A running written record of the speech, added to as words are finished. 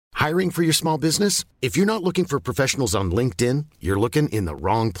Hiring for your small business? If you're not looking for professionals on LinkedIn, you're looking in the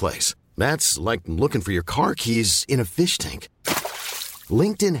wrong place. That's like looking for your car keys in a fish tank.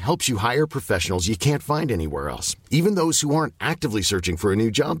 LinkedIn helps you hire professionals you can't find anywhere else, even those who aren't actively searching for a new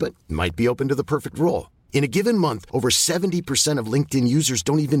job but might be open to the perfect role. In a given month, over 70% of LinkedIn users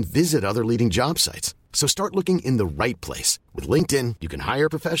don't even visit other leading job sites. So start looking in the right place. With LinkedIn, you can hire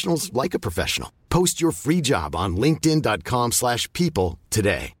professionals like a professional. Post your free job on linkedin.com/people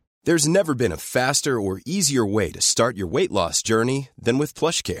today. There's never been a faster or easier way to start your weight loss journey than with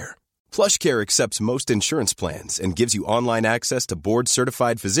PlushCare. PlushCare accepts most insurance plans and gives you online access to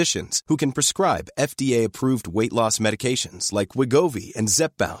board-certified physicians who can prescribe FDA-approved weight loss medications like Wegovy and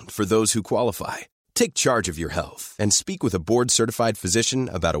Zepbound for those who qualify. Take charge of your health and speak with a board-certified physician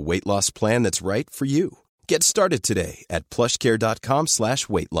about a weight loss plan that's right for you. Get started today at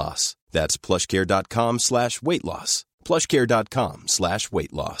plushcare.com/weightloss. That's plushcare.com/weightloss.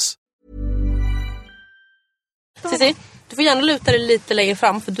 plushcare.com/weightloss. Cici, du får gärna luta dig lite längre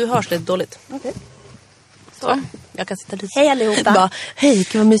fram för du hörs lite dåligt. Okej. Så, jag kan sitta lite. Hej allihopa. Bara, hej,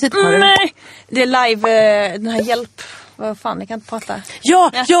 gud vad mysigt. Nej, det är live, den här hjälp. Vad fan, jag kan inte prata.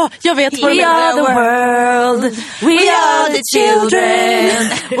 Ja, jag vet vad We are the world, we are the children,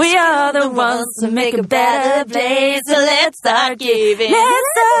 we are the ones who make a better place. So let's start giving.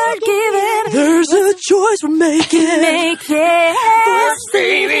 There's a choice we're making.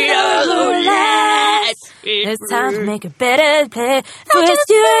 We are the last. It's time to make a better place for just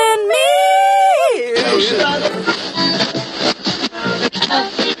you and me.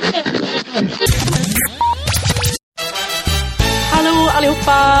 Hallå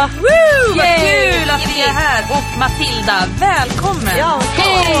allihopa! Woo! Vad kul att ni är här. Och Matilda, välkommen! Ja,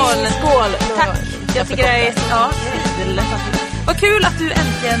 skål! Tack! Jag tycker det är vad kul att du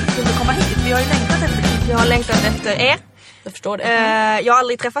äntligen kunde komma hit. Vi har ju längtat efter dig. Jag har längtat efter er. Jag förstår det. Jag har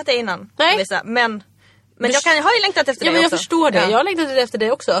aldrig träffat dig innan. Nej. Men jag har ju längtat efter dig men jag också. förstår det. Ja. Jag har längtat efter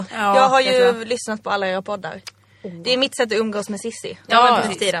dig också. Ja, jag har ju lyssnat på alla era poddar. Det är mitt sätt att umgås med Sissi. Ja,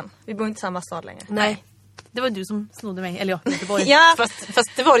 men tiden. Vi bor inte i samma stad längre. Nej. Det var du som snodde mig. Eller Göteborg. Ja. Fast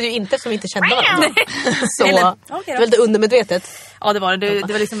det var det ju inte som vi inte kände varandra. Så Eller, det var lite undermedvetet. Ja, det var det.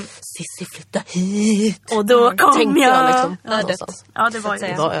 Det var liksom Sissi, flytta hit. och då kom tänkte jag liksom. Ja, det var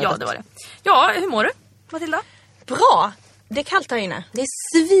säga. det. Ja, det var det. Ja, hur mår du, Matilda? Bra! Det är kallt här inne. Det är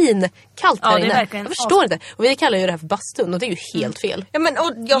svinkallt här Ja, det är inne. verkligen Jag förstår inte. Och vi kallar ju det här för bastun och det är ju helt fel. Ja, men,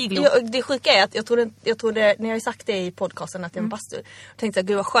 och det sjuka är att jag trodde när jag har sagt det i podcasten att det är en bastu. Jag tänkte att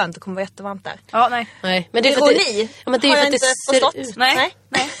gud vad skönt, det kommer vara jättevarmt där. Ja, nej. Men det är för att Ironi men det är har för jag att det inte ser förstått. ut. Nej.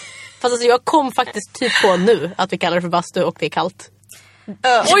 Fast alltså, jag kom faktiskt typ på nu att vi kallar det för bastu och det är kallt.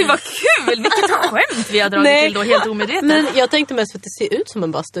 Oj, vad kul! Vilket skämt vi har dragit till då, helt omedvetet. Men jag tänkte mest för att det ser ut som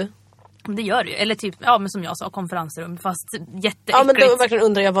en bastu. Det gör det ju. Eller typ, ja men som jag sa, konferensrum. Fast jätteäckligt. Ja, men då verkligen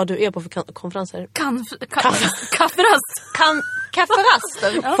undrar jag vad du är på för konferenser. Kafferast.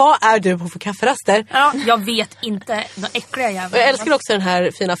 Kafferaster. Ja. Vad är du på för kafferaster? Ja, jag vet inte. De äckliga jävlar. Och jag älskar också den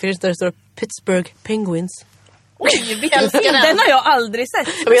här fina affischen där det står Pittsburgh Penguins. Oj, vilken den har jag aldrig sett.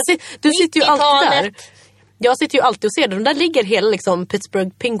 Ja, men du sitter ju alltid där. 90-talet. Jag sitter ju alltid och ser det. De där ligger hela liksom Pittsburgh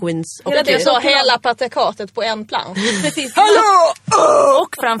Penguins. Och Hela patriarkatet på en plan. Precis. Hallå!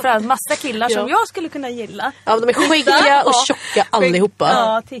 Och framförallt massa killar som jag skulle kunna gilla. Ja, de är skäggiga och tjocka allihopa.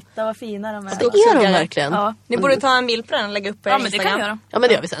 Ja, titta vad fina de är. Det är de verkligen. Ja. Ni borde ta en bild på den och lägga upp på Ja, men det Instagram. kan vi göra. Ja, men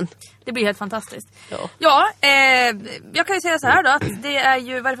det gör vi sen. Det blir helt fantastiskt. Ja. Jag kan ju säga så här då att det är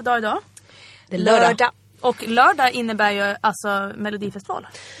ju, vad är det för dag idag? Det är lördag. Och lördag innebär ju alltså Melodifestival.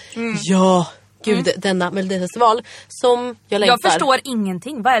 Ja, gud, denna Melodifestival som jag längtar. Jag förstår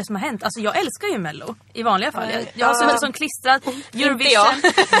ingenting. Vad är det som har hänt? Alltså jag älskar ju Mello i vanliga fall. Jag har suttit som klistrad. Eurovision.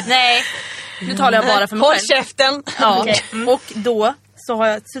 Nej, nu talar jag bara för mig Håll själv. käften. Ja. Och då så har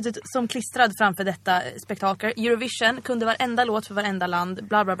jag suttit som klistrad framför detta spektakel. Eurovision kunde varenda låt för varenda land.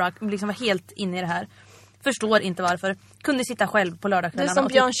 Bla bla bla. Liksom var helt inne i det här. Förstår inte varför. Kunde sitta själv på Det är lördagskvällarna. som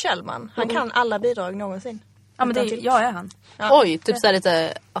Björn Kjellman. Han kan alla bidrag någonsin. Ja, men jag är han. Ja. Oj, typ såhär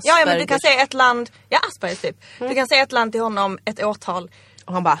lite Asperger. Ja, men du kan säga ett land. Ja, Asperger typ. Du kan säga ett land till honom, ett årtal.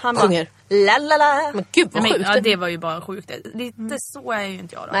 Och han bara sjunger. La la la. Men gud vad Nej, sjukt. men, ja, det var ju bara sjukt. Lite så är ju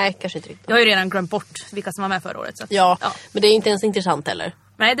inte jag då. Nej, kanske inte riktigt. Jag har ju redan glömt bort vilka som var med förra året. Så att, Ja, men det är inte ens intressant heller.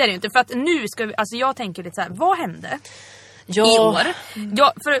 Nej, det är det ju inte. För att nu ska vi, alltså jag tänker lite så här, vad hände? Ja. i år.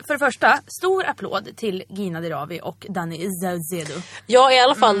 Ja, för det första, stor applåd till Gina Dirawi och Danny Saucedo. Jag är i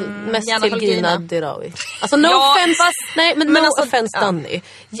alla fall mest i alla till fall Gina Gina. Dirawi. Alltså no Ja, offense. Nej, men no alltså, offense Danny.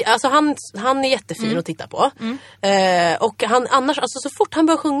 Alltså han är jättefin att titta på. Och han annars, alltså så fort han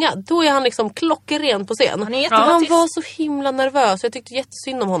börjar sjunga, då är han liksom klockren på scen. Han är Han jätteartist. var så himla nervös. Jag tyckte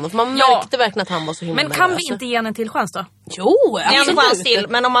jättesynd om honom. För man märkte verkligen att han var så himla Men nervös. kan vi inte ge henne en till chans då? Jo, Det är en absolut. chans till,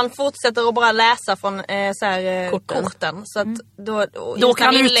 men om man fortsätter att bara läsa från så här, korten så att då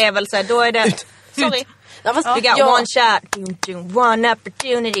kan ut. inlevelse, då är det sorry. Ja, fast, We got one shot, one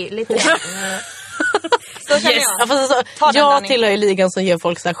opportunity, lite så känner Yes. jag. Ja, fast alltså, Ta den, jag Danny. tillhör ju ligan som ger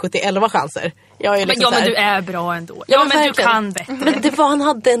folk så här 70-11 chanser. Jag är liksom Men så här, du är bra ändå. Ja, men du verkligen. kan bättre. Men det var, han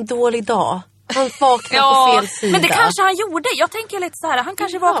hade en dålig dag. Han vaknade på fel sida. men det kanske han gjorde. Jag tänker lite så här, han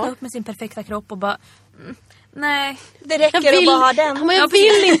kanske vaknade upp med sin perfekta kropp och bara nej. Det räcker att bara ha den. Ja, men jag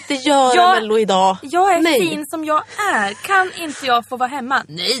vill inte göra Jag- Mello idag. Jag är Nej. fin som jag är. Kan inte jag få vara hemma?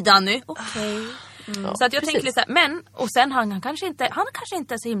 Nej, Danny. Okej. Så att jag tänker lite så här, men och sen han kanske inte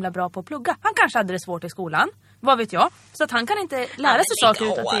är så himla bra på att plugga. Han kanske hade det svårt i skolan. Vad vet jag? Så att han kan inte lära sig saker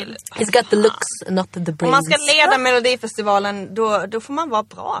utan till. He's got the looks, not the brains. Om man ska leda Melodifestivalen då får man vara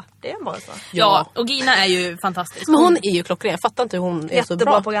bra. Det är bara så. Ja, och Gina är ju fantastisk. Men hon är ju klockren. Jag fattar inte hur hon är så Jättebra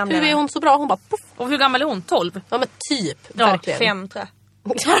bra. programledare. Hur är hon så bra? Hon bara puff. Och hur gammal är hon? 12? Ja men typ. Ja, verkligen. 5 tror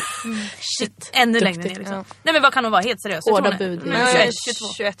jag. Shit. Ännu längre ner liksom. Nej men vad kan hon vara? Helt seriös. Jag Hårda tror hon är- bud. Men,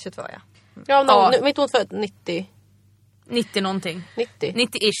 21-22 ja. Ja, Ja. men inte hon född 90. 90 någonting. 90.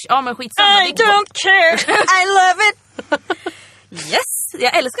 90-ish. Ja men skitsamma. I don't care, I love it. Yes!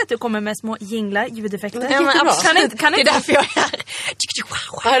 Jag älskar att du kommer med små jinglar, ljudeffekter. Ja, men Jättebra. absolut. Kan Det är inte... därför jag är här.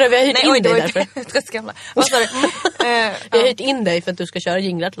 Ja, vi har hyrt in dig det därför. var tröskamla. Vad sa du? Vi har hyrt in dig för att du ska köra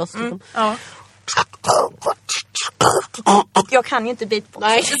jinglar till oss. Ja. Jag kan ju inte beatbox.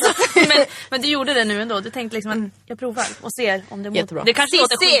 Nej. Men du gjorde det nu ändå. Du tänkte liksom att jag provar och ser om det mot. Jättebra. Det kanske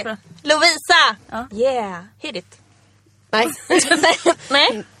låter Sissi, skitbra. Lovisa, Ja. yeah, hit it. Nej.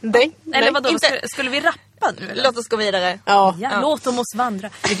 Nej, Nej. Eller vadå? inte. Skulle vi rappa nu eller? låt oss gå vidare. Ja. Ja, låt dem oss vandra.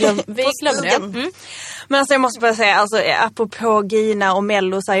 Vi glömmer det. Men alltså jag måste bara säga, alltså, apropå Gina och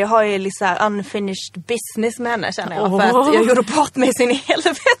Mello, så här, jag har ju lite så här unfinished business med henne känner jag. För att jag gjorde bort mig sin i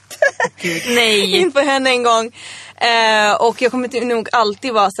helvete. Nej. Inför henne en gång. Och jag kommer nog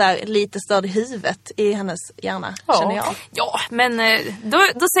alltid vara så här lite störd i huvudet i hennes hjärna, känner jag. Ja, men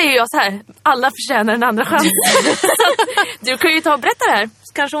då säger jag så här. Alla förtjänar en andra chans. Så att, du kan ju ta och berätta det här.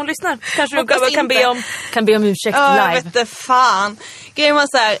 Kanske hon lyssnar. Kanske du Hoppas kan be om ursäkt Ja, jag live. vet inte fan. Grejen var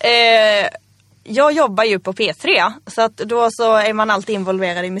så här, jag jobbar ju på P3, så att då så är man alltid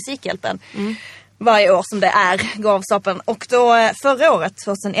involverad i Musikhjälpen. Varje år som det är gavstapeln. Och då förra året,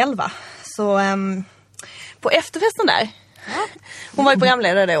 2011, så på efterfesten där. Hon var ju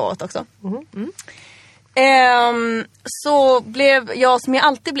programledare det året också. Så blev jag, som jag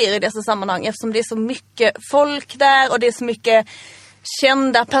alltid blir i dessa sammanhang, eftersom det är så mycket folk där och det är så mycket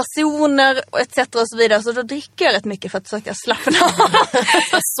kända personer och etc. och så vidare, så då dricker jag rätt mycket för att försöka slappna av.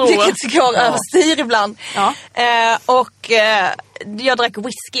 Vilket går överstyr ibland. Ja. Jag drack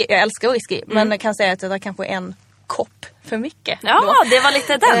whisky, jag älskar whisky, men jag kan säga att jag drack kanske en kopp för mycket. Ja, det var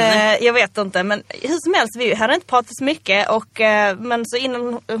lite den. Jag vet inte, men hur som helst, vi hade inte pratat så mycket men så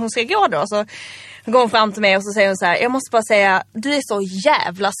innan hon ska gå då så går hon fram till mig och så säger hon så här: jag måste bara säga, du är så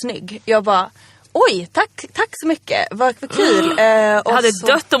jävla snygg. Jag bara, oj, tack så mycket, vad kul. Jag hade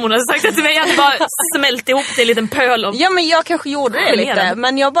dött om hon hade sagt det till mig. Jag hade bara smält ihop till en liten pöl av... Ja, men jag kanske gjorde det lite. Generande.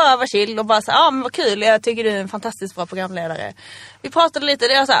 Men jag bara var chill och bara så här, men vad kul, jag tycker du är en fantastiskt bra programledare. Vi pratade lite,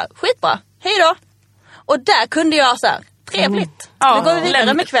 det var så här, skitbra, hej då. Och där kunde jag så här, trevligt. Ja, Nu går vi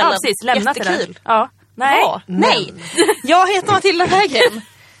vidare med kvällen. Ja, precis, lämna till jättekul. det. Ja. Nej. Ja, nej. Jag heter Matilda Berggren.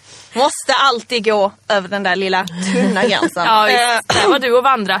 Måste alltid gå över den där lilla tunna gränsen. Ja, visst. Där var du och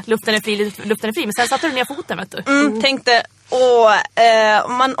vandra. Luften är fri. Men sen satte du ner foten, vet du. Tänkte,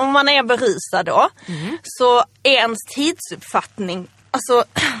 om man är berusad då, så är ens tidsuppfattning alltså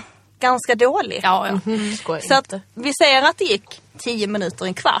ganska dålig. Ja. Så att vi säger att det gick 10 minuter,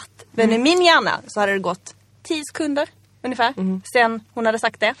 en kvart. Men i min hjärna så hade det gått 10 sekunder ungefär sen hon hade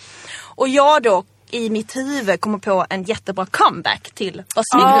sagt det. Och jag då i mitt huvud kommer på en jättebra comeback till vad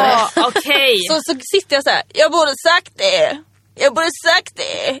snygg du är. Okej. Så sitter jag så här, jag borde sagt det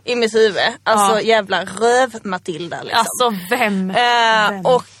i mitt huvud. Alltså jävla röv Matilda liksom. Alltså, vem?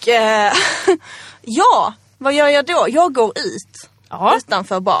 Ja, vad gör jag då? Jag går ut Ja.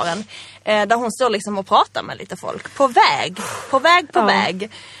 utanför baren. Där hon står liksom och pratar med lite folk. På väg.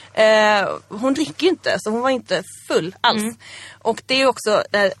 Hon dricker ju inte, så hon var inte full alls. Och det är också,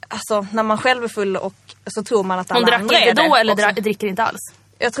 alltså när man själv är full och så tror man att alla Hon drack andra inte är det då eller också. dricker inte alls?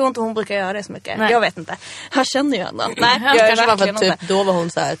 Jag tror inte hon brukar göra det så mycket. Nej. Jag vet inte. Han känner ju henne. Nej, jag Kanske var för att typ, då var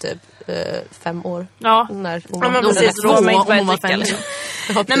hon så här typ 5 år. Ja. När hon men var precis, då var man inte hon var dricka, 5. liksom.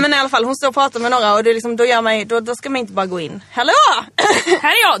 Nej men i alla fall, hon står och pratar med några och det är liksom, då gör mig, då ska man inte bara gå in. Hallå!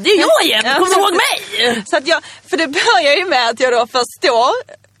 Här är jag, det är jag igen, kommer du ihåg mig? Så att för det börjar ju med att jag då först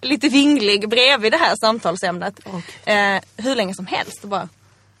står lite vinglig bredvid det här samtalsämnet. Hur länge som helst och bara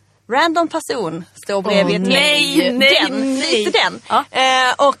random person står bredvid ett nej. lite den. Ja.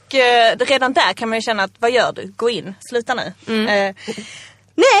 Och redan där kan man ju känna att, vad gör du? Gå in, sluta nu.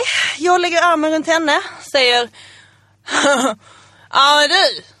 Nej, jag lägger armen runt henne, säger ja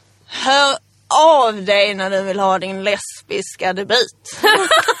du, hör av dig när du vill ha din lesbiska debut.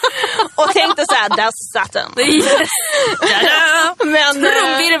 Och tänkte så här, där satt den. Yes. Men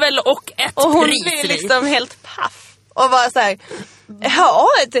trumvirvel och ett och hon pris. blir liksom helt paff. Och bara så här, ja,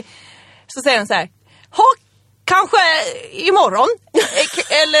 så säger hon så här, kanske imorgon,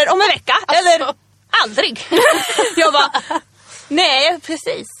 eller om en vecka, eller aldrig. Jag bara, nej,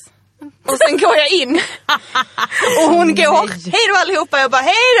 precis. Och sen går jag in. Och hon går, hej då allihopa. Jag bara,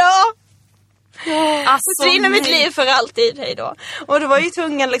 hej då. Försvinner mitt liv för alltid, hej då. Och det var ju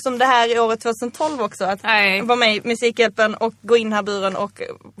tvungen liksom det här i året 2012 också att vara med i Musikhjälpen och gå in här buren och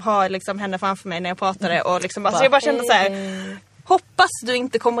ha liksom henne framför mig när jag pratade och liksom bara, så jag bara kände så här, hoppas du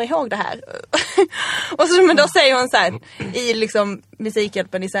inte kommer ihåg det här. Och så, men då säger hon så här i liksom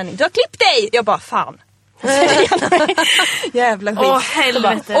Musikhjälpen i sändning, du har klippt dig. Jag bara, fan. Jävla skit.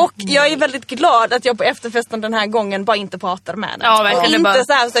 Helvete. Och jag är väldigt glad att jag på efterfesten den här gången bara inte pratade med henne. Ja, verkligen. Och inte bara...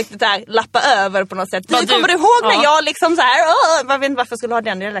 så här försökte där lappa över på något sätt. Bara Kommer du ihåg när ja. jag liksom så här, jag vet inte varför jag skulle ha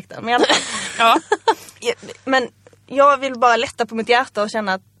den dialekten. Men, ja. Men jag vill bara lätta på mitt hjärta och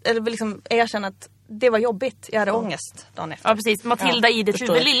känna att, eller liksom erkänna att det var jobbigt. Jag hade ångest dagen efter. Ja, precis. Matilda i ditt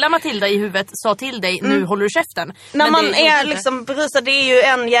huvud. Lilla Matilda i huvudet sa till dig, nu håller du käften. När men man är liksom berusad, det är ju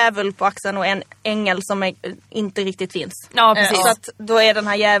en jävel på axeln och en ängel som inte riktigt finns. Ja, precis. Så att då är den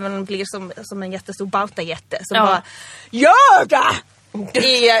här jäveln blir som en jättestor bautajätte som bara, gör det!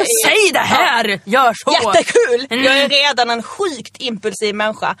 Säg det här! Gör så! Jättekul! Jag är redan en sjukt impulsiv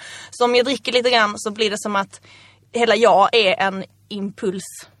människa. Så om jag dricker lite grann så blir det som att hela jag är en impuls.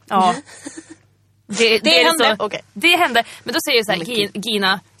 Ja. Det hände. Så, okay. Det hände. Men då säger jag så här,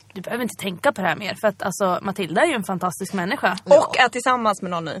 Gina, du behöver inte tänka på det här mer. För att alltså, Matilda är ju en fantastisk människa. Och är tillsammans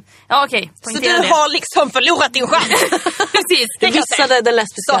med någon nu. Ja, okej. Så du har liksom förlorat din chans. Precis. Du missade den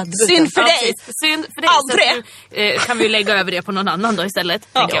lesbiska. Synd för dig. Synd för dig. Aldrig. Så kan vi lägga över det på någon annan då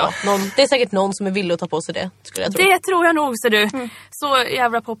istället. Tänker jag. Det är säkert någon som är villig att ta på sig det. Skulle jag tro. Det tror jag nog, så du. Så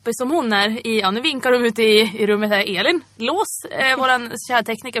jävla poppis som hon är. Nu vinkar de ut i rummet här. Elin Lås, våran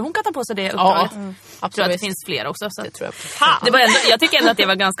kärtekniker. Hon kan ta på sig det uppdraget. Jag tror att det finns fler också. Så. Det tror jag. Det var ändå, jag tycker ändå att det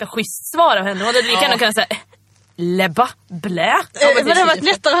var ganska schysst svar av henne. Hon hade lika gärna kunnat säga lebba, blä. Men det har varit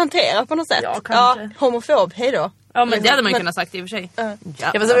lättare att hantera på något sätt. Ja, kanske. Homofob, hej då. Ja, men det hade man ju kunnat sagt i och för sig. Ja,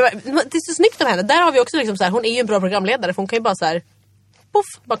 men det är så snyggt av henne. Där har vi också liksom så här, hon är ju en bra programledare. För hon kan ju bara så här, puff,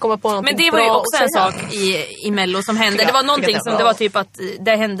 bara komma på någonting. Men det var ju bra också en sak i Mello som hände. Det var någonting som, det var typ att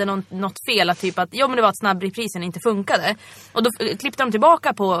det hände något fel. Att typ att, men det var att snabbreprisen inte funkade. Och då klippte de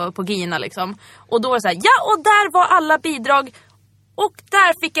tillbaka på Gina liksom. Och då var det så här, och där var alla bidrag. Och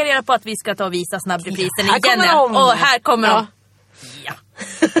där fick jag reda på att vi ska ta och visa snabbreprisen igen. Och här kommer de. Ja.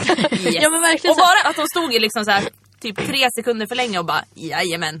 Yes. Ja, men verkligen. Och bara att de stod liksom så här typ 3 sekunder för länge och bara,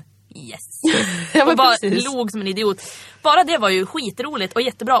 jajamän. Yes. Och bara log som en idiot. Bara det var ju skitroligt och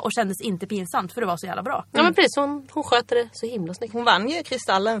jättebra och kändes inte pinsamt för det var så jävla bra. Ja, men precis, hon sköter det så himla snyggt. Hon vann ju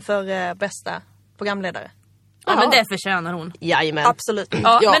Kristallen för bästa programledare. Ja, men det förtjänar hon. Jajamän. Absolut.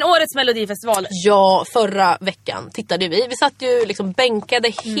 Ja, men årets Melodifestival. Ja, förra veckan tittade vi. Vi satt ju liksom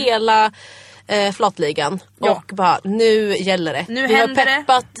bänkade hela flatligan. Ja. Och bara, nu gäller det. Nu vi har händer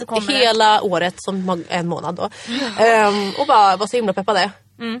peppat det. hela året som en månad då. Och bara var så himla peppade.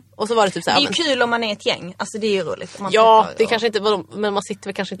 Och så var det typ så här, Det är ju kul om man är ett gäng. Alltså det är ju roligt. Man ja, peppar det kanske inte, men man sitter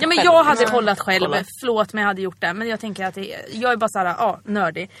väl kanske inte Ja, men själv. jag hade kollat själv. Kolla. Förlåt, men jag hade gjort det. Men jag tänker att jag är bara så här,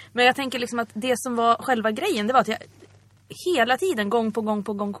 nördig. Men jag tänker liksom att det som var själva grejen, det var att jag hela tiden, gång på gång.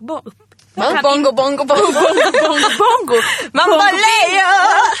 Bongo. Mamma Leia!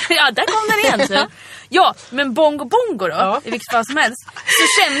 Ja, där kom den igen. Så. Ja, men bongo då, i vilket fall som helst,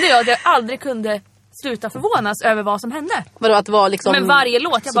 så kände jag att jag aldrig kunde sluta förvånas över vad som hände. Vadå, att det var liksom... Men varje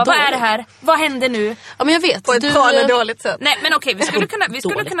låt, jag bara, vad är det här? Vad händer nu? Ja, men jag vet. På ett bra eller dåligt sätt. Nej, men okej, vi skulle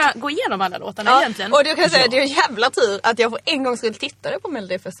kunna gå igenom alla låtarna egentligen. Och du kan säga, det är en jävla tur att jag för en gång skulle titta på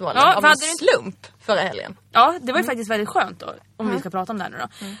Melodifestivalen av en slump förra helgen. Ja, det var ju faktiskt väldigt skönt då, om vi ska prata om det här nu då.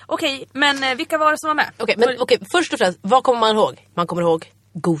 Okej, men vilka var det som var med? Okej, först och främst, vad kommer man ihåg? Man kommer ihåg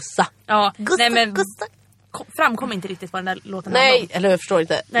Gosa. Ja, Gusta, nej men Gusta. framkom inte riktigt vad den där låten Nej, eller jag förstår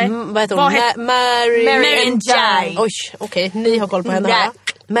inte. Vad heter hon? Mary and Jai. Oj, okej. Ni har koll på henne här.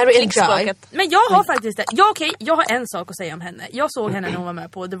 Mary and Jai. Men jag har faktiskt det. Jag har en sak att säga om henne. Jag såg henne när hon var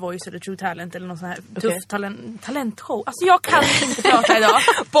med på The Voice eller True Talent eller någon sån här tuff talentshow. Alltså jag kan inte prata idag.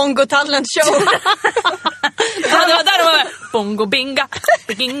 Bongo talent show. Ja, det var där de var med. Bongo binga.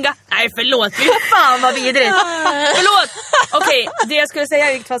 Nej, förlåt. Fy fan vad vidrigt. Förlåt. Okej, det jag skulle säga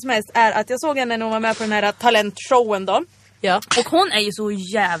i vilket fall som helst är att jag såg henne när hon var med på den här talentshowen då. Ja. Och hon är ju så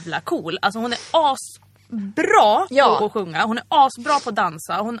jävla cool. Alltså hon är asbra på att sjunga. Hon är asbra på att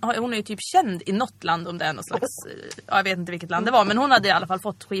dansa. Hon är ju typ känd i något land, om det är någon slags... jag vet inte vilket land det var. Men hon hade i alla fall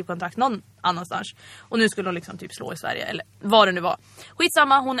fått skivkontrakt någon annanstans. Och nu skulle hon liksom typ slå i Sverige. Eller vad det nu var.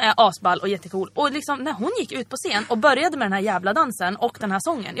 Skitsamma, hon är asball och jättecool. Och liksom när hon gick ut på scen och började med den här jävla dansen och den här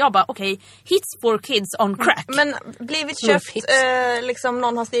sången. Jag bara okej, hits for kids on crack. Men blivit köpt, liksom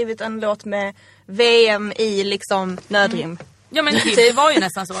någon har skrivit en låt med VM i liksom nödrim. Ja men typ, det var ju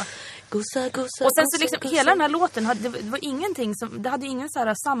nästan så. Gosa, och sen så liksom hela den här låten det var ingenting som, det hade ingen så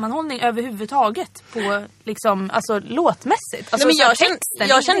här sammanhållning överhuvudtaget på liksom, alltså låtmässigt. Alltså, nej, men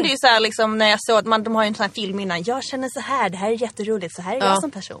jag kände ju så här liksom när jag såg att de har ju en sån här film innan. Jag känner så här, det här är jätteroligt, så här är jag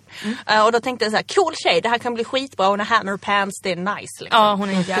som person. Och då tänkte jag så här, cool tjej, det här kan bli skitbra. Hon har hammer pants, det är nice liksom. Ja, hon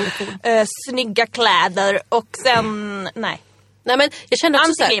är jävligt cool. Snygga kläder och sen Nej men jag kände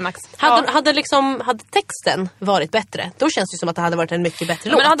också såhär, hade texten varit bättre, då känns det som att det hade varit en mycket bättre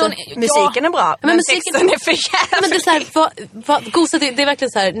låt. Musiken är bra, men texten är för jävligt. Men det är såhär, Gosa, det är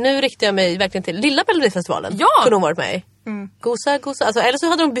verkligen såhär, nu riktar jag mig verkligen till Lilla Melodifestivalen. Ja! Kunde hon varit med i. Gosa, alltså, eller så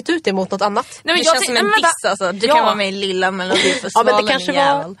hade de bytt ut det mot något annat. Nej, men det känns som en diss alltså. Du kan vara med i Lilla Melodifestivalen. Ja men det kanske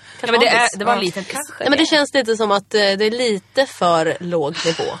var men det var en liten kanske. Nej, men det känns lite som att det är lite för låg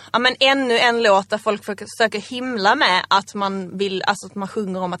nivå. Ja men ännu en låt där folk försöker himla med att man vill, alltså att man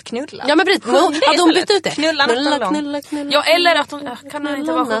sjunger om att knulla. Ja men hade hon bytt ut det? Knulla. Ja eller att hon kan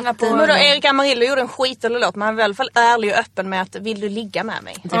inte vara sjunga på. Men då Erik Amarillo gjorde en skiteller låt, men han var i alla fall ärlig och öppen med att vill du ligga med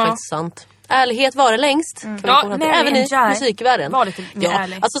mig? Det är faktiskt sant. Ärlighet var det längst. Även i musikvärlden. Var lite mer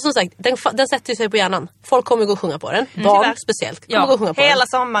ärlig. Alltså som sagt, den sätter sig på hjärnan. Folk kommer gå och sjunga på den. Barn speciellt kommer gå och sjunga på hela den.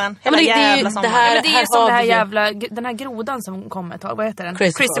 sommaren. Hela jävla sommaren. Men det är ju som det här jävla, den här grodan som kom ett tag. Vad heter den?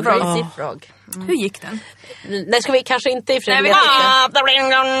 Crazy Frog. Hur gick den? Nej, ska vi kanske inte i och för sig. Ja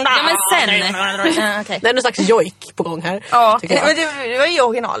men sen. Okay. Det är någon slags jojk på gång här. Ja, men det var ju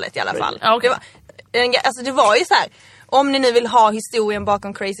originalet i alla fall. Okay. Det var ju så här. Om ni nu vill ha historien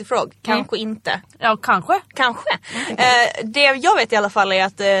bakom Crazy Frog, kanske inte. Ja, kanske. Det jag vet i alla fall är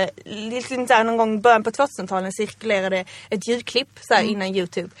att liksom där någon gång i början på 2000-talet cirkulerade ett ljudklipp så här innan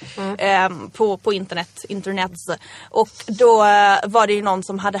YouTube på internet. Och då var det ju någon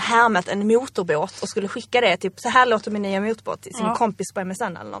som hade härmat en motorbåt och skulle skicka det typ så här låter min nya motorbåt till sin kompis på MSN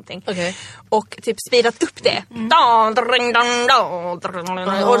eller någonting. Okay. Och typ speedat upp det.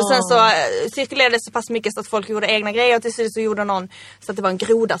 Och sen så cirkulerade det så pass mycket så att folk gjorde egna grejer. Till slut så gjorde någon så att det var en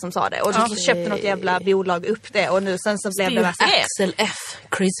groda som sa det. Och då köpte något jävla bolag upp det. Och nu sen så blev det värsta grejer. Axel F.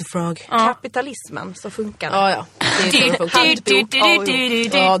 Crazy Frog. Kapitalismen, så funkar det. Ja. Det är så det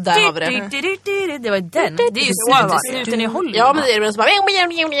funkar. Ja, där har vi det. Det var den. Det är ju snuten i Hollywood. Ja, men det är det som bara...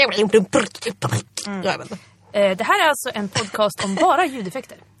 Det här är alltså en podcast om bara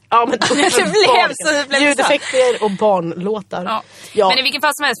ljudeffekter. Ja, men det blev ljudeffekter och barnlåtar. Ja. Men i vilken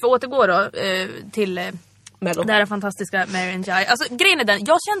fall som helst, för att återgå då till Mello. Det här fantastiska Mary and Jai. Alltså grejen är den,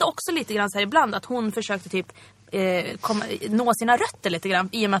 jag kände också lite grann så här ibland att hon försökte typ nå sina rötter lite grann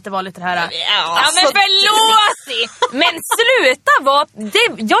i och med att det var lite det här. Ja men förlåt! Men sluta vara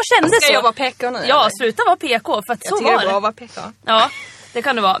jag kände så. Ska jag vara PK nu? Ja, sluta vara PK för att så var det. Jag tycker vara PK. Ja, det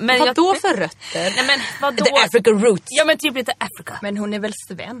kan det vara. Men vad då för rötter? Nej men vadå? The African roots. Ja men typ lite Afrika. Men hon är väl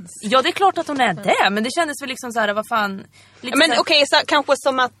svensk? Ja, det är klart att hon är det, men det kändes väl liksom så här, vad fan. Men okej, så kanske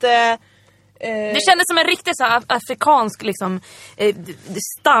som att det kändes som en riktigt så här afrikansk liksom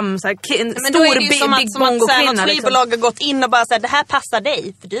stam så här, men då är det ju som att något skivbolag har gått in och bara så här, det här passar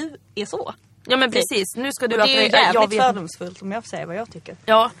dig för du är så. Ja men precis, nu ska du det är ju jävligt fördomsfullt om jag får säga vad jag tycker.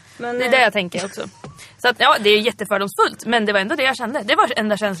 Ja, men det är det jag tänker också. Så att ja, det är jättefördomsfullt, men det var ändå det jag kände. Det var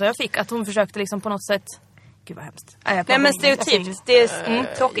enda känslan jag fick, att hon försökte liksom på något sätt. Gud vad hemskt. Nej men stereotypt, det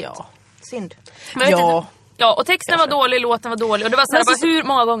är tråkigt. Ja. Synd. Ja, och texten var dålig, låten var dålig. Och det var så här, hur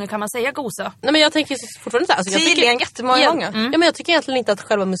många gånger kan man säga gosa? Nej men jag tänker fortfarande så här. Alltså, tydligen jättemånga gånger. Ja men jag tycker egentligen inte att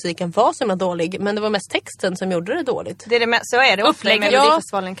själva musiken var så himla dålig. Men det var mest texten som gjorde det dåligt. Det är det så är det ofta i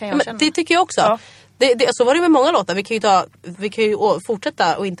Melodifestivalen kan jag känna. Det tycker jag också. Ja. Så var det med många låtar. Vi kan ju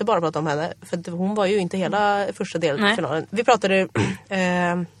fortsätta och inte bara prata om henne. För hon var ju inte hela första delen i finalen. Vi pratade,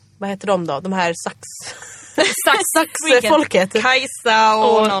 vad heter de då? De här Saxfolket. Kajsa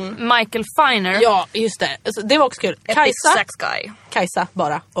och någon. Michael Feiner. Ja, just det. Alltså, det var också kul. Kajsa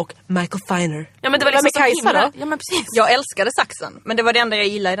bara och Michael Feiner. Ja, men det var liksom med Kajsa då? Ja, men precis. Jag älskade saxen, men det var det enda jag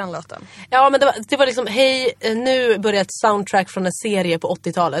gillade i den låten. Ja, men det var liksom, hej, nu börjar ett soundtrack från en serie på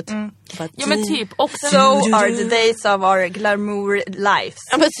 80-talet. Bara, Ja, men typ. Och So are the days of our glamour lives.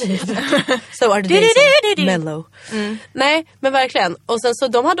 Ja, men typ. So are the days of Mello. Nej, men verkligen. Och sen så,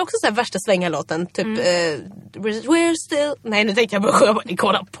 de hade också så här värsta svängarlåten. Typ, we're still... Nej, nu tänkte jag bara sjunga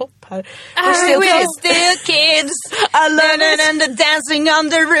Icona Pop här. We're still kids. And the dancing on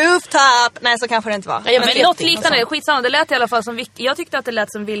the rooftop. Nej, så kanske det inte var. Ja, men något liknande, skitsamma. Det lät i alla fall som... Jag tyckte att det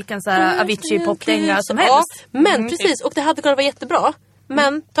lät som vilken så här Avicii-popdänga som helst. Ja, men precis. Och det hade kunnat vara jättebra.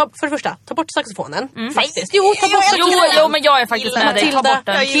 Men för det första, ta bort saxofonen. Faktiskt. Jo, ta bort saxofonen. Jo, men jag är faktiskt med dig. Ta bort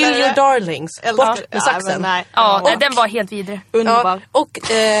den. Kill your darlings. Bort med saxen. Ja, den var helt vidrig. Underbar. Ja, och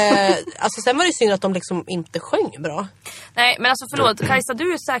alltså, sen var det synd att de liksom inte sjöng bra. Nej, men alltså förlåt. Kajsa,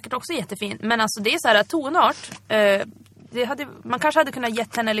 du är säkert också jättefin. Men alltså det är så här tonart. Man kanske hade kunnat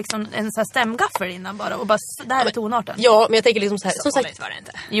gett henne liksom en så här stämgaffel innan bara. Och bara, det här är tonarten. Ja, men jag tänker liksom så här. Så sagt var det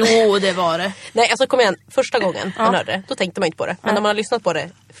inte. Jo, det var det. Nej, alltså kom igen. Första gången man hörde det, då tänkte man inte på det. Men när man har lyssnat på det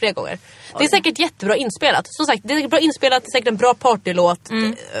flera gånger. Det är säkert jättebra inspelat. Som sagt, det är bra inspelat. Det är säkert en bra partylåt.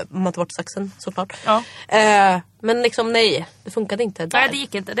 Om man tar bort saxen, såklart. Ja. Men liksom nej, det funkade inte där. Nej, det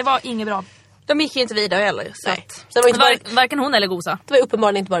gick inte. Det var inget bra. De gick ju inte vidare heller. Så Nej. att... Så det var, inte bara, Varken hon eller Gosa. det var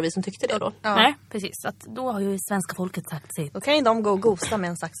uppenbarligen inte bara vi som tyckte det då. Ja. Nej, precis. Så att då har ju svenska folket sagt sitt. Då kan ju de gå och gosa med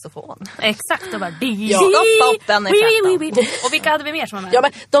en saxofon. Exakt, och bara... Stoppa upp den effekten. Och vilka hade vi mer som var med? Ja,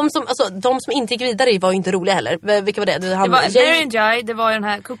 men de som inte gick vidare var ju inte roliga heller. Vilka var det? Det var Jerry and Jai, det var den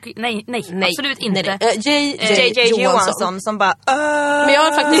här Cookie... Nej, absolut inte. JJ Johansson som bara... Men jag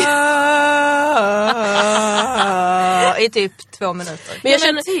har faktiskt... i typ 2 minuter. Men jag Ja,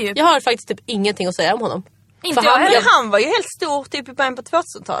 känner, men typ. jag har faktiskt typ ingenting att säga om honom. Inte För jag han- heller. Han var ju helt stor typ i början på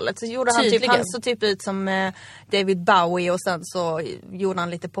 2000-talet. Så gjorde han typ, Tydligen. han såg typ ut som David Bowie och sen så gjorde han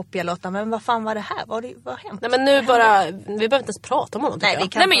lite poppiga låtar. Men vad fan var det här? Vad hänt? Nej, men nu bara... Vi behöver inte ens prata om honom, tycker jag.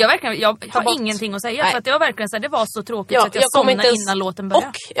 Nej, men jag har bort. ingenting att säga. Nej. För att det var verkligen så här, det var så tråkigt Ja, så att jag kommer somnade inte ens- innan låten började.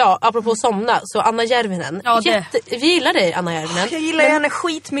 Och ja, apropå somna, så Anna Järvinen. Ja, Vi gillar dig, Anna Järvinen. Jag gillar henne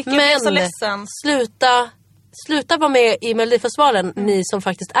skitmycket. Jag blir så ledsen. Sluta vara med i Melodifestivalen, ni som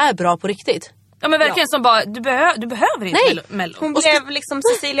faktiskt är bra på riktigt. Ja, men verkligen som bara, du behöver inte Nej. Mello. Hon blev liksom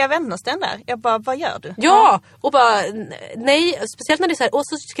Cecilia Wennersten där. Jag bara, vad gör du? Ja, och bara nej, speciellt när det är så här, och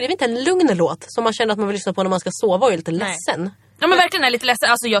så skriv inte en lugn låt som man känner att man vill lyssna på när man ska sova och är lite ledsen. Ja, men verkligen är lite ledsen.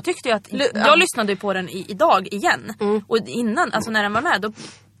 Alltså jag tyckte ju att jag lyssnade på den idag igen. Och innan, alltså när den var med, då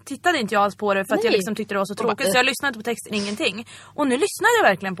tittade inte jag alls på det för att jag liksom tyckte det var så tråkigt. Så jag lyssnade inte på texten, ingenting. Och nu lyssnade jag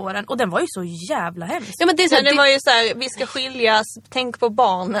verkligen på den. Och den var ju så jävla hemsk. Ja, men det är så här, Men det var ju så här, vi ska skiljas, tänk på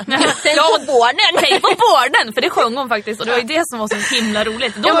barnen. Tänk på barnen! Tänk på barnen! För det sjöng hon faktiskt. Och det var ju det som var så himla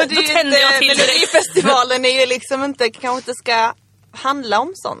roligt. Då tände jag till det. Melodifestivalen är ju liksom inte, kanske inte ska handla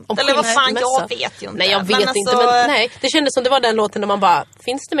om sånt. Om eller vad fan, skilsmässa. jag vet ju inte. Nej, jag vet men inte. Men nej, det kändes som det var den låten där man bara,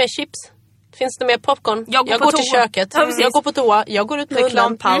 finns det mer chips? Finns det mer popcorn? Jag går på går till toa. köket. Ja, precis. Jag går på toa. Jag går ut med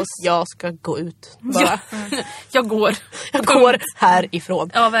Reklampaus. Jag ska gå ut. Bara. Jag går. Jag går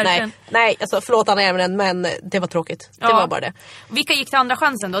härifrån. Ja, verkligen. Nej, alltså förlåt Anna Järvinen, men det var tråkigt. Det Ja. var bara det. Vilka gick till andra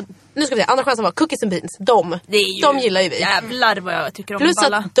chansen då? Nu ska vi se, andra chansen var Cookies and Beans. De gillar ju vi. Jävlar vad jag tycker om Plus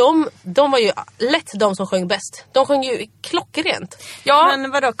alla. att de var ju lätt de som sjöng bäst. De sjöng ju klockrent. Ja,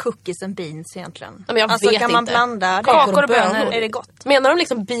 Men vadå cookies and beans egentligen? Ja, men jag alltså vet kan man inte. blanda det? kakor och bönor. Är det gott? Menar de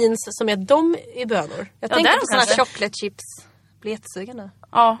liksom beans som är de i bönor? Jag Ja, tänker där på såna kanske. chocolate chips. Blir jättesugen nu.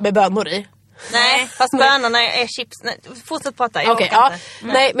 ja. Med bönor i? Nej, fast bönorna är chips. Nej, fortsätt prata. Jag Okej, orkar ja.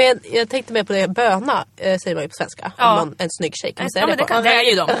 inte. Nej, men jag tänkte mer på det. Böna säger man ju på svenska. Ja. Om någon, en snygg tjej. Kan man säga Ja, men det det på? kan, det är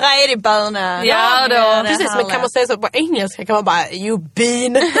ju de. Redig bönor. Ja, då. det är Precis, men härligt. kan man säga så på engelska kan man bara you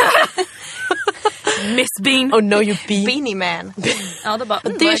bean. Miss Bean. Oh no you bean. Beanie man. Ja, då bara,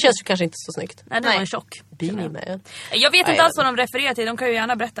 Det känns ju kanske inte så snyggt. Nej, det var en chock. Beanie man. Jag vet Nej, inte alls vad de refererar till. De kan ju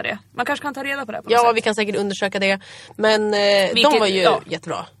gärna berätta det. Man kanske kan ta reda på det på något Ja, sätt. vi kan säkert undersöka det. Men de Vilket- var ju ja.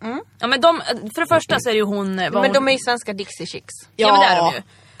 jättebra. Ja, men de, för det första så är det ju hon... Men de är ju svenska Dixie Chicks. Ja, men det är de ju.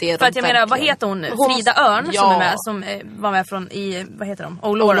 Det är För att jag menar, vad verkligen. heter hon? Hon- Frida Örn Ja. som är med, som var med från i, vad heter de?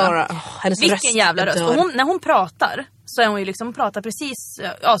 Oh, Laura. Hennes Vilken röst jävla röst. dör. Och hon, när hon pratar så är hon ju liksom, hon pratar precis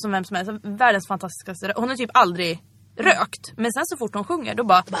som vem som helst. Världens fantastiskaste röst. Hon har typ aldrig rökt. Men sen så fort hon sjunger då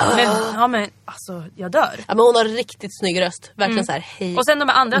bara, men alltså jag dör. Ja, men hon har riktigt snygg röst. Verkligen så här, hej. Och sen de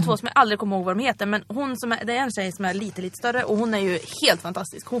andra två som jag aldrig kommer ihåg vad de heter. Men hon som är, det är en tjej som är lite större. Och hon är ju helt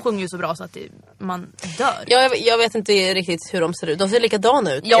fantastisk. Hon sjunger ju så bra så att man dör. Jag vet inte riktigt hur de ser ut. De ser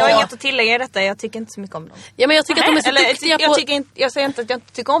likadana ut. Jag har inget att tillägga i detta, jag tycker inte så mycket om dem. Ja, men jag tycker att de är så Eller, duktiga jag, på... tycker inte, jag säger inte att jag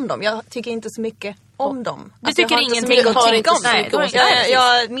inte tycker om dem, jag tycker inte så mycket om dem. Du tycker jag ingenting har om inte Nej,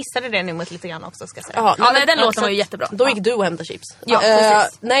 jag missade det numret lite grann också, ska jag säga. Ja, men den låten var ju jättebra. Då gick du och hämtade chips. Ja,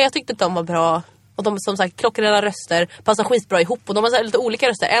 precis. Nej, jag tyckte att de var bra. Och de som sagt, klockrena röster passar skitbra ihop. Och de har så här lite olika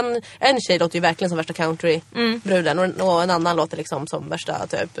röster. En tjej låter ju verkligen som värsta country-bruden. Och en annan låter liksom som värsta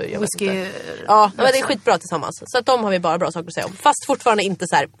typ... Whisky. Ja, men det är skitbra tillsammans. Så att de har vi bara bra saker att säga om. Fast fortfarande inte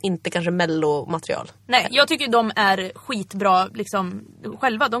så här, inte kanske Mello-material. Nej, jag tycker de är skitbra liksom,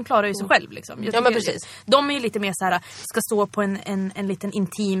 själva. De klarar ju sig själv liksom. Ja, men precis. De är ju lite mer så här, ska stå på en liten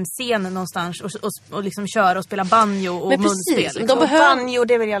intim scen någonstans och liksom köra och spela banjo och munspel. Liksom. De behöver... Banjo,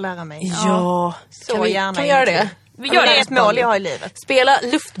 det vill jag lära mig. Ja. Så gärna. Kan vi göra det? Vi gör det är ett mål jag har i livet. Spela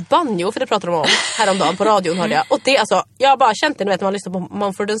luftbanjo, för det pratade de om häromdagen på radion, hörde jag. Och det, alltså, jag har bara känt det, när man lyssnar på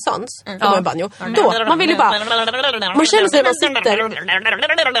Mumford & Sons, de har banjo. Då, man vill ju bara... Man känner sig, man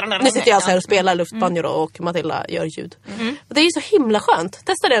sitter... Nu sitter jag så här och spelar luftbanjo då, och Matilda gör ljud. Och det är ju så himla skönt.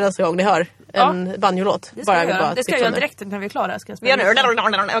 Testa det nästa gång ni hör en banjolåt. Det ska jag göra direkt när vi är klara.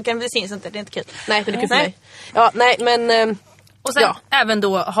 Okej, det syns inte, det är inte kul. Nej, det är kul för mig. Ja, nej, men... Och sen även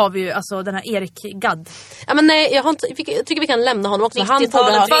då har vi ju alltså den här Erik Gadd. Ja, men nej, jag tycker vi kan lämna honom också. Han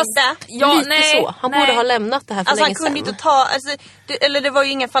borde ha borde ha lämnat det här för länge sedan. Han kunde inte ta, eller det var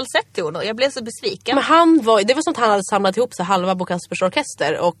ju inga falsettoner. Jag blev så besviken. Men det var sånt han hade samlat ihop så halva Bo Kaspers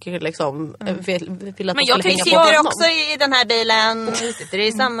orkester och liksom vill att men jag tycker också i den här bilen. Vi sitter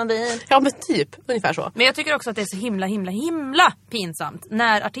i samma bil. Ja, men typ ungefär så. Men jag tycker också att det är så himla pinsamt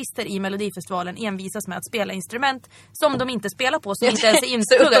när artister i Melodifestivalen envisas med att spela instrument som de inte spelar på, som inte ens är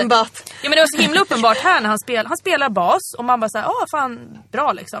inspelade. Uppenbart. Ja, men det var så himla uppenbart här när han spelar bas och man bara såhär, fan,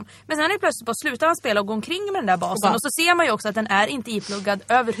 bra liksom. Men sen är det plötsligt bara slutar han spela och går omkring med den där basen och så ser man ju också att den är inte ipluggad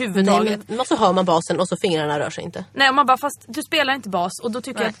överhuvudtaget. Men så hör man basen och så fingrarna rör sig inte. Nej, och man bara, fast du spelar inte bas och då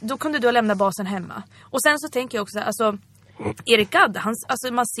tycker jag att då kunde du lämna basen hemma. Och sen så tänker jag också, alltså Erik Gadd, han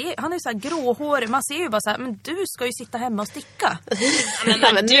är ju så här gråhårig. Man ser ju bara så här, men du ska ju sitta hemma och sticka. Han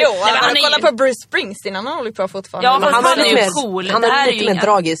kollar på Bruce Springsteen, han håller på fortfarande. Ja, men han är ju cool. Han är lite mer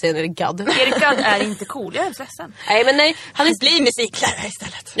dragig än Erik Gadd. Erik Gadd är inte cool, jag är ledsen. Nej, han blir musiklärare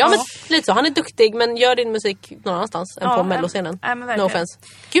istället. Ja, men lite så. Han är duktig, men gör din musik någon annanstans än på Melloscenen. No offense.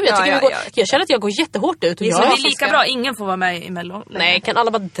 Gud, jag känner att jag går jättehårt ut. Och det är lika bra, ingen får vara med i Mello. Nej, kan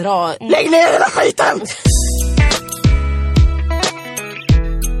alla bara dra... Lägg ner hela skiten!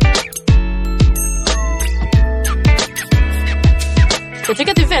 Jag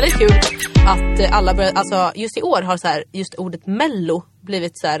tycker att det är väldigt kul att alla börjar, alltså just i år har så här, just ordet Mello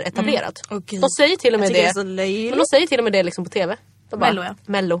blivit så här etablerat. De säger till och med det. Men de säger till och med det liksom på TV. Mello, ja.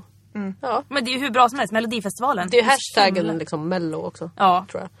 Mello. Ja. Men det är ju hur bra som helst, Melodifestivalen. Det är ju hashtaggen liksom Mello också. Ja,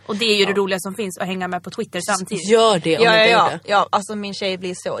 tror jag. Och det är ju det roliga som finns att hänga med på Twitter samtidigt. Gör det om inte gjort det. Ja, alltså min tjej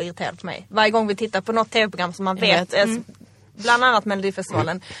blir så irriterad på mig. Varje gång vi tittar på något tv-program som man vet. Bland annat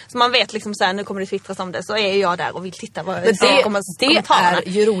Melodifestivalen. Så man vet liksom såhär, nu kommer det twittras om det. Så är jag där och vill titta vad det är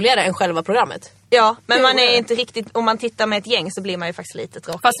ju roligare än själva programmet. Ja, men man är inte riktigt, om man tittar med ett gäng så blir man ju faktiskt lite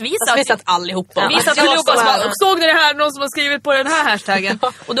tråkig. Fast vi satt allihopa. Vi satt allihopa och såg ni det här, någon som har skrivit på den här hashtaggen.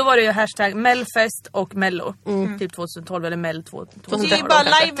 Och då var det ju hashtag Melfest och Mello. Typ 2012 eller Mell 2012. Det är bara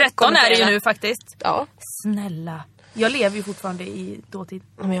live 13 är det ju nu faktiskt. Ja. Snälla. Jag lever ju fortfarande i dåtid.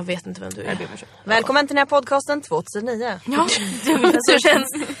 Men jag vet inte vem du är. Välkommen till den här podcasten 2009. Ja, så känns.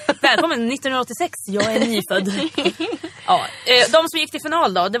 Välkommen 1986. Jag är nyfödd. Ja, de som gick till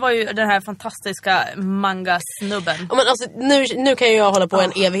final då, det var ju den här fantastiska manga-snubben. Ja, men alltså, nu kan jag hålla på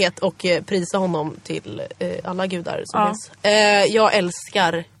en evighet och prisa honom till alla gudar som finns. Jag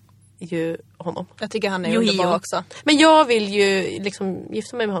älskar ju honom. Jag tycker han är underbar också. Men jag vill ju liksom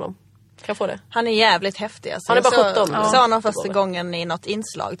gifta mig med honom. Kan jag få det? Han är jävligt häftig. Alltså. Han är bara 17. Jag såg honom första gången i något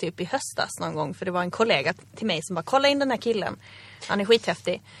inslag typ i höstas någon gång. För det var en kollega till mig som bara, kolla in den här killen. Han är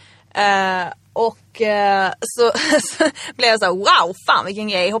skithäftig. Så blev jag så här, wow, fan vilken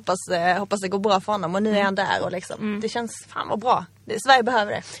grej. Hoppas det går bra för honom. Och nu är han där och liksom, det känns fan vad bra. Sverige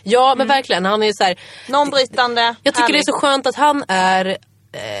behöver det. Ja, men verkligen. Han är ju så här... Normbrytande. Jag tycker det är så skönt att han är...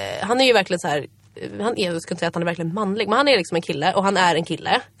 han är ju verkligen så här... Jag ska inte säga att han är verkligen manlig, men han är liksom en kille och han är en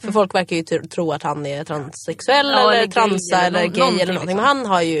kille. För folk verkar ju tro att han är transsexuell eller transa eller gay eller någonting. Men han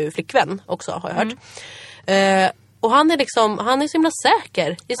har ju flickvän också, har jag hört. Och han är liksom, han är så himla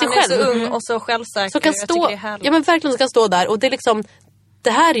säker i sig själv. Han är så ung och så självsäker. Så kan stå, ja men verkligen, så kan stå där och det är liksom,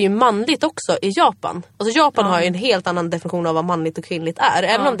 det här är ju manligt också i Japan. Alltså Japan har ju en helt annan definition av vad manligt och kvinnligt är.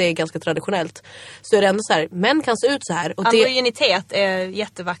 Även om det är ganska traditionellt så är det ändå så här, män kan se ut så här. Och androgynitet är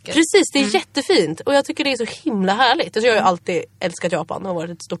jättevackert. Precis, det är jättefint. Och jag tycker det är så himla härligt. Alltså jag har ju alltid älskat Japan och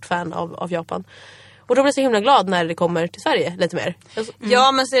varit ett stort fan av Japan. Och då blir jag så himla glad när det kommer till Sverige lite mer.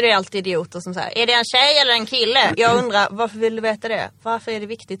 Ja, men så är det alltid idioter som säger, är det en tjej eller en kille? Jag undrar, varför vill du veta det? Varför är det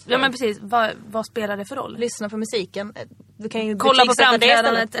viktigt för Ja, men precis. Vad spelar det för roll? Lyssna på musiken. Du kan ju kolla på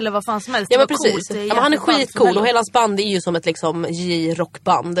framträdandet eller vad fan som helst. Ja, men precis. Ja, men han är skitcool och hela hans band är ju som ett liksom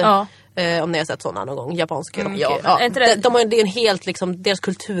J-rockband. Ja. Om ni har sett sådana någon gång, japansk rock. De har en helt liksom, deras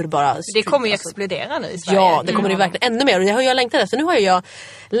kultur bara. Det kommer ju explodera nu i Sverige. Ja, det kommer det verkligen ännu mer. Och det har jag längtat efter. Nu har jag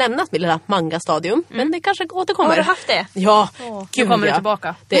lämnat mitt lilla manga-stadium. Men det kanske återkommer. Har du haft det? Ja, gud, kommer du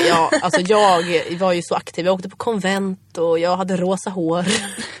tillbaka? Alltså jag var ju så aktiv. Jag åkte på konvent och jag hade rosa hår.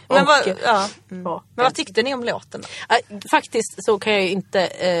 Men vad tyckte ni om låten? Faktiskt så kan jag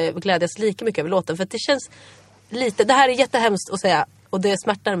inte glädjas lika mycket över låten. För att det känns lite, det här är jättehemskt att säga. Och det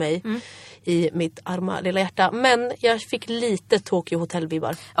smärtar mig i mitt arma lilla hjärta. Men jag fick lite Tokyo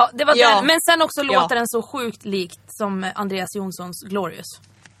Hotel-vibbar. Ja, det var den. Men sen också låter den så sjukt likt som Andreas Jonssons Glorious.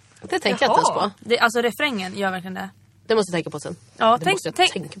 Det tänker jag inte ens på. Alltså refrängen gör verkligen det. Det måste jag tänka på sen. Ja, det måste jag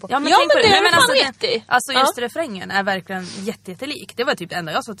tänka på. Ja, men alltså just refrängen är verkligen jättelik. Det var typ det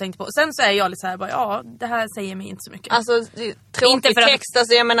enda jag så tänkte på. Sen så är jag lite så här bara, det här säger mig inte så mycket. Alltså tråkig text,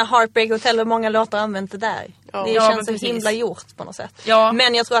 alltså jag menar Heartbreak Hotel, hur många låtar har använt det där? Ja. Det känns så himla gjort på något sätt. Ja.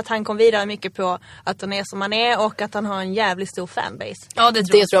 Men jag tror att han kom vidare mycket på att han är som han är och att han har en jävligt stor fanbase. Ja, det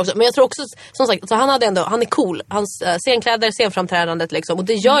tror jag också. Men jag tror också, som sagt, så han är cool. Hans scenkläder, scenframträdandet liksom. Och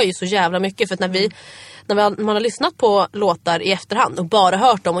det gör ju så jävla mycket för att när man har lyssnat på låtar i efterhand och bara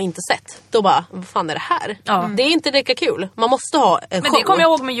hört dem och inte sett, då bara, vad fan är det här? Ja. Det är inte lika kul. Man måste ha en show. Men det kommer jag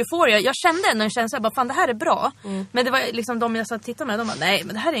ihåg med Euphoria. Jag kände ändå en känsla, bara, fan det här är bra. Men det var liksom de jag satt och tittade med, de bara, nej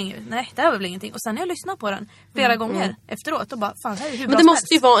men det här är inget, nej det här var väl ingenting. Och sen när jag lyssnade på den flera gånger efteråt, då bara, fan det här är hur bra. Men det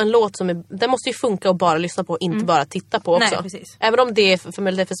måste ju vara en låt som den måste ju funka att bara lyssna på, inte bara titta på också. Nej, precis. Även om det är för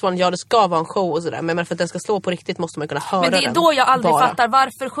Melodifestivalen, det ska vara en show och sådär, men för att den ska slå på riktigt måste man kunna höra den. Men det är då jag aldrig fattar,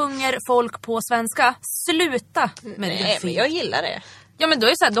 varför sjunger folk på svenska? Sluta! Nej, men jag gillar det. Ja, men då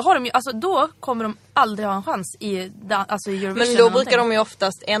är det så här, då har de ju, alltså då kommer de aldrig ha en chans i Eurovision. Men då brukar de ju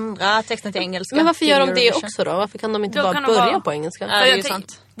oftast ändra texten till engelska. Men varför gör de det också då? Varför kan de inte bara börja på engelska? Ja, det är ju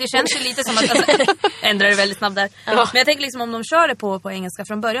sant. Det känns ju lite som att ändrar det väldigt snabbt där. Ja. Men jag tänker liksom om de kör det på engelska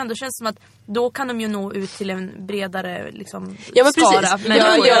från början, då känns det som att då kan de ju nå ut till en bredare liksom skara. Men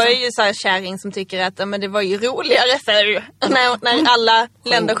jag är ju så här kärring som tycker att men det var ju roligare förr när alla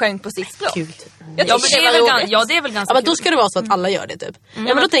länder sjöng på sitt språk. Gud. Det är väl ganska men då ska det vara så att alla gör det typ. Ja,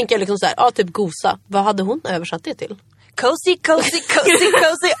 men då tänker jag liksom så här, typ gosa. Vad hade hon översatt det till? Cozy, cozy, cozy,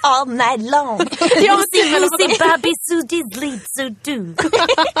 cozy all night long. Cozy, baby, so diddly, so do.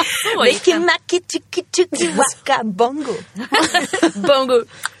 Make it, knock it, tuki, tuki, waka, bongo. Bongo.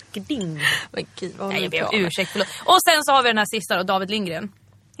 Ding. Men gud, vad jag ber om ursäkt, förlåt. Och sen så har vi den här sista då, David Lindgren.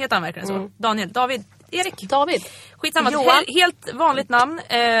 Heter han verkligen så? Erik. David. Skitsamma. Helt vanligt namn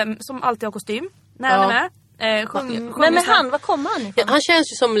som alltid har kostym. När han är med. Men han, vad kommer han ifrån? Ja, han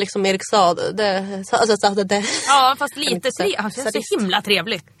känns ju som liksom Erik Saade. Ja, fast lite han känns så himla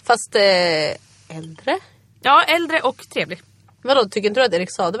trevlig. Fast äldre? Ja, äldre och trevlig. Vadå, tycker inte du att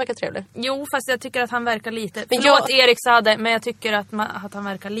Erik Saade verkar trevlig? Jo, fast jag tycker att han verkar lite... Förlåt Erik Saade, men jag tycker att han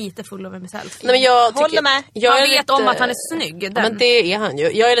verkar lite full av himself. Nej, men jag håller med. Jag vet om att han är snygg. Ja, men det är han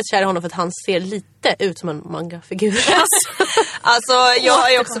ju. Jag är lite kär i honom för att han ser lite ut som en manga-figur. Alltså,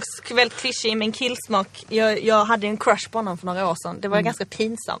 jag är också väldigt klyschig i min killsmak. Jag hade en crush på honom för några år sedan. Det var ganska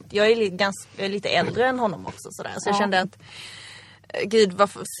pinsamt. Jag är lite äldre än honom också. Sådär. Så jag kände att... Gud, vad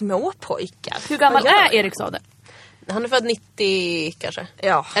för små pojkar. Hur gammal är Erik Saade? Han är född 90 kanske.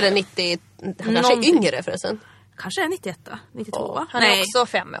 Ja. Eller 90. Han kanske är yngre förresten. Kanske är 91, 92 va? Han är också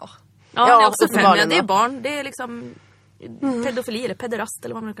 5 år. Ja, han är också 5 år. Det är barn. Det är liksom pedofili eller pederast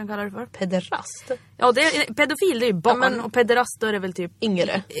eller vad man kan kalla det för. Pederast? Ja, pedofil det är ju barn och pederast då är det väl typ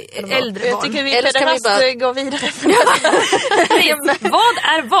yngre. Äldre jag barn. Tycker vi pederast går vidare. Vad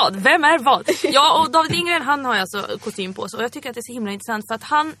är vad? Vem är vad? Ja, och David Lindgren, han har alltså kostym på sig. Och jag tycker att det är så himla intressant för att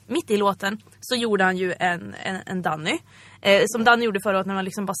han, mitt i låten, så gjorde han ju en Danny. Som Danny gjorde förra året när man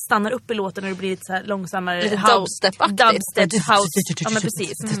liksom bara stannar upp i låten och det blir lite så här långsammare dubstep house. Ja, men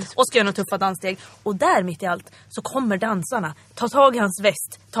precis. Och ska göra några tuffa danssteg. Och där mitt i allt så kommer dansarna, tar tag i hans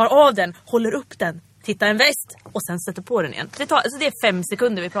väst, tar av den, håller upp den, tittar en väst och sen sätter på den igen. Det är 5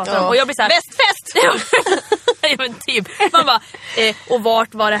 sekunder vi pratar om. Och jag blir så här, västfest! Ja, men typ. Man bara, och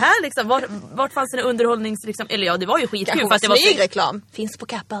vart var det här liksom? Vart fanns det underhållnings liksom? Eller ja, det var ju skitkul för att det var smygreklam. Finns på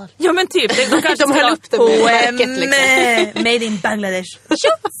Kappahl. Ja, men typ de kanske höll upp det med liksom. Made in Bangladesh.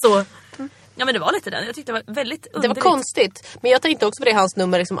 Så. Ja, men det var lite den. Jag tyckte det var väldigt underligt. Det var konstigt. Men jag tänkte också på det hans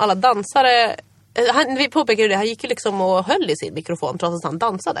nummer liksom alla dansare vi påpekade det, han gick ju liksom och höll i sin mikrofon trots att han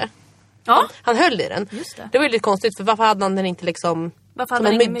dansade. Ja. Han höll i den. Just det. Det var ju lite konstigt för varför hade han den inte liksom Som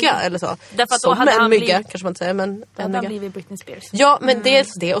en mygga eller så. Därför att som hade en mygga blivit, kanske man inte säger. Men då hade han blivit Britney Spears. Ja, men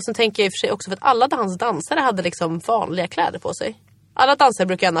dels det. Och sen tänker jag i och för sig också för att alla hans dansare hade liksom vanliga kläder på sig. Alla dansare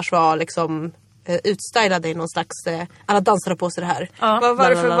brukar annars vara liksom utstylade i någon slags... alla dansare på sig det här. Ja. Vad var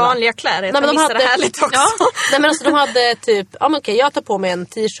det för vanliga kläder? Nej, men de hade det härligt också. Ja. Nej, men alltså de hade typ... Ja, men okej, jag tar på mig en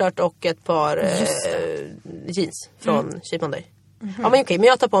t-shirt och ett par jeans från Cheap Monday. Ja, men okej, men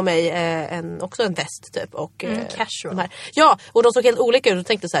jag tar på mig också en väst typ och casual. Ja, och de såg helt olika ut och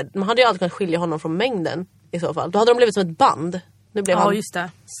tänkte så här, man hade ju aldrig kunnat skilja honom från mängden i så fall. Då hade de blivit som ett band. Nu blev han just det.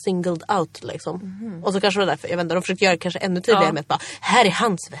 singled out liksom. Och så kanske det var därför, jag vet inte, de försökte göra det kanske ännu tydligare med att bara, här är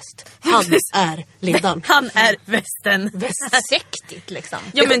hans väst. Han är ledaren. Han är västen. Sektigt liksom.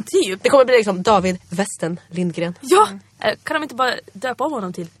 Ja, men typ. Det kommer bli liksom David Västen Lindgren. Ja, kan de inte bara döpa om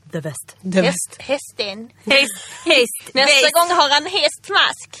honom till The Väst? Hästen. Häst. Nästa gång har han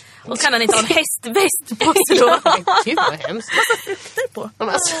hästmask. Och kan han inte ha en hästväst på sig då? Gud vad hemskt. Massa frukter på.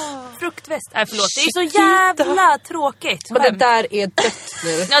 Alltså. Fruktväst. Förlåt, det är så jävla tråkigt. Men det där är dött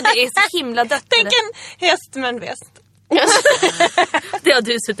nu. Ja, det är så himla dött. Tänk en häst med en väst. Det har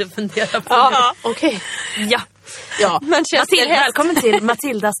du suttit och funderat på. Ja, okej. Ja. Matilda, välkommen till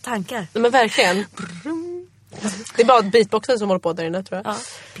Matildas tankar. Men verkligen. Det är bara beatboxen som håller på där inne, tror jag. Ja.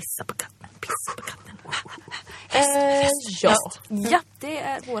 Pissa på katten. Ja, det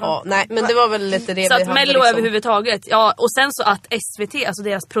är våran. Ja, nej, men det var väl lite det så vi att hade Mello liksom. Överhuvudtaget. Ja, och sen så att SVT, alltså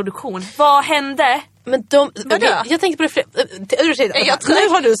deras produktion. Vad hände? Men jag tänkte på det nu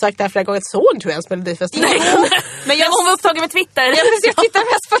har du sagt det här flera gånger. Såg du ens Melodifestivalen? Nej. Men hon var upptagen med Twitter. Jag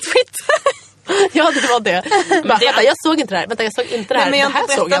tittar mest på Twitter. Ja, det var det. Vänta, jag såg inte det här. Vänta, jag såg inte det här. Nej, men jag det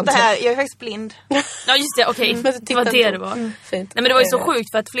här såg jag inte. Det här. Jag är faktiskt blind. Ja, just det. Okej. Det var det var. Fint. Nej, men det var ju så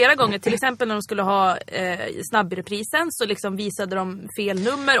sjukt för att flera gånger, till exempel när de skulle ha snabbreprisen, så liksom visade de fel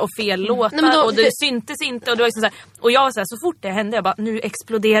nummer och fel låtar och det syntes inte och det var liksom så här, och jag var så här, så fort det hände jag bara, nu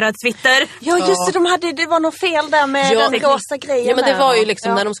exploderar Twitter. Ja, just det, det var något fel där med den rosa grejen. Ja, men det var ju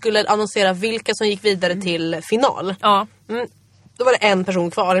liksom när de skulle annonsera vilka som gick vidare till final. Ja. Då var det en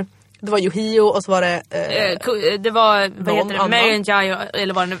person kvar. Det var Yohio och så var det... det var, vad heter det? Marion Jayo,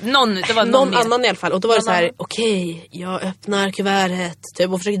 eller var det någon annan i alla fall. Och då var det så här, okej, jag öppnar kuvertet typ,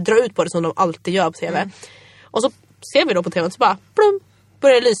 och försöker dra ut på det som de alltid gör på TV. Och så ser vi då på TV så bara, plum,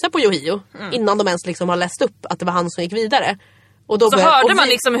 börjar det lysa på Yohio. Innan de ens liksom har läst upp att det var han som gick vidare. Och då så hörde man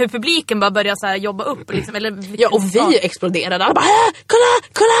liksom hur publiken bara började så här jobba upp liksom, eller, och vi exploderade. Alla bara,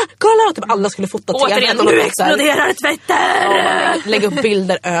 kolla! Och typ alla skulle fota återigen, nu exploderar Twitter! Ja, lägga upp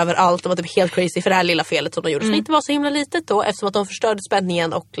bilder överallt. Det var typ helt crazy för det här lilla felet som de gjorde. Som inte var så himla litet då, eftersom att de förstörde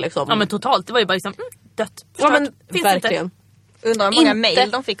spänningen och liksom... Ja, men totalt, det var ju bara liksom dött. Ja, men verkligen. Inte. Undrar hur många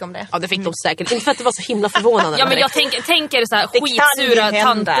mejl de fick om det. Ja, det fick de säkert. Inte för att det var så himla förvånande. Ja, men jag tänker så här skitsura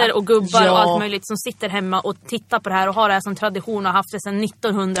tanter och gubbar och allt möjligt som sitter hemma och tittar på det här och har det här som tradition och haft det sedan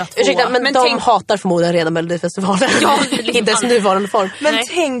 1902. Ursäkta, men de hatar förmodligen redan Melodifestivalen. Ja, inte ens nuvarande form. Men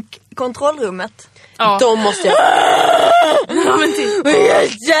tänk kontrollrummet. Ja. De måste jag... Ja, men typ.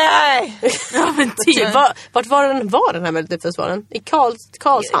 Ja, men typ. Vart var den här Melodifestivalen? I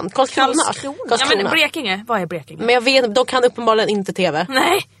Karlshamn? Karlskrona. Ja, men Blekinge. Vad är Blekinge? Men jag vet, de kan uppenbarligen inte TV.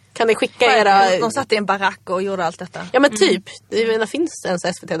 Nej. Kan ni skicka era... De satt i en barack och gjorde allt detta. Ja, men typ. Det finns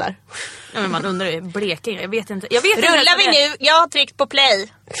ens SVT där. Ja, men man undrar ju. Blekinge, jag vet inte. Rullar vi nu? Jag har tryckt på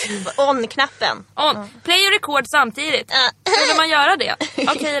play. On-knappen. Play och record samtidigt. Skulle man göra det?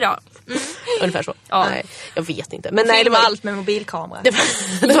 Okej då. Ungefär så. Ja. Nej, jag vet inte. Men nej, det var allt med mobilkamera. Det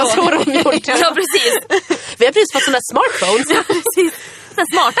var så de gjorde. Ja, precis. Vi har precis fått sådana smartphones. Ja, precis. Såna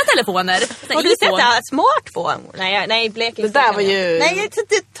smarta telefoner. Har du sett det här? Smartphone? Nej, Blekinge. Det där var ju... Nej,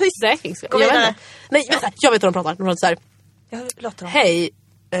 tyst. Nej, vänta. Jag vet vad de pratar. De pratar så här. Låter dem. Hej,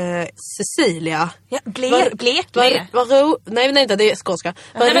 Cecilia. Ja, Blekinge. Nej, det är skånska.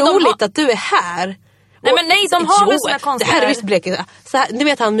 Vad roligt att du är här. Nej, men nej, de har väl såna konstiga... Det här är visst Blekinge. Så här, ni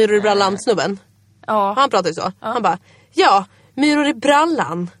vet han Myror i brallan-snubben? Ja. Han pratar ju så. Ja. Han bara, ja, Myror i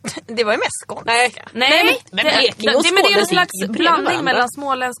brallan. Det var ju mest skånska. Nej. Men Blekinge och det är en slags blandning mellan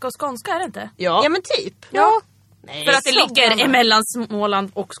småländska och skånska, är det inte? Ja, men typ. Ja. Nej, för att det ligger emellan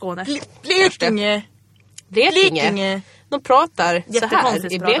Småland och Skåne. Blekinge. De pratar så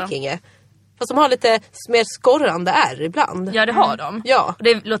här i Blekinge. Fast de har lite mer skorrande R ibland. Ja, det har de. Ja. Och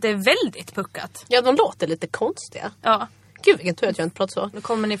det låter väldigt puckat. Ja, de låter lite konstiga. Ja. Gud, vilken tur att jag inte pratar så. Nu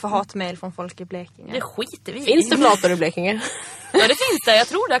kommer ni få hatmejl från folk i Blekinge. Det skiter vi i. Finns det flator i Blekinge? Ja, det finns det. Jag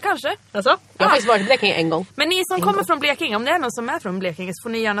tror det kanske. Alltså? Jag har faktiskt varit i Blekinge en gång. Men ni som kommer från Blekinge, om det är någon som är från Blekinge, så får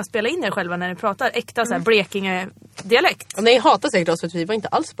ni gärna spela in er själva när ni pratar äkta så här Blekinge-dialekt. Och ni hatar säkert oss för att vi var inte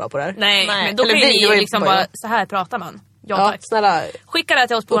alls bra på det här. Nej, men då kan ni liksom bara, så här pratar man. Ja, tack. Snälla. Skicka det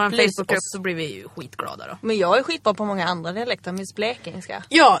till oss på vår Facebookgrupp så blir vi ju skitglada då. Men jag är skitbra på många andra dialekter, minst blekingska.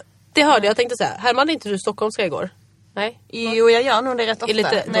 Ja, det hörde jag. Tänkte säga. Härmade inte du stockholmska igår? Nej. Jo, jag gör nog det rätt ofta.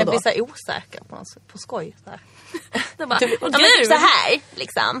 Lite, när jag blir så här osäker på skoj. Så här. Det bara, typ så här,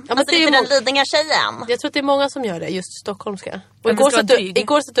 liksom. Ja, men alltså det är lite den lidinga tjejen. Jag tror att det är många som gör det, just stockholmska. Och Men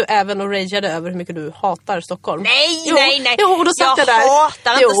igår satt du även och rageade över hur mycket du hatar Stockholm. Nej. Jo, och då satt jag där.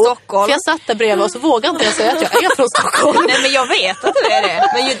 Hatar inte Stockholm. För jag satt där bredvid och så vågade inte jag säga att jag är från Stockholm. Nej, men jag vet att du är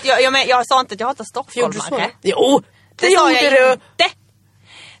det. Men jag sa inte att jag hatar Stockholm. Jo, det sa gjorde jag du. Inte.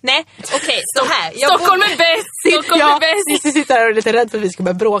 Nej, okej, så här. Stockholm är bäst! Stockholm är bäst! Jag sitter här och är lite rädd för att vi ska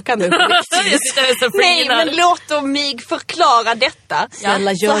börja bråka nu. Nej, men låt mig förklara detta.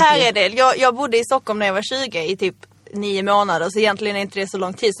 Snälla, så här är det. Jag bodde i Stockholm när jag var 20 i typ 9 månader. Så egentligen är inte det så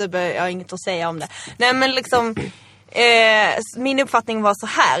lång tid, så jag har inget att säga om det. Nej, men liksom min uppfattning var så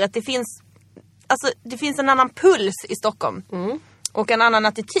här att det finns en annan puls i Stockholm. Och en annan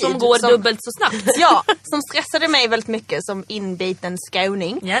attityd. Som går dubbelt så snabbt. Ja, som stressade mig väldigt mycket som inbiten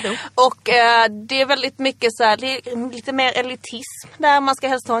skåning. Ja, då. Och det är väldigt mycket så här, det är lite mer elitism där man ska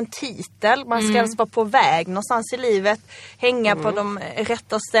helst ha en titel. Man ska helst vara på väg någonstans i livet. Hänga på de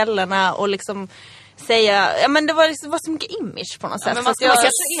rätta ställena och liksom säga, ja men det var så mycket image på något sätt. Men man så att ska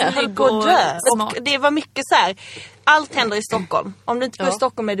jag höll på att dö. Och det var mycket så här, allt händer i Stockholm. Om du inte bor i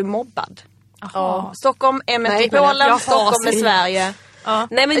Stockholm är du mobbad. Ja. Stockholm är metropolen, Stockholm är Sverige. Ja.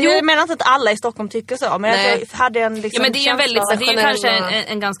 Nej, men jag menar inte att alla i Stockholm tycker så, men jag hade en liksom, ja, men det är känsla det är kanske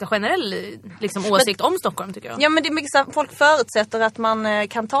en ganska generell liksom, åsikt om Stockholm, tycker jag. Ja, men det är mycket så här, folk förutsätter att man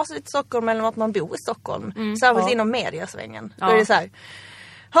kan ta sig till Stockholm eller att man bor i Stockholm. Särskilt inom mediasvängen. Då är det så här.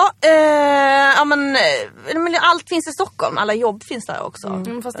 Men allt finns i Stockholm. Alla jobb finns där också.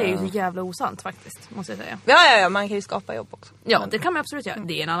 Fast det är ju så jävla osant faktiskt, måste jag säga. Ja, man kan ju skapa jobb också. Ja, det kan man absolut göra.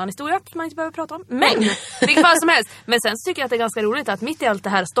 Det är en annan historia som man inte behöver prata om. Men, vilket fall som helst. Men sen tycker jag att det är ganska roligt att mitt i allt det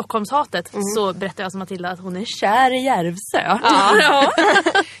här Stockholmshatet så berättar jag som Matilda att hon är kär i Järvsö. Ja.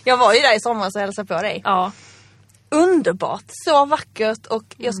 Jag var ju där i somras och hälsade på dig. Ja. Underbart, så vackert, och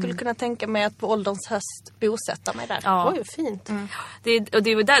jag skulle kunna tänka mig att på ålderns höst bosätta mig där. Ja. Oj, fint.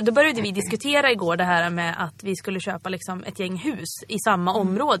 Då började vi diskutera igår det här med att vi skulle köpa liksom ett gäng hus i samma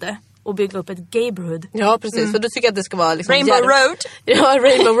område och bygga upp ett gayborhood. Ja, precis. För du tycker att det ska vara liksom Rainbow Road. Ja,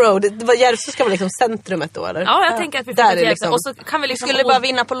 Rainbow Road. Järvsö ska vara liksom centrumet då, eller? Ja, jag tänker att vi får Järvsö. liksom, och så kan vi liksom skulle bara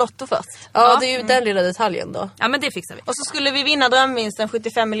vinna på Lotto först. Ja, det är ju den lilla detaljen då. Ja, men det fixar vi. Och så skulle vi vinna drömvinsten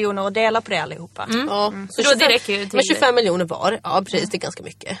 75 miljoner och dela på det allihopa. Ja, Så 25, det räcker ju till. Men 25 miljoner var. Ja, precis. Det är ganska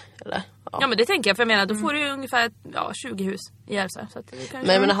mycket. Eller? Ja, men det tänker jag. För jag menar, då får du ju ungefär 20 hus i Järvsö. Så att det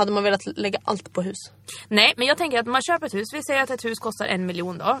kanske... Men hade man velat lägga allt på hus? Nej, men jag tänker att man köper ett hus. Vi säger att ett hus kostar 1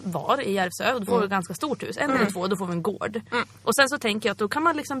 miljon då, var i Järvsö. Och då får vi ett ganska stort hus. 1 eller 2, då får vi en gård. Och sen så tänker jag att då kan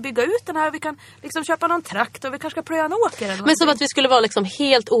man liksom bygga ut den här. Vi kan liksom köpa någon trakt och vi kanske ska plöja en åker. Eller men som att vi skulle vara liksom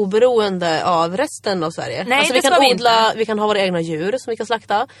helt oberoende av resten av Sverige. Nej, alltså, det ska vi inte. Vi kan ha våra egna djur som vi kan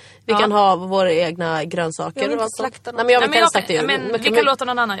slakta. Vi kan ha våra egna grönsaker. Jag vill inte och slakta. Nej, men jag vill inte slakta djur. Men vi kan låta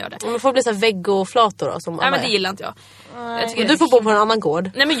någon annan göra det. Men får bli så här vegoflator då, som Nej, men det gillar inte jag. Du får bo på en annan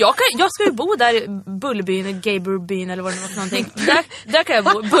gård. Nej, men jag ska ju bo där i Bullbyn, Gayborbyn eller vad det var för någonting. Där kan jag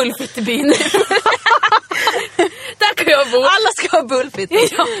bo, Bullfittebyn. Där kan jag bo. Alla ska ha bullfitt.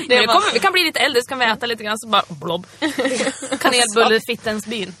 Ja, vi kan bli lite äldre så kan vi äta lite grann så bara blob.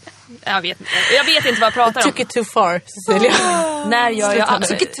 Kanelbullfittensbyn. Jag vet inte vad jag pratar om. Took it too far, Cecilia. När gör jag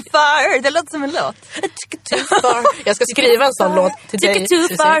Took it too far. Det låter som en låt. Took it too far. Jag ska skriva en sån låt till dig. Took it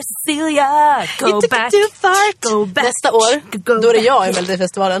too far, Cecilia. Go back. Go back. Nästa år, då är det jag i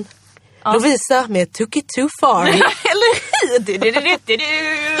Melodifestivalen. Lovisa med Took it too far. Eller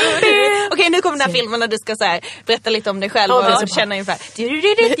okej, nu kommer den här filmen och du ska så här, berätta lite om dig själv och så känna ungefär.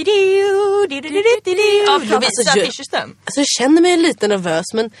 Lovisa Fischerström. Alltså, jag känner mig lite nervös,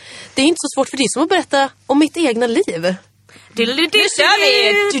 men det är inte så svårt för dig som att berätta om mitt egna liv. Nu kör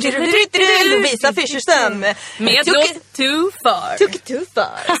vi! Lovisa Fischerström med Took it too far. Took it too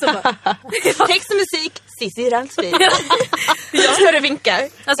far. Text och musik, Cissi Ransby. Jag ska du vinkar.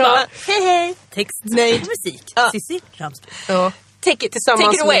 Alltså, hej. Text, nöjd, musik, Cissi Ransby. Ja. Take it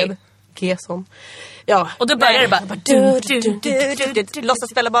Tillsammans away. med Gesson. Ja. Och då börjar det bara. Låtsas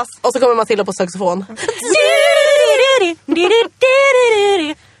spela bas. Och så kommer Matilda på saxofon.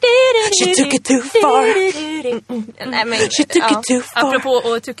 She took it too far. Nej, men, She took it too far. Apropå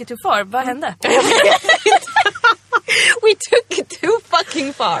och took it too far, vad hände? We took it too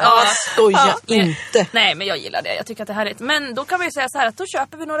fucking far. Ja, skoja inte. Nej, men jag gillar det. Jag tycker att det här är ett... Men då kan vi ju säga så här att då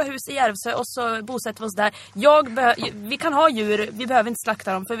köper vi några hus i Järvsö och så bosätter vi oss där. Vi kan ha djur, vi behöver inte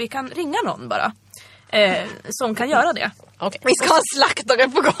slakta dem för vi kan ringa någon bara. Som kan göra det. Okay. Vi ska ha en slaktare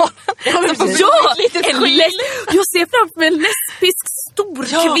på gården. Ja, jag ser framför mig en lesbisk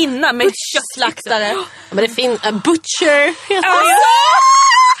stor kvinna med köttslaktare. Ja, men det finns en butcher.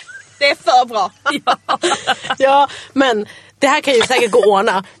 Det är för bra. Ja, men det här kan ju säkert gå att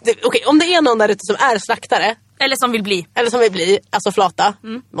ordna. Okej, om det är någon där ute som är slaktare. Eller som vill bli. Alltså flata.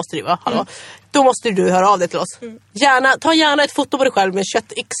 Måste det vara, hallå. Då måste du höra av dig till oss. Ta gärna ett foto på dig själv med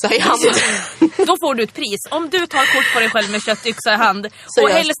köttyxa i hand. Då får du ett pris. Om du tar kort på dig själv med köttyxa i hand. Så och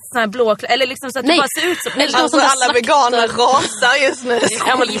helst sån här blå. Eller liksom så att det bara ser ut som... Alltså alla veganer rasar just nu.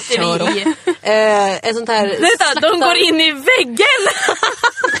 Ja, men skiter vi i. En sånt här... Vänta, de går in i väggen!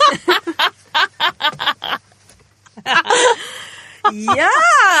 Ja!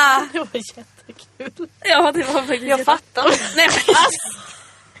 Det var jättekul. Ja, det var faktiskt... Jag fattar. Nej,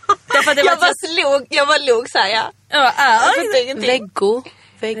 jag var låg så här, ja. Jag var Lego.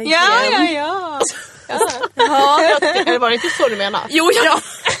 Ja. Eller var det inte så du menar? Jo, ja.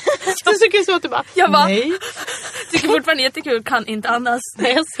 Jag tycker så att du bara... Jag bara... Nej. Tycker fortfarande jättekul, kan inte annars.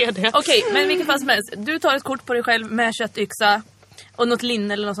 Nej, jag ser det. Okej, men vilken fall som helst. Du tar ett kort på dig själv med köttyxa och något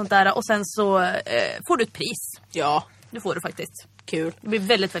linne eller något sånt där. Och sen så får du ett pris. Ja. Det får du faktiskt. Kul. Det blir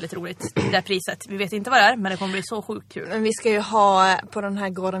väldigt, väldigt roligt, det här priset. Vi vet inte vad det är, men det kommer bli så sjukt kul. Men vi ska ju ha, på den här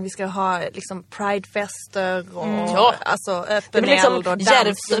gården, vi ska ha liksom pridefester och alltså öppen eld och dans.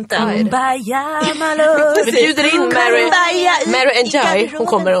 Vi bjuder in Mary and Jai. Hon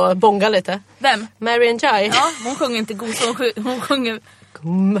kommer att bonga lite. Vem? Mary and Jai. Ja, hon sjunger inte god, hon sjunger...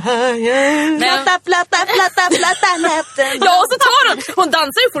 Flatta natten. Ja, och så tar hon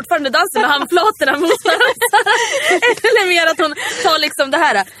dansar ju fortfarande med handflatorna mot varandra. Eller mer att hon tar liksom det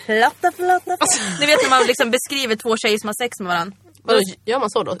här flatta. Ni vet när man liksom beskriver två tjejer som har sex med varandra. Gör man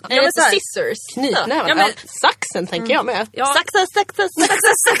så då? Ja, men scissors. Knytnäven. Ja, men... Saxen tänker jag med. Ja. Saxa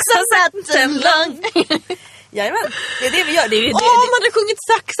natten lång. Jajamän, det är det vi gör. Man hade sjungit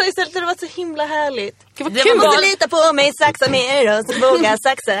saxa istället, det var så himla härligt. Det var Du kul. måste lita på mig, saxa mer och så våga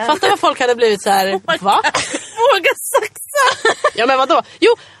saxa. Fattar vad folk hade blivit så här. Va? Våga saxa. Ja, men vadå?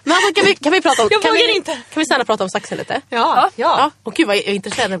 Jo, men alltså, kan vi prata om... Jag vågar inte. Kan vi snälla prata om saxen lite? Ja. Och gud vad jag är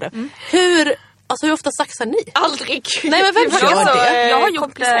intresserad av det. Hur ofta saxar ni? Aldrig. Nej, men vem gör det? Jag har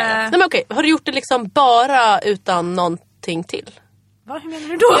gjort det. Nej, men okej. Har du gjort det liksom bara utan någonting till? Va, hur menar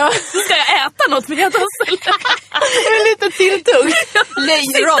du då? Ja. Ska jag äta något med jag En liten tilltugg.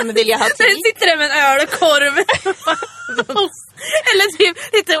 Later vill jag ha till. Sen sitter det med en ölkorv. Eller typ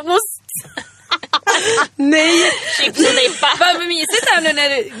lite ost. Nej. Chips och dippa. Vad mysigt här nu när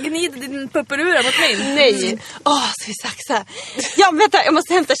du gnider din pupperura mot mig. Nej. Ska vi saxa? Ja, vänta, jag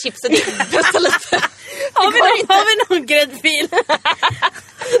måste hämta chips och dippa. Har vi någon gräddfil?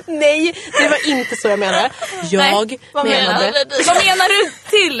 Nej, det var inte så jag menade. Vad menar du? Vad menar du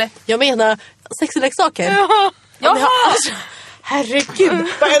till? Jag menar sexleksaker. Jaha. Herregud,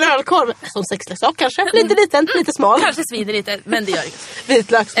 vad är en ölkorv? Som sexleksak kanske. Lite liten, lite smal. Kanske svider lite, men det gör inget.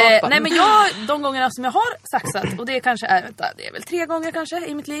 Vitlökssmak. Nej, men de gångerna som jag har saxat, och det kanske är, det är väl 3 gånger kanske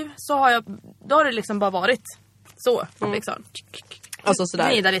i mitt liv, så har det liksom bara varit så. Liksom. Alltså sådär.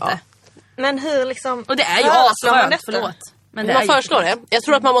 Gnida lite. Ja. Men hur liksom... Och det är ju asskönt, förlåt. Men man föreslår det. Jag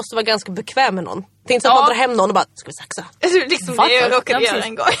tror att man måste vara ganska bekväm med någon. Det är inte så att man drar hem någon och bara, ska vi saxa? Liksom det jag råkade göra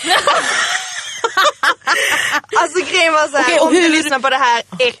en gång. Alltså grejen var såhär, om du lyssnar på det här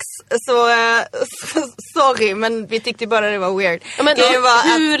så sorry, men vi tyckte bara det var weird. Ja, men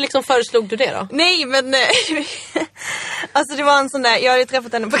hur liksom föreslog du det då? Nej, men alltså det var en sån där, jag hade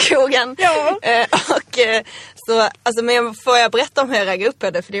träffat henne på krogen. Ja. Och så, alltså, men får jag berätta om hur jag raggade upp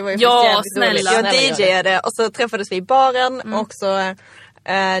henne? För det var ju jävligt roligt. Jag DJade och så träffades vi i baren och så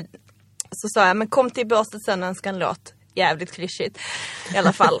sa jag, men kom till Båstet sen och önska en låt. Jävligt klyschigt i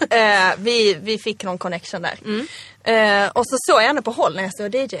alla fall. Vi fick någon connection där. Och så såg jag henne på håll när jag stod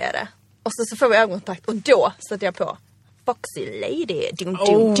och DJade. Och så får vi ögonkontakt och då satte jag på Foxy Lady.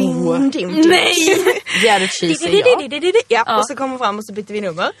 Nej! Jävligt cheesy, ja. Och så kom hon fram och så bytte vi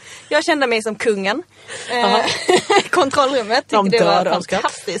nummer. Jag kände mig som kungen. Kontrollrummet. Tyckte det var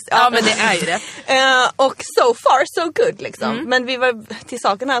fantastiskt. Ja, men det är ju det. Och so far so good liksom. Men vi var till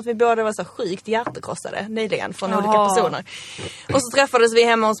saken här att vi båda var så sjukt hjärtekrossade nyligen från olika personer. Och så träffades vi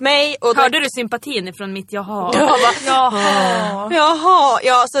hemma hos mig. Och hörde du sympatin ifrån mitt jaha? Jaha.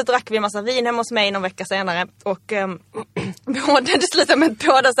 Ja, så drack vi en massa vin hemma hos mig någon vecka senare. Och det slutar med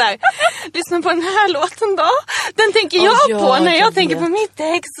båda så här. Lyssna på den här låten då. Den tänker jag på när jag tänker på mitt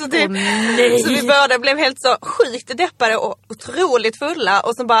ex. Så vi båda blev helt så sjukt deppade och otroligt fulla.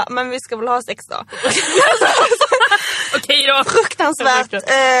 Och så bara, men vi ska väl ha sex då. Okej då. Fruktansvärt.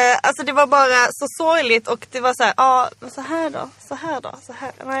 Alltså det var bara så sorgligt. Och det var så här, så här då.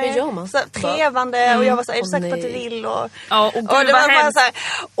 Nej. Hur gör man? Så trevande. Och jag var så här, är du säker på att du vill? Och det var bara så här.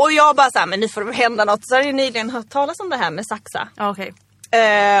 Och jag bara så här, men nu får det hända något. Så hade jag nyligen hört talas om det här med saxa. Okej.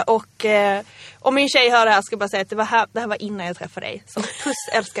 Och min tjej hör det här, ska bara säga att det här var innan jag träffade dig. Så puss,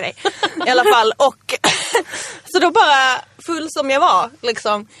 älskar dig. I alla fall. Och så då bara full som jag var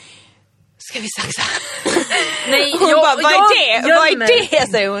liksom. Ska vi saxa? Nej, hon bara, vad är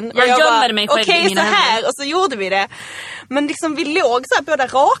det? Säger hon. Jag gömmer mig själv. Okej, så här. Och så gjorde vi det. Men liksom vi låg så här båda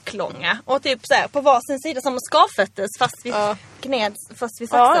raklånga. Och typ så här på varsin sida som skavföttes fast vi gneds, fast vi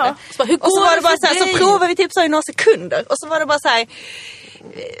saxade. Så bara, och så var det bara så här, så provade vi typ så i några sekunder. Och så var det bara så här,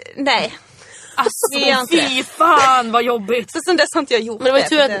 nej. Alltså fy fan vad jobbigt. Så sen dess har inte jag gjort det. Men det var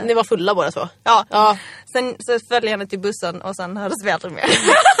ju tur att ni var fulla båda så. Ja. Sen så följde jag henne till bussen och sen hördes vi aldrig mer.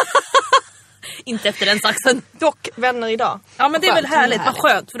 Inte efter den saxen. Dock vänner idag. Ja, men det är väl härligt. Vad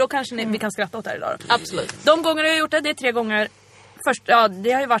skönt. För då kanske vi kan skratta åt det här idag. Absolut. De gånger jag har gjort det är 3 gånger. Först, det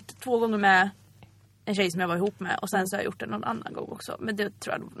har ju varit 2 gånger med en tjej som jag var ihop med. Och sen så har jag gjort det någon annan gång också. Men det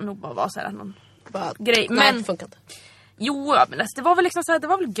tror jag nog bara var så här någon grej. Men det funkar inte. Jo, men alltså, det var väl liksom så här, det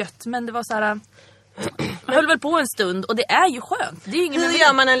var väl gött. Men det var så här... Jag höll väl på en stund och det är ju skönt. Det är ju ingen Hur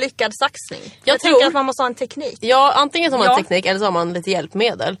gör man en lyckad saxning? Jag tror tänker att man måste ha en teknik. Ja, antingen har man en teknik eller så har man lite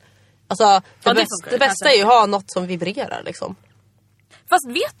hjälpmedel. Alltså, det bästa är ju att ha något som vibrerar liksom. Fast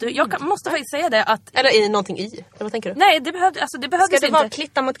vet du, jag måste faktiskt säga det att... Eller i någonting i. Eller vad tänker du? Nej, det behövdes inte. Ska det vara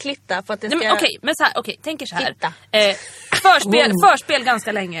klitta mot klitta för att det ska... Okej, men så här, tänker så här. Förspel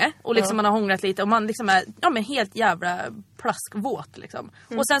ganska länge. Och liksom man har hånglat lite och man liksom är men helt jävla plaskvåt liksom.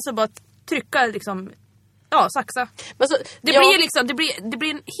 Och sen så bara trycka liksom... Ja, saxa. Men så, det blir liksom, det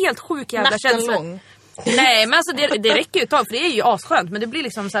blir en helt sjuk jävla känsla. Lång. Nej, men alltså det räcker ju ett tag för det är ju asskönt. Men det blir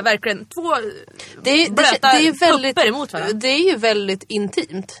liksom så här verkligen 2 blöta pupper emot varandra. Det är ju väldigt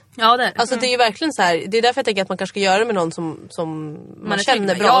intimt. Ja, det är. Alltså det är ju verkligen så här. Det är därför jag tänker att man kanske ska göra det med någon som man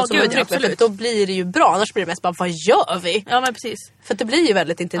känner bra. Ja, som gud, absolut. Då blir det ju bra. Annars blir det mest bara, vad gör vi? Ja, men precis. För det blir ju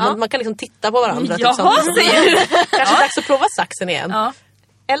väldigt intimt. Man kan liksom titta på varandra. Ja, kanske dags att prova saxen igen. Ja.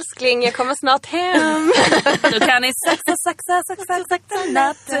 Älskling, jag kommer snart hem. Då kan ni saxa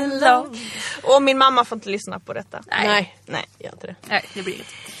natten lång. Och min mamma får inte lyssna på detta. Nej, gör inte det. Nej, det blir inget.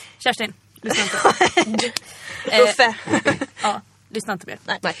 Kerstin, lyssna inte. Uffe. Ja, lyssna inte mer.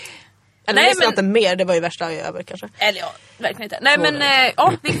 Nej. Eller lyssna inte mer, det var ju värsta över kanske. Eller ja, verkligen inte. Nej, men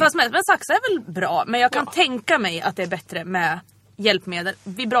vilket fall som helst. Men saxa är väl bra. Men jag kan tänka mig att det är bättre med hjälpmedel.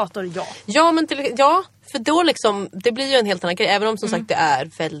 Vibrator, ja. Ja, men för då liksom, det blir ju en helt annan grej. Även om som sagt det är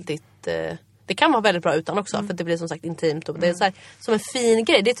väldigt... det kan vara väldigt bra utan också. För det blir som sagt intimt. Och det är så här, som en fin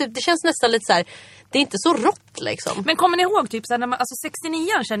grej. Det känns nästan lite så här... Det är inte så rått liksom. Men kommer ni ihåg typ så här, när man, alltså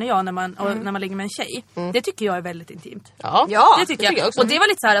 69 känner jag när man ligger med en tjej. Det tycker jag är väldigt intimt. Ja, det tycker jag också. Och det var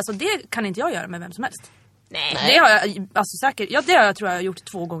lite så här, alltså, det kan inte jag göra med vem som helst. Nej. Det har jag alltså säkert. Ja, det har jag tror jag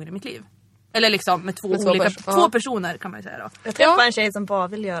gjort 2 gånger i mitt liv. Eller liksom med 2 personer kan man ju säga då. Jag träffar en tjej som bara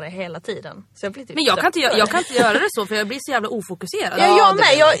vill göra det hela tiden. Så jag blir typ men jag kan inte göra det så för jag blir så jävla ofokuserad. Ja, jag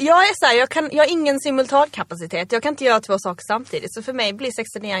med. Jag är så här, jag har ingen simultankapacitet. Jag kan inte göra 2 saker samtidigt. Så för mig blir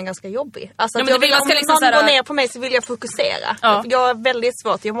 69 ganska jobbig. Alltså att om någon går ner på mig så vill jag fokusera. Ja. Jag är väldigt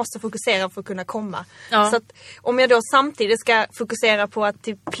svårt. Jag måste fokusera för att kunna komma. Ja. Så att om jag då samtidigt ska fokusera på att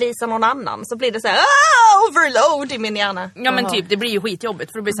typ plisa någon annan så blir det så här overload i min hjärna. Ja, men typ det blir ju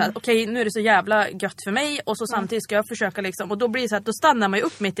skitjobbigt för det blir så här, okej, nu är det så jävla gött för mig och så samtidigt ska jag försöka liksom, och då blir det så att då stannar man ju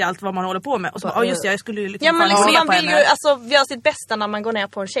upp mitt i allt vad man håller på med och så just det, jag skulle ju liksom men liksom, man vill ju alltså göra sitt bästa när man går ner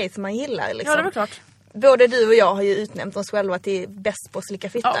på en tjej som man gillar liksom. Ja, det är väl klart. Både du och jag har ju utnämnt oss själva till bäst på att slicka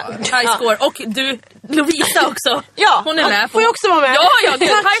fitta. Ja, high score. Och du, Lovisa också. Ja, hon är med. Får jag också vara med? Ja, gud.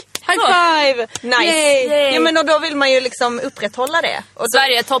 High five! Nice. Yay. Ja, men då vill man ju liksom upprätthålla det. Och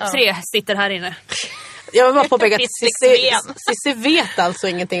Sverige topp 3 sitter här inne. Jag vill bara påpeka att Cissi vet alltså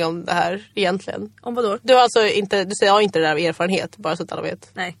ingenting om det här egentligen. Om vad då? Du har alltså inte, du säger inte det där av erfarenhet, bara så att alla vet.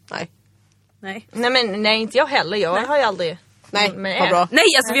 Nej, inte jag heller. Jag har ju aldrig... Nej, vad bra. Nej,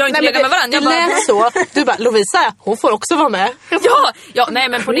 alltså vi har inte legat med varandra. Det lät så. Du bara, Lovisa, hon får också vara med. Ja, nej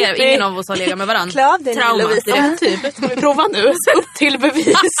men på det, ingen av oss har legat med varandra. Klart det, Lovisa. Typ, ska vi prova nu? Upp till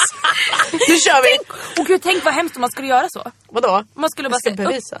bevis. Nu kör vi. Tänk vad hemskt om man skulle göra så. Vadå? Man skulle bara säga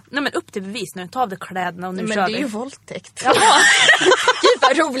bevisa. Nej, men upp till bevis nu. Ta av dig kläderna och nu kör vi. Men det är ju våldtäkt. Jaha. Gud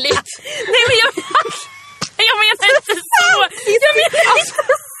vad roligt. Nej, men jag menar inte så. Jag menar inte så.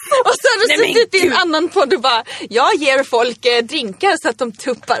 Och så har du gått ut i en annan podd och bara, jag ger folk drinkar så att de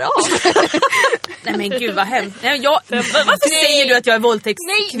tuppar av. Nej men gud vad hemskt. Varför säger du att jag är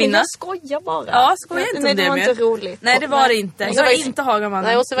våldtäktskvinna? Nej, men jag skojar bara. Ja, skojar inte om det var inte roligt. Nej, det var det inte. Jag är inte Hagamannen.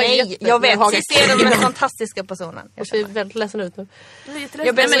 Nej, jag vet. Jag ser den fantastiska personen. Jag är väldigt ledsen ut nu.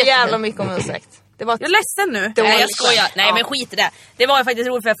 Jag ber så jävla mycket om ursäkt. Jag är ledsen nu. Nej, jag skojar. Nej, men skit i det. Det var faktiskt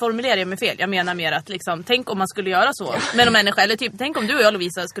roligt för jag formulerade mig fel. Jag menar mer att liksom, tänk om man skulle göra så med en människa. Eller typ, tänk om du och jag,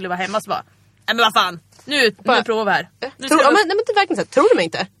 Lovisa, skulle vara hemma så bara, nej men vad fan. Nu provar vi här. Nej men det är verkligen så. Tror du mig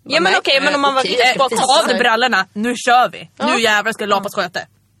inte? Ja men okej, men om man var bara ta av dig brallorna. Nu kör vi. Nu jävlar ska lapas sköte.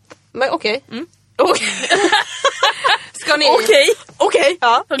 Men okej. Ska ni? Okej.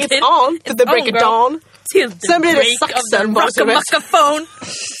 Ja. It's on to the break of dawn. Sen blir det saxen bara som microphone.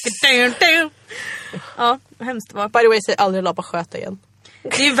 Ja, hemskt var. By the way, säg aldrig lapa sköta igen.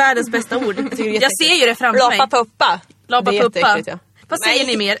 Det är världens bästa ord. Jag ser ju det framför mig. Lapa puppa. Lapa puppa. Vad säger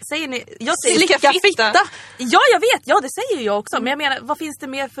ni mer? Säger ni? Jag säger slicka fitta. Ja, jag vet. Ja, det säger jag också. Men jag menar, vad finns det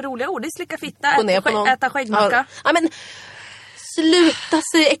mer för roliga ord? Det är slicka fitta, äta skäggmacka. Ja, men sluta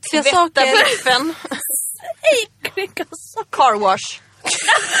säga äckliga saker. Tvätta Äckliga saker. Car wash.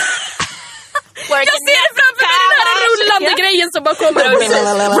 Jag ser det framför mig, den här rullande grejen som bara kommer.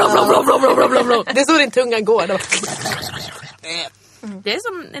 Det är så din tunga går. Det är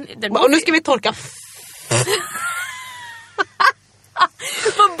som och nu ska vi torka.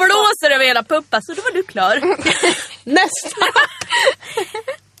 Vad blåser över hela puppa, så då var du klar. Nästa.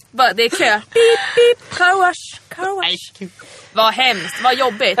 Det är kö. Beep, beep, car wash. Vad hemskt, vad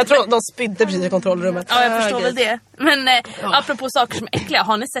jobbigt. Jag tror de spydde precis i kontrollrummet. Ja, jag förstår väl det. Men apropå saker som är äckliga,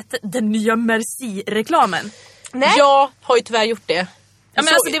 har ni sett den nya Merci-reklamen? Nej. Jag har ju tyvärr gjort det. Ja, men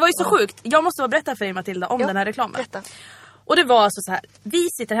alltså, det var ju så sjukt. Jag måste berätta för dig, Matilda, om den här reklamen. Berätta. Och det var alltså så här. Vi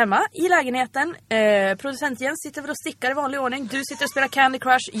sitter hemma i lägenheten. Producent Jens sitter väl och stickar i vanlig ordning. Du sitter och spelar Candy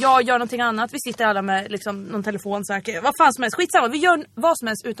Crush. Jag gör någonting annat. Vi sitter alla med liksom, någon telefon. Vad fan som helst. Skitsamma. Vi gör vad som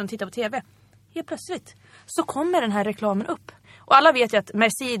helst utom att titta på tv. Helt plötsligt så kommer den här reklamen upp. Och alla vet ju att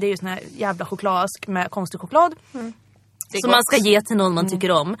Merci, det är ju sån här jävla chokladask med konstig choklad. Som man ska ge till någon man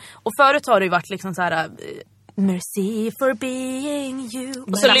tycker om. Och förut har det ju varit liksom så här... Merci for being you.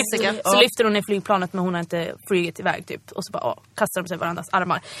 Och så lyfter hon i flygplanet, men hon har inte flugit iväg typ. Och så bara kastar de sig varandras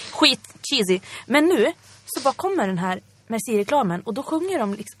armar. Skit cheesy. Men nu så bara kommer den här Merci-reklamen. Och då sjunger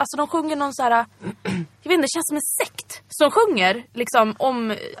de liksom, alltså de sjunger någon så här, jag vet inte, det känns som en sekt som sjunger liksom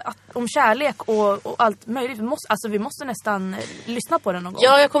om kärlek och allt möjligt. Vi måste nästan lyssna på den någon gång.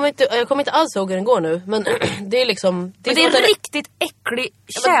 Ja, jag kommer inte alls ihåg hur den går nu, men det är liksom det är en riktigt äcklig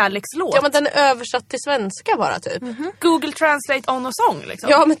kärlekslåt. Ja, men den är översatt till svenska bara typ. Google Translate on a song liksom.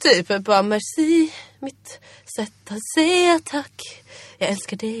 Ja, men typ bara merci, mitt sätt att säga tack. Jag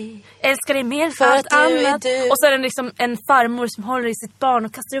älskar dig. Älskar dig mer för att annat. Och så är det liksom en farmor som håller i sitt barn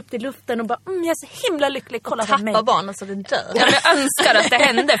och kastar upp det i luften och bara, jag är så himla lycklig, kolla på mig. Tappar barnet så det dör. Ja, men jag önskar att det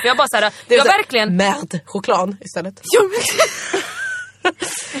hände, för jag bara såhär, jag verkligen... Med choklad istället.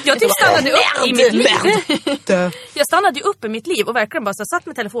 Jag typ stannade upp i mitt liv. Jag stannade ju upp i mitt liv och verkligen bara så satt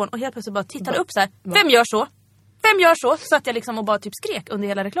med telefon och helt plötsligt bara tittade upp så här. Vem gör så? Vem gör så? Så att jag liksom och bara typ skrek under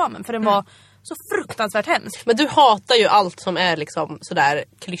hela reklamen. För den var så fruktansvärt hemsk. Men du hatar ju allt som är liksom sådär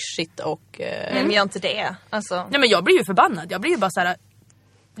klyschigt och... Men gör inte det. Alltså. Nej, men jag blir ju förbannad. Jag blir ju bara såhär...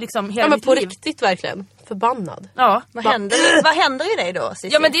 Liksom hela men mitt på liv. Riktigt verkligen. Förbannad. Ja. Vad händer i dig då,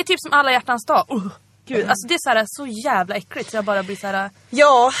 Cici? Ja, men det är typ som alla hjärtans dag. Gud, alltså det är så jävla äckligt. Så jag bara blir såhär...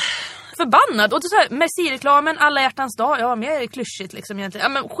 Ja... förbannad. Och så här, Merci-reklamen, alla hjärtans dag. Ja, mer klyschigt liksom egentligen. Ja,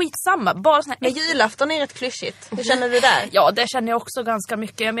 men skitsamma. Bara sån här... Men julafton är rätt klyschigt. Hur känner du där? Ja, det känner jag också ganska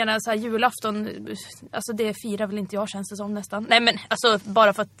mycket. Jag menar så här, julafton, alltså det firar väl inte jag, känns det som nästan. Nej, men alltså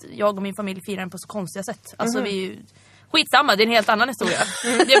bara för att jag och min familj firar den på så konstiga sätt. Alltså vi är ju... Skitsamma, det är en helt annan historia.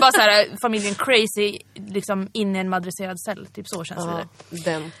 Det är bara så här, familjen crazy liksom in i en madresserad cell. Typ så känns det.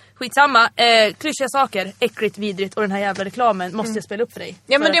 Den. Skitsamma, klyschiga saker, äckligt, vidrigt. Och den här jävla reklamen måste jag spela upp för dig.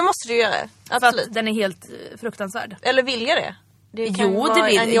 Ja, men det måste du göra. Absolut. Den är helt fruktansvärd. Eller vill jag det? Det kan jo, vara det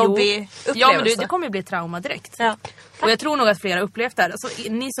vill en jobbig upplevelse. Ja, men det kommer ju bli trauma direkt. Ja. Och jag tror nog att flera upplevt det här. Alltså,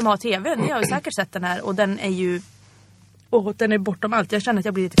 ni som har tv, ni har ju säkert sett den här. Och den är ju... den är bortom allt. Jag känner att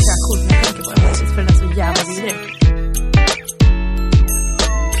jag blir lite kräkcool när jag tänker på den faktiskt. För den är så jävla vidrig.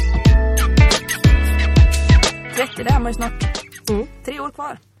 30, det är man ju snart. 3 år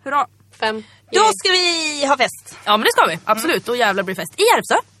kvar. Hurra. 5. Då ska vi ha fest. Ja, men det ska vi. Absolut. Då jävlar blir fest. I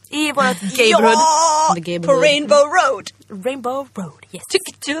Järvsö. I vårat gaybrud. Ja! På Rainbow Road. Rainbow Road. Yes. Took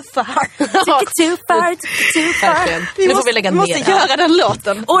it too far. Took it too far, took it too far. Verkligen. Nu får vi lägga Vi ner. måste göra den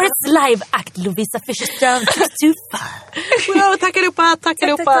låten. Årets live act, Lovisa Fischerström, took it too far. Wow, tack allihopa, tack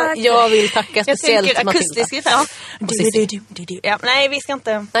allihopa. tack. Jag vill tacka Jag speciellt tänker Matilda. akustisk gitarr. Ja, nej, vi ska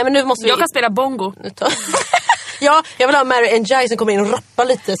inte... Nej, men nu måste vi... Jag kan spela bongo. Ja, jag vill ha Mary and Jai som kommer in och rappar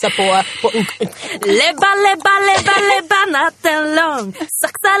lite så här på Lebba, lebba, lebba, lebba, natten lång.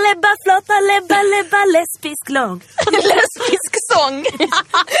 Saxa, lebba, flotta, lebba, lebba, lesbisk lång. Lesbisk sång.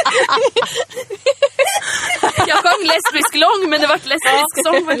 Jag sjöng lesbisk lång, men det var lesbisk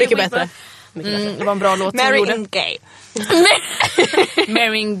sång. mycket bättre. Det var en bra låt. Marrying gay.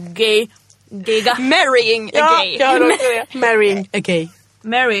 Marrying gay. Gayga. Marrying a gay. Ja, marrying a gay.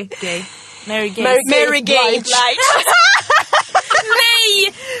 Marry gay. Mary gay. Mary gay. Like.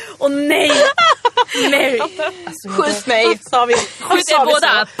 Nej! Och nej! Mary. Skjut mig. Sa vi. Skjut er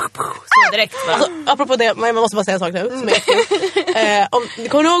båda. Så direkt va? Alltså, apropå det, man måste bara säga en sak nu som är jättekul. Om ni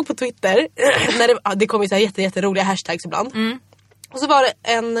kommer ihåg på Twitter när det kommer så här jätteroliga hashtags ibland. Och så var det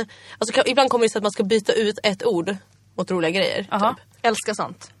ibland kommer det så att man ska byta ut ett ord mot roliga grejer. Aha. Typ. Älskar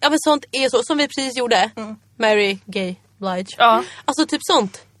sånt. Ja, men sånt är så som vi precis gjorde. Mary, gay, blige. Ja. Alltså typ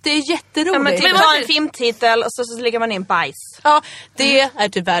sånt. Det är jätteroligt. Ja, men typ ta en filmtitel och så lägger man in bajs. Ja, det är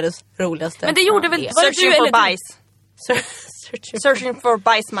typ världens roligaste. Men det gjorde väl... Var det Searching du for eller bajs. Searching. Searching for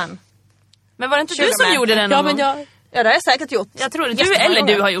bajsman. Men var det inte du som Sugarman. gjorde den? Ja, men jag Ja, det har jag säkert gjort. Jag tror det. Du eller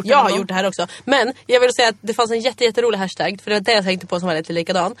du har gjort Jag den. har gjort det här också. Men jag vill säga att det fanns en jätterolig hashtag. För det var det jag tänkte på som var lite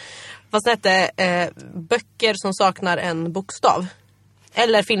likadan. Fast det hette böcker som saknar en bokstav.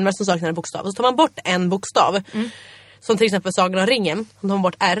 Eller filmer som saknar en bokstav. Och så tar man bort en bokstav. Som till exempel Sagan om ringen. Då tar man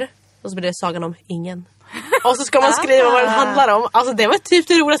bort R. Och så blir det Sagan om ingen. Och så ska man skriva vad den handlar om. Alltså det var typ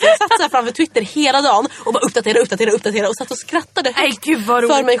det roligaste. Jag satt så här framför Twitter hela dagen. Och bara uppdatera. Och satt och skrattade högt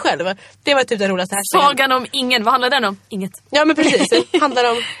för mig själv. Det var typ det roligaste här. Sagan om ingen. Vad handlar den om? Inget. Ja, men precis. Det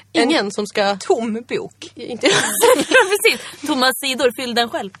handlar om ingen som ska... Tom bok. Inte... Precis. Tomma sidor, fyll den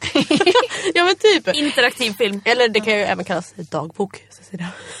själv. Ja, men typ. Interaktiv film. Eller det kan ju även kallas dagbok. Så ser det.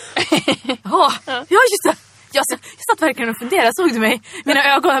 Ja, just det. Jag satt verkligen och funderade, såg du mig?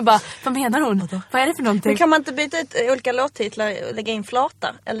 Mina ögon bara, vad menar hon? Vad är det för någonting? Men kan man inte byta ut olika låttitlar och lägga in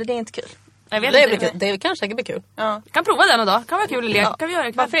flata? Eller det är inte kul? Jag vet inte. Det kanske säkert blir kul. Ja. Kan prova den då. Kan vara kul att leka. Ja. Kan vi göra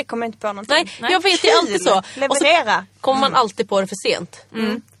det? Varför det kommer inte på någonting? Nej, jag vet, det är alltid så. Leverera. Och så kommer man alltid på det för sent.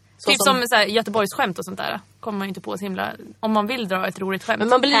 Typ som så här, Göteborgs skämt och sånt där. Kommer man inte på så himla... Om man vill dra ett roligt skämt. Men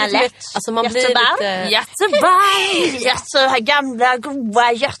man blir lite... Alltså man blir lite... Göteborg, gamla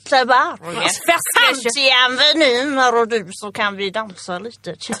goa Göteborg. Kom igen vänner och du så kan vi dansa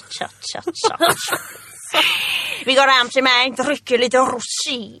lite. Tja. Vi går hem till mig, dricker lite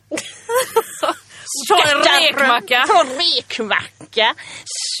rosé. Ta en rekmacka. Ta en rekmacka.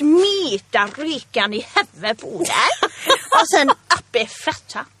 Smeta rekan i huvudet på dig. Och sen uppe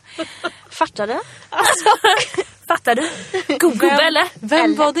fatta. Fattar du? Fattar du? Gubbe eller?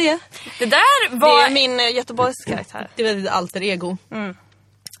 Vem var det? Det där var... Det är min Göteborgskaraktär. Det var ett alter ego. Han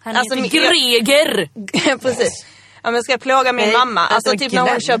Alltså, heter Greger. Precis. Ja, men jag ska plåga min mamma. Alltså typ när hon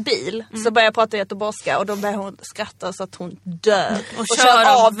Glenn. kör bil så börjar jag prata göteborgska och då börjar hon skratta så att hon dör. Och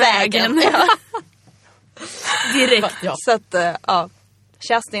kör av vägen. Ja. Direkt. Ja. Så att, ja.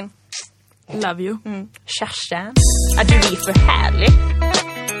 Kerstin. Love you. Kerstin. Ja, du är för härlig.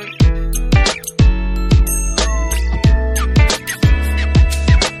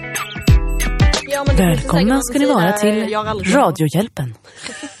 Ja, men Välkomna ska ni vara till Radiohjälpen.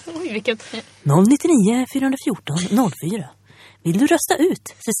 Oj, vilket... 099 414 04. Vill du rösta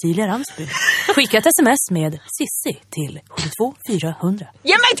ut Cecilia Ramsby? Skicka ett sms med Sissi till 72400.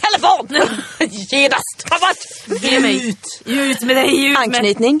 Ge mig telefon! Genast! Ta bort! Ge mig. Ut med dig. Ut med.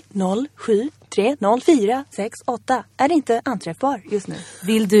 Anknytning 0730468 är inte anträffbar just nu.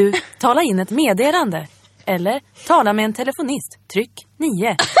 Vill du tala in ett meddelande? Eller tala med en telefonist? Tryck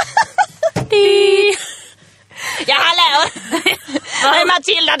 9. Ja, hallå! Nej,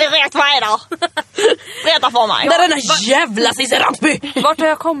 Matilda, det rätt, vad är det? Berätta för mig. Det är den här jävla Cissi Ransby! Vart har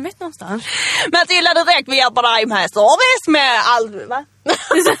jag kommit någonstans? Matilda, det rätt, vi hjälper dig med service med all... Va?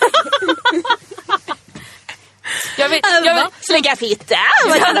 Jag vill Släcka fitta.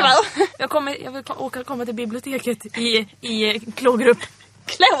 Vad kan det vara? jag vill komma till biblioteket i klågrupp.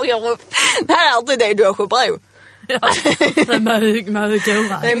 Klågrupp. Det här är alltid det du har sjubro. Det är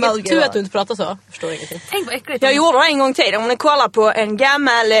tur att du inte pratar så. Jag förstår ingenting. Tänk vad äckligt. Jag gjorde det en gång till. Om ni kollar på en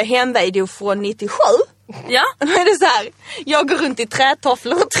gammal hemvideo från 97. Ja? Då är det så här. Jag går runt i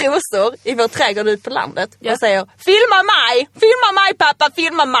trätofflor och trosor i vår trädgård ut på landet. Ja. Och säger, filma mig pappa,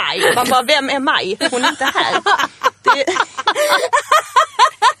 filma mig. Man bara, vem är mig? Hon är inte här.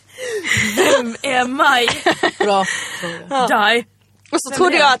 Vem är Maj? Bra. Die. Och så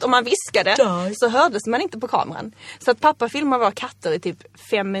trodde jag att om man viskade så hördes man inte på kameran. Så att pappa filmar våra katter i typ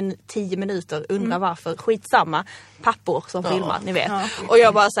 5-10 minuter. Undrar varför. Skitsamma. Pappor som filmar, ni vet. Ja. Och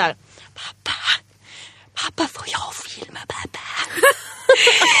jag bara så här: Pappa, får jag filma pappa?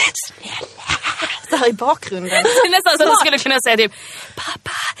 Snälla. Så här i bakgrunden. Det är nästan så att du skulle kunna säga typ: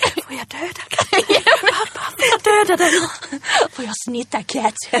 pappa, får jag döda katten? Pappa, får jag döda den? Får jag snitta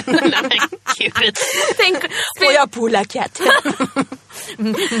katten? Får jag pulla katten?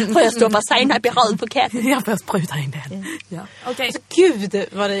 Får jag stoppa senap i röv på katten? Jag får spruta in den. Ja. Okay. Alltså, gud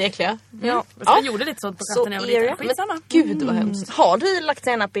vad det är äckliga. Ja. Jag gjorde lite sånt på katten när jag var liten. Skitsamma. Gud vad hemskt. Har du lagt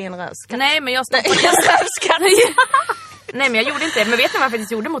senap i en rövskatt? Nej, men jag stoppade Nej, men jag gjorde inte det. Men vet ni vad jag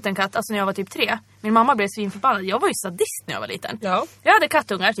faktiskt gjorde mot en katt? Alltså när jag var typ 3. Min mamma blev svinförbannad. Jag var ju sadist när jag var liten. Ja. Jag hade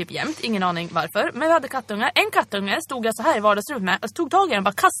kattungar typ jämt. Ingen aning varför. Men jag hade kattungar. En kattunge stod jag så här i vardagsrummet med. Och tog tag i den och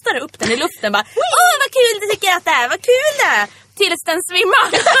bara kastade upp den i luften. Bara, åh vad kul det tycker jag att det är. Vad kul det är. Tills den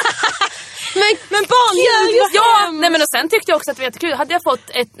svimmade. men barn gör ju ja, nej men och sen tyckte jag också att det var jättekul. Hade jag fått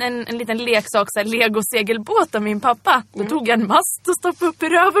en liten leksak, så här, Lego segelbåt av min pappa. Då tog jag en mast och stoppade upp i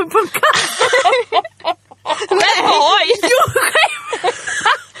röven på en katt. Oj!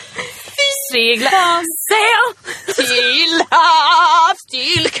 Segla, sail till havs,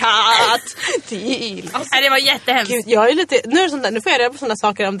 till katt, till... Det var jättehemskt. Gud, jag är lite... Nu får jag reda på sådana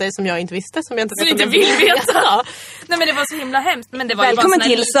saker om dig som jag inte visste. Som jag inte vill veta. Nej, men det var så himla hemskt. Men det var välkommen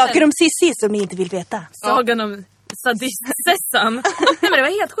till saker om Sissi som ni inte vill veta. Sagan om sadist-sessan. Nej, men det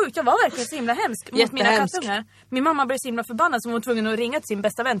var helt sjukt. Jag var verkligen så himla hemsk mot mina kattungar. Min mamma blev så himla förbannad så hon var tvungen att ringa till sin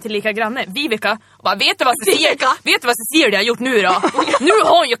bästa vän, till lika granne, Viveka. Och bara, vet du vad Cecilia har gjort nu då? Nu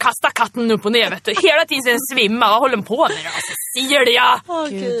har hon ju kastat katten upp och ner, vet du. Hela tiden sen svimma. Vad håller hon på med då? Cecilia!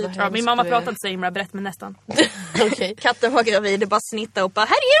 Gud, ja, min mamma pratade så himla brett, men nästan. Okay. Katten var gravid, bara snitta upp. Här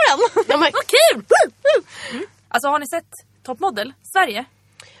är den! Vad kul! Alltså, har ni sett Toppmodell Sverige?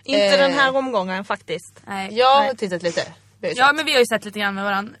 Inte den här omgången faktiskt. Nej. Jag har tittat lite. Ja, men vi har ju sett lite grann med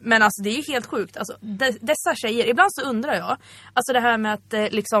varandra. Men alltså det är ju helt sjukt. Alltså, dessa tjejer, ibland så undrar jag. Alltså det här med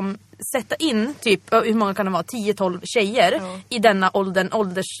att liksom sätta in typ, hur många kan det vara? 10-12 tjejer i denna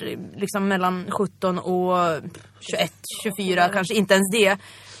ålders liksom mellan 17 och 21, 24, kanske inte ens det.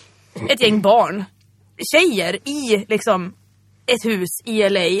 Ett gäng barn. Tjejer i liksom ett hus i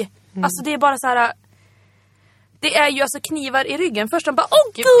LA. Alltså det är bara så här. Det är ju alltså knivar i ryggen. Först de bara,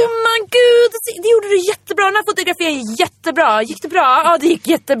 gumman, gud, det gjorde du jättebra. Den här fotografin är jättebra. Gick det bra? Ja, det gick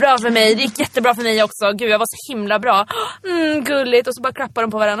jättebra för mig. Det gick jättebra för mig också. Gud, jag var så himla bra. Gulligt. Och så bara klappar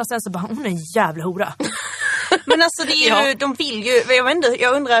de på varandra. Och sen så bara, hon är en jävla hora. Men alltså det är ju, de vill ju,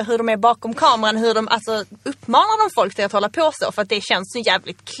 jag undrar hur de är bakom kameran. Hur de, alltså uppmanar de folk till att hålla på så. För att det känns så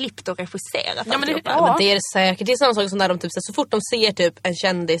jävligt klippt och regisserat. Ja, men det är det säkert. Det är samma sak som när de typ, så fort de ser typ en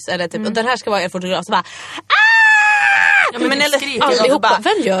kändis eller typ, och den här ska vara en fotograf, så bara, ja, men eller allihopa.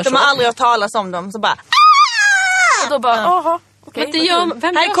 De har aldrig hört talas om dem. Så bara, och då bara, jaha. Okay,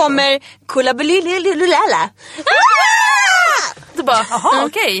 här kommer Kullabulilululala. Då bara, jaha,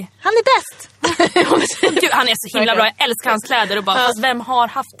 okej. Han är bäst. Gud, han är så himla bra. Jag älskar hans kläder. Och bara, fast vem har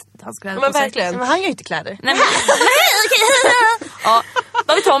haft hans kläder på sig? Verkligen. Men han gör ju inte kläder. Nej, men... ja,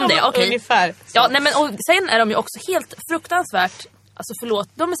 vad vi tar om det, okej. Ungefär. Ja, nej, men och sen är de ju också helt fruktansvärt. Alltså förlåt,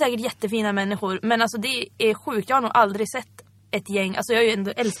 de är säkert jättefina människor. Men alltså det är sjukt, jag har nog aldrig sett ett gäng. Alltså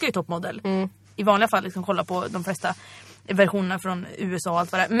jag älskar ju Toppmodell. I vanliga fall liksom kolla på de flesta versionerna från USA och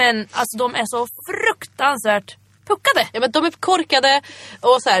allt vad det är. Men alltså de är så fruktansvärt puckade. Ja, men de är korkade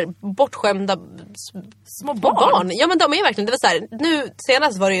och så här bortskämda små barn. Ja, men de är verkligen, det var så här, nu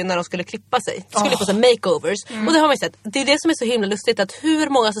senast var det ju när de skulle klippa sig. De skulle på så makeovers. Och det har man ju sett. Det är det som är så himla lustigt, att hur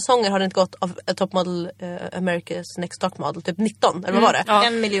många säsonger har det inte gått av Top Model, America's Next Top Model, typ 19 eller vad var det? Ja.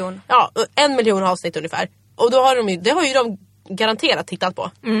 1 miljon. Ja, 1 miljon avsnitt ungefär. Och då har det har ju de garanterat tittat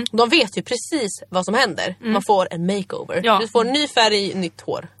på. De vet ju precis vad som händer. Man får en makeover. Du får ny färg, nytt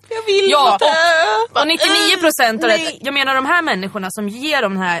hår. Jag vill inte. Och 99% av det. Jag menar, de här människorna som ger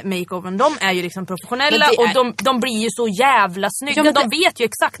de här makeovern, de är ju liksom professionella och de blir ju så jävla snygga. Ja, de vet ju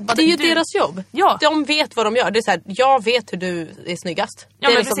exakt vad det är ju deras jobb. Ja. De vet vad de gör. Det är så här, jag vet hur du är snyggast. Ja,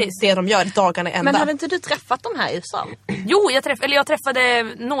 det är liksom det de gör dagarna ända. Men hade inte du träffat de här i USA? Jo, jag träffade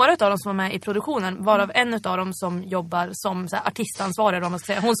några av dem som var med i produktionen, varav en av dem som jobbar som så här, artistansvarig, om man ska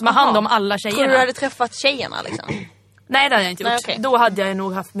säga. Hon som har hand om alla tjejerna. Tror du hade träffat tjejerna liksom? Nej, det hade jag inte gjort. Nej, okay. Då hade jag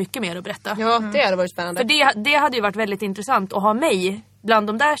nog haft mycket mer att berätta. Ja, det hade varit spännande. För det hade ju varit väldigt intressant att ha mig bland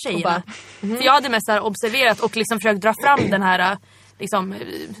de där tjejerna. För jag hade mest observerat och liksom försökt dra fram den här liksom,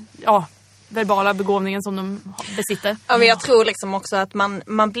 verbala begåvningen som de besitter. Ja, men jag tror liksom också att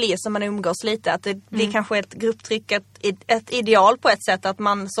man blir som man umgås lite. Att det blir kanske ett grupptryck, ett ideal på ett sätt. Att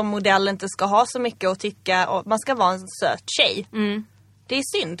man som modell inte ska ha så mycket att tycka. Och man ska vara en söt tjej. Det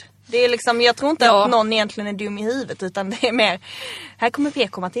är synd. Det är liksom, jag tror inte att någon egentligen är dum i huvudet, utan det är mer, här kommer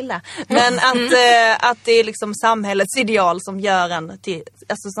PK Matilda. Men att det är liksom samhällets ideal som gör en till,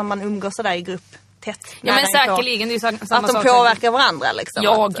 alltså som man umgås sådär i grupp tätt. Ja, men säkerligen, det är ju samma att de sak. påverkar varandra liksom.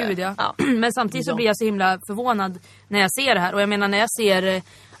 Ja, gud ja. Men samtidigt så blir jag så himla förvånad när jag ser det här. Och jag menar när jag ser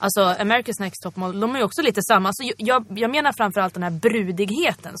alltså America's Next Top Model, de är ju också lite samma. Så jag menar framförallt den här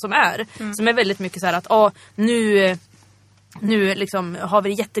brudigheten som är väldigt mycket så här att nu liksom har vi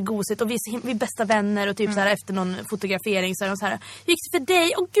det jättegosigt och vi är bästa vänner och typ så här efter någon fotografering så är de så här, hur gick det för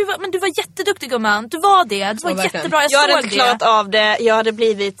dig? Åh gud, men du var jätteduktig gumman. Du var det. Du var jättebra. Jag hade inte klarat av det. Jag hade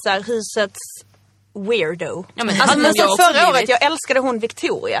blivit så här husets weirdo. Ja, men alltså, men så förra året jag älskade hon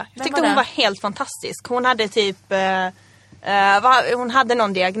Victoria. Jag tyckte hon var helt fantastisk. Hon hade typ hon hade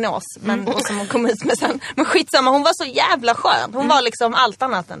någon diagnos som hon kom ut med sen. Men skitsamma, hon var så jävla skön. Hon var liksom allt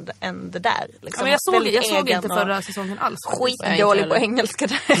annat än det där liksom. Ja, men jag såg inte förra säsongen alls. Skitdålig på engelska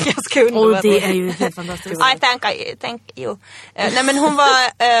där. Jag ska undra. Och det är ju helt fantastiskt. I thank you. Nej, men hon var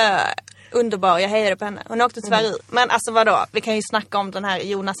underbar, jag hejade på henne. Hon åkte tyvärr ur. Men alltså vadå? Vi kan ju snacka om den här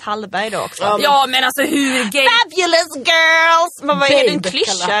Jonas Hallberg då också. Ja, men alltså hur gay... Fabulous girls! Vad är det, en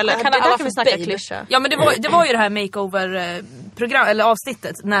klyscha? Eller? Det där kan vi snacka klyscha. Ja, men det var ju det här makeover-program eller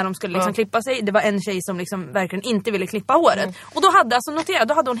avsnittet när de skulle liksom klippa sig. Det var en tjej som liksom verkligen inte ville klippa håret. Och då hade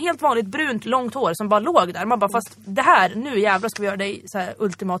hon helt vanligt brunt långt hår som bara låg där. Man bara, fast det här, nu jävlar ska vi göra dig så här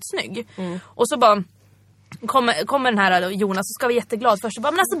ultimat snygg. Och så bara kommer den här Jonas och ska vara jätteglad först och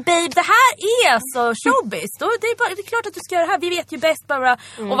bara, men alltså babe, det här är så showbiz. Det är klart att du ska göra det här, vi vet ju bäst bara.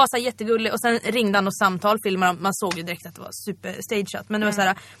 Och var så här jättegullig. Och sen ringde han och samtal, filmade. Man såg ju direkt att det var super stageat. Men det var så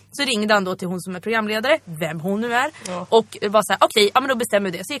här, så ringde han då till hon som är programledare, vem hon nu är. Och var så här, okej, men då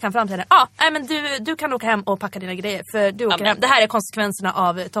bestämmer vi det. Så gick han fram till henne, nej men du kan åka hem och packa dina grejer. För du åker hem, det här är konsekvenserna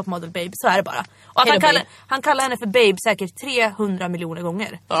av Top Model Babe, så är det bara. Och att han kallar henne för babe säkert 300 miljoner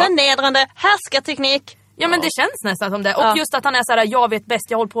gånger. Förnedrande, härskarteknik. Ja, men det känns nästan som det. Och just att han är så här, jag vet bäst,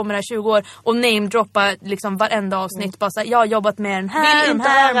 jag har hållit på med det här 20 år. Och namedroppa liksom varenda avsnitt. Bara så här, jag har jobbat med den här, de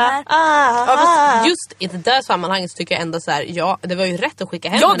här. Ja, just i det där sammanhanget så tycker jag ändå så här, ja, det var ju rätt att skicka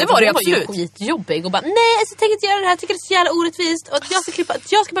hem. Ja, det var det absolut. Var ju skitjobbig och bara, nej, jag tänker inte göra det här. Jag tycker det är så jävla orättvist. Och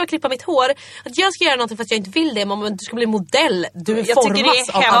att jag ska behöva klippa mitt hår. Att jag ska göra någonting fast jag inte vill det. Men du ska bli modell. Du formas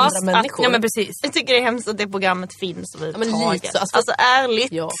av andra människor. Ja, men precis. Jag tycker det är hemskt att det programmet finns. Ja, men lite, alltså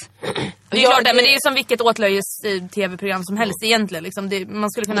ärligt. Ja. Det är klart det, men det är ju som vilket åtlöjes tv-program som helst egentligen liksom.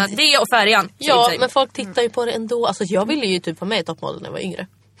 Man skulle kunna, det och Färjan. Ja, men folk tittar ju på det ändå. Alltså jag ville ju typ vara med i Top Model när jag var yngre.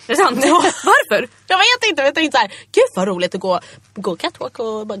 Det är sant. Varför? Jag vet inte, jag tänkte såhär, gud vad roligt att gå catwalk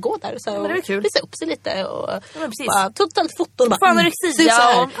och bara gå där så, men det är kul. Visa upp sig lite och bara totalt foton och bara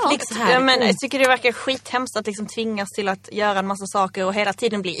anorexia liksom här. Ja, men jag tycker det verkar skithemskt att liksom tvingas till att göra en massa saker och hela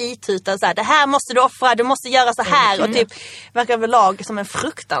tiden bli itutad så här, det här måste du offra, du måste göra så här och typ verkar överlag som en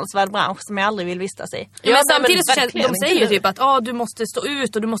fruktansvärd bransch som jag aldrig vill vistas i. Ja, men samtidigt så känns, de säger ju typ att du måste stå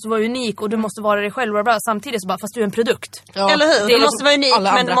ut och du måste vara unik och du måste vara dig själv och bra. Samtidigt så bara, fast du är en produkt. Ja. Eller hur? Du måste vara unik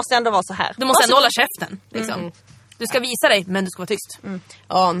men du måste ändå vara så här. Du måste ändå hålla käften liksom. Du ska visa dig, men du ska vara tyst.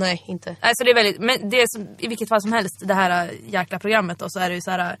 Ja, nej, inte. Alltså det är väldigt, men det är som, i vilket fall som helst det här jäkla programmet då, så är det ju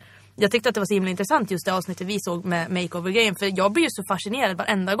så här. Jag tyckte att det var så himla intressant just det avsnittet vi såg med makeover-grejen, för jag blir ju så fascinerad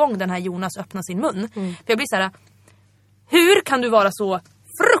varenda gång den här Jonas öppnar sin mun. För jag blir så här, hur kan du vara så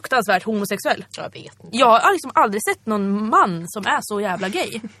fruktansvärt homosexuell? Jag vet inte. Jag har liksom aldrig sett någon man som är så jävla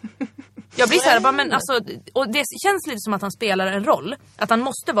gay. Jag blir så här, bara, men alltså, och det känns lite som att han spelar en roll. Att han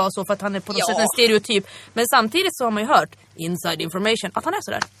måste vara så för att han är på något sätt en stereotyp. Men samtidigt så har man ju hört inside information att han är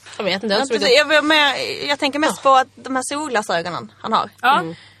så där. Jag vet inte. Jag tänker mest på att de här solglasögonen han har. Ja.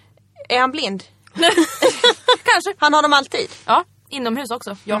 Är han blind? Kanske. Han har dem alltid. Ja, inomhus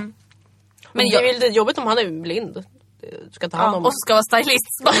också. Ja. Men det är väl lite jobbigt om han är blind. Du ska ta hand om och så ska vara stylist.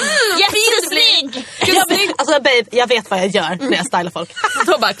 Jättesnygg! Alltså babe, jag vet vad jag gör när jag stylar folk.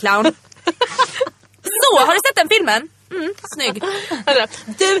 Då bara clown. Så, har du sett den filmen? Snygg.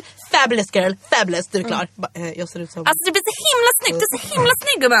 Du, fabulous girl, fabulous, du är klar. Jag ser ut som... Alltså det blir så himla snyggt, du är så himla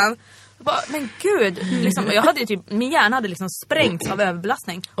snygg man. Men gud, liksom, jag hade ju typ, min hjärna hade liksom sprängts av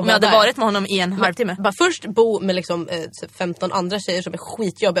överbelastning. Om jag hade varit med honom i en halvtimme. Bara först bo med liksom 15 andra tjejer som är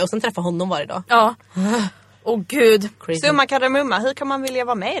skitjobbiga och sen träffa honom varje dag. Ja. Gud. Summa kardemumma, hur kan man vilja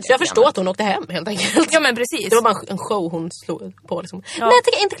vara med i det? Så jag förstår att hon åkte hem helt enkelt. Ja men precis. Det var bara en show hon slog på liksom. Nej, jag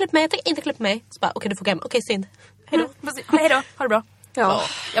tänker inte klippa mig, Så bara, okej, du får gå hem. Okej, synd. Hejdå. Hejdå, ha det bra. Ja.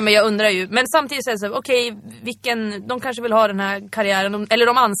 Ja, men jag undrar ju. Men samtidigt så är det så, okej, de kanske vill ha den här karriären. Eller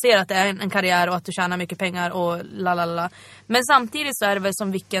de anser att det är en karriär och att du tjänar mycket pengar och lalala. Men samtidigt så är det väl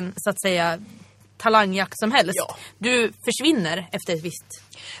som vilken, så att säga, talangjakt som helst. Ja. Du försvinner efter ett visst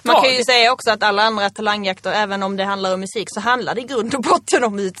Man kan ju säga också att alla andra talangjakter, även om det handlar om musik, så handlar det i grund och botten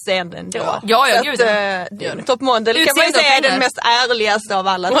om utseenden då. Ja, gud. Top Model kan man ju säga är den mest ärligaste av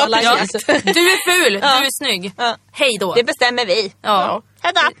alla talangjakter. Du är ful, du är snygg. Ja. Hej då. Det bestämmer vi. Ja.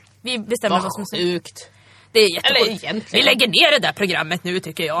 Hejdå. Vi bestämmer vad som är sjukt. Det är jättesjukt. Vi lägger ner det där programmet nu,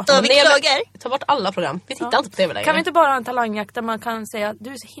 tycker jag. Ta bort alla program. Vi tittar inte på TV längre. Kan vi inte bara ha en talangjakt där man kan säga att du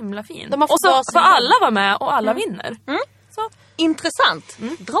är så himla fin? Och så får alla vara med och alla vinner. Så. Intressant.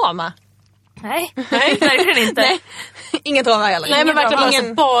 Drama. Nej, verkligen inte. Nej. Ingen drama heller. Nej, men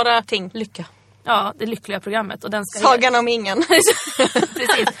verkligen bara lycka. Ja, det lyckliga programmet. Och den ska Sagan om ingen.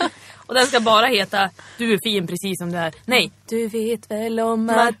 Precis. Och den ska bara heta Du är fin precis som du är. Nej, du vet väl om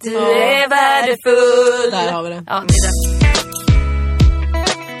att du är värdefull. Där har vi det. Ja, det är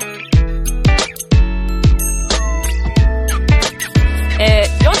det.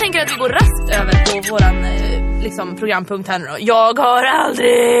 Jag tänker att vi går raskt över på våran programpunkt här nu då. Jag har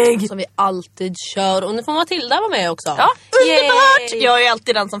aldrig. Som vi alltid kör. Och nu får Matilda vara med också. Ja, underbart! Jag är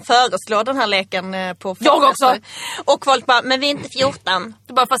alltid den som föreslår den här leken på förfester. Jag också. Och folk bara, men vi är inte 14.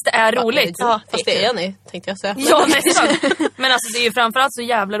 Det bara, fast det är roligt. Ja, fast det är ni, tänkte jag säga. Ja, nästan. Men alltså det är ju framförallt så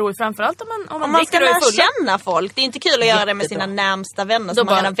jävla roligt. Framförallt om man ska lära känna folk. Det är inte kul att göra det med sina närmsta vänner som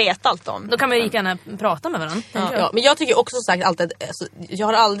man redan vet allt om. Då kan man ju gärna prata med varandra. Ja, men jag tycker också sagt alltid, alltså, jag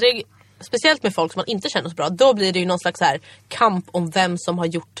har aldrig, speciellt med folk som man inte känner så bra, då blir det ju någon slags så här kamp om vem som har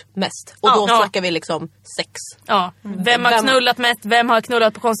gjort mest. Och då snackar vi liksom sex. Ja. Vem har knullat mest? Vem har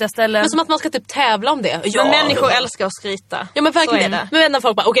knullat på konstiga ställen? Men som att man ska typ tävla om det. Ja, men människor älskar att skryta. Ja, men verkligen. Men vänta,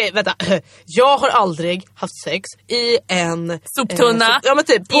 folk bara, okej, vänta. Jag har aldrig haft sex i en soptunna. Ja, men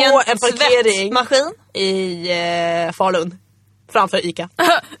typ på en parkering maskin i Falun. Framför Ica.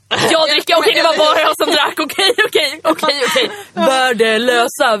 Jag dricker, okej, det var bara jag som drack. Okej.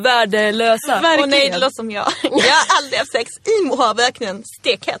 Värdelösa. Och nej, det låter som jag. Jag har aldrig haft sex i Mohavöknen.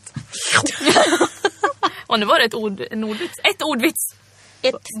 Stekhett. Och nu var det ett ordvits.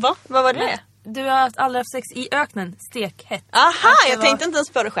 Va? Vad var det? Du har aldrig haft sex i öknen. Stekhett. Aha, jag tänkte inte ens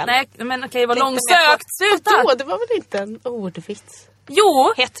på det själv. Nej, men okej, vad långsökt. Sluta. Då, det var väl inte en ordvits?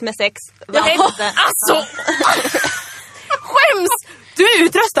 Jo. Hett med sex. Alltså. Skäms! Du är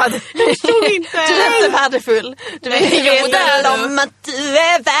utröstad. Jag förstod inte. Du är inte värdefull. Du vet om att du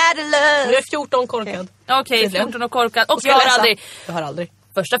är värdelös. Du är 14 korkad. Okej, 14 och korkad. Och jag har aldrig.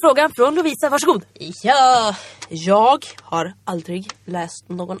 Första frågan från Lovisa, varsågod. Ja, jag har aldrig läst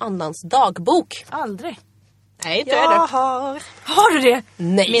någon annans dagbok. Aldrig? Nej, inte jag det. Har du det?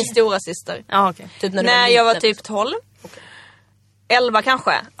 Nej. Min stora syster. Ja, okej. Typ när jag var typ 12. 11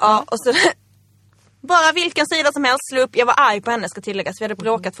 kanske. Ja, och så bara vilken sida som helst slå upp. Jag var arg på henne, ska tilläggas. Vi hade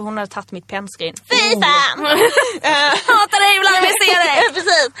bråkat för hon hade tagit mitt pennskrin. Fy fan! Hatar dig ibland när jag ser dig.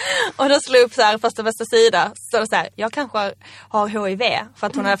 Precis. Och då slog upp så här, första bästa sida. Så det så här, jag kanske har HIV för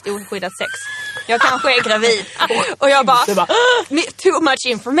att hon har haft oskyddat sex. Jag kanske är gravid. Och jag bara, too much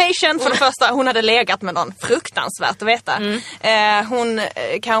information. För det första, hon hade legat med någon, fruktansvärt att veta. Hon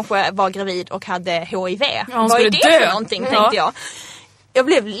kanske var gravid och hade HIV. Vad är det för någonting, tänkte jag. Jag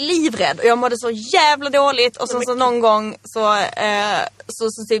blev livrädd och jag mådde så jävla dåligt. Och så någon gång så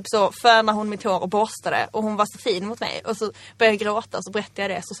typ så fönade hon mitt hår och borstade. Och hon var så fin mot mig. Och så började jag gråta och så berättade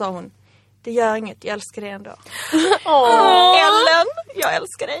jag det. Så sa hon, det gör inget, jag älskar dig ändå. Ellen, jag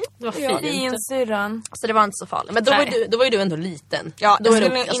älskar dig. Det var fin syrran. Så det var inte så farligt. Men då var ju du ändå liten. Ja, då jag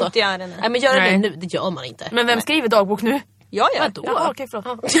skulle inte göra det nu. Nej, men gör det nu, det gör man inte. Men vem skriver dagbok nu? Ja. Okej,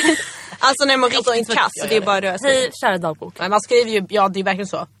 förlåt. Alltså när man riktigt kass, så det är bara det. Hej, kära dagbok. Men man skriver ju, ja det är verkligen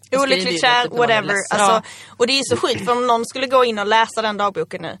så. Olyckligt kär, whatever. Alltså, och det är så skit, för om någon skulle gå in och läsa den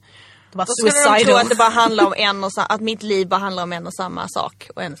dagboken nu, då skulle de tro att det bara handlar om att mitt liv bara handlar om en och samma sak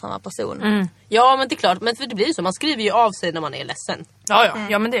och en och samma person. Ja, men det är klart, men för det blir ju så, man skriver ju av sig när man är ledsen.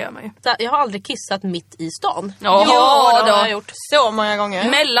 Ja, men det gör man ju. Jag har aldrig kissat mitt i stan. Ja, det har jag gjort så många gånger.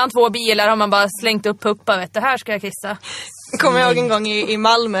 Mellan två bilar har man bara slängt upp puppa, vet du, här ska jag kissa. Kommer jag ihåg en gång i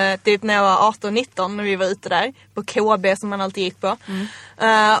Malmö, typ när jag var 18-19, när vi var ute där på KB som man alltid gick på.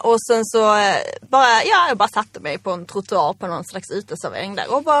 Och sen så jag bara satte mig på en trottoar på någon slags uteservering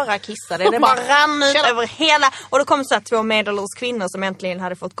där och bara kissade. Det bara rann ut över hela. Och då kom så här 2 medelålders kvinnor som äntligen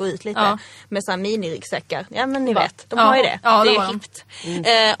hade fått gå ut lite med så här miniryggsäckar. Ja, men ni vet, de har ju det. Ja, det är hippt.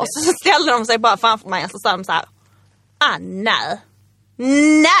 Och så ställde de sig bara framför mig och så sa de så här, nej.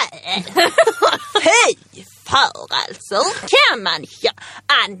 Hej, för alltså kan man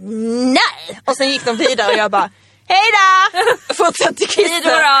nej. Och sen gick de vidare och jag bara, Hejdå! Fortsätter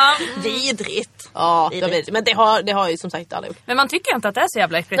kissa. Vidrigt. Ja, men det har ju som sagt alla gjort. Men man tycker inte att det är så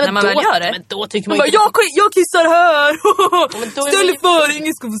jävla äckligt när man väl gör det. Men då tycker man bara, jag kissar här. Ställ för,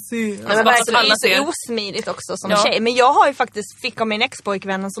 ingen ska få se. Men det är så osmidigt också som tjej. Men jag har ju faktiskt fick av min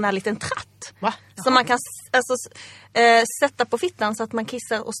ex-pojkvän en sån här liten tratt. Va? Som man kan sätta på fittan så att man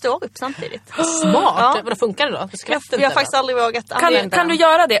kissar och står upp samtidigt. Smart. Ja. Vad funkar det då? Jag har faktiskt aldrig vågat använda. Kan du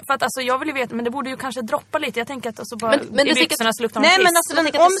göra det? För att alltså, jag vill ju veta, men det borde ju kanske droppa lite. Jag tänker att alltså, bara men i byxorna så luktar man nej, kiss. men alltså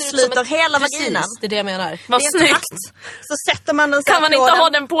den omsluter hela vaginan. Det är det jag menar. Vad snyggt. Så sätter man den så kan man inte ha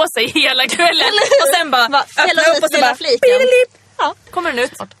den på sig hela kvällen och sen bara öppna upp och så bara fliken. Ja, kommer den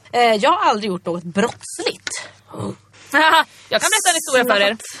ut. Jag har aldrig gjort något brottsligt. Jag kan berätta en historia för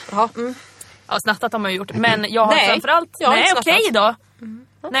er. Ja, snattat har man ju gjort. Men jag har framförallt... Nej, okej då.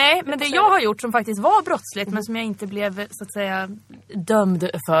 Nej, men det jag har gjort som faktiskt var brottsligt men som jag inte blev så att säga dömd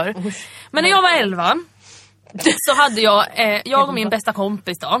för. Men när jag var 11 så hade jag och min bästa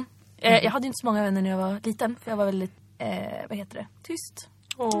kompis då. Jag hade inte så många vänner när jag var liten för jag var väldigt, tyst.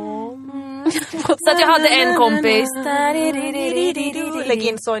 Så att jag hade en kompis. Lägg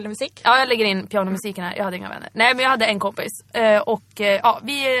in sorgmusik. Ja, jag lägger in pianomusiken här. Jag hade inga vänner. Nej, men jag hade en kompis. Det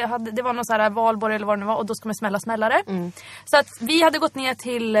var någon så här valborg eller vad det var. Och då ska man smälla smällare. Så att vi hade gått ner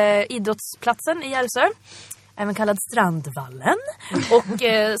till idrottsplatsen i Järvsö. Även kallad Strandvallen. Och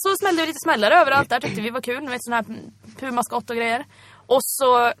så smällde vi lite smällare överallt där. Tyckte vi var kul. Med sån här pumaskott och grejer. Och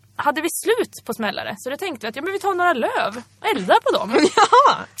så hade vi slut på smällare. Så då tänkte vi att vi tar några löv. Elda på dem.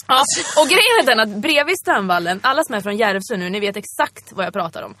 Ja. Och grejen är den att bredvid Strandvallen, alla som är från Järvsö nu, ni vet exakt vad jag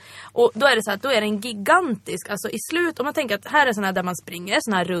pratar om. Och då är det så att då är det en gigantisk, alltså i slut, om man tänker att här är sån här där man springer,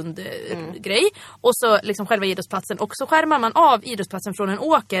 sån här rund grej. Och så liksom själva idrottsplatsen. Och så skärmar man av idrottsplatsen från en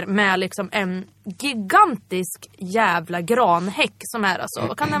åker med liksom en gigantisk jävla granhäck som är alltså,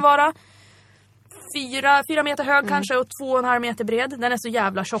 vad kan den vara? 4 meter hög kanske och 2,5 meter bred. Den är så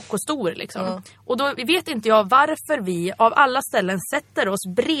jävla tjock och stor liksom. Och då vet inte jag varför vi av alla ställen sätter oss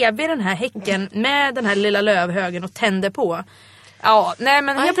bredvid den här häcken med den här lilla lövhögen och tänder på. Ja, nej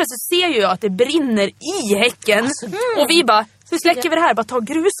men helt plötsligt ser ju jag att det brinner i häcken. Och vi bara, hur släcker vi det här? Bara ta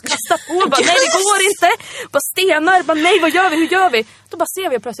grus, kasta på. Bara, nej det går inte. Bara stenar. Bara, nej vad gör vi? Hur gör vi? Då bara ser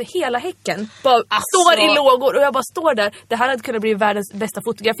vi plötsligt hela häcken. Bara står i lågor. Och jag bara står där. Det här hade kunnat bli världens bästa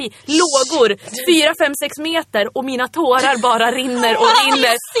fotografi. Lågor. 4, 5, 6 meter. Och mina tårar bara rinner och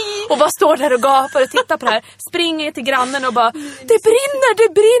rinner. Och bara står där och gapar och tittar på det här. Springer till grannen och bara, det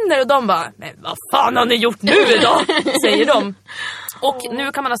brinner. Och de bara, men vad fan har ni gjort nu då? Säger de. Och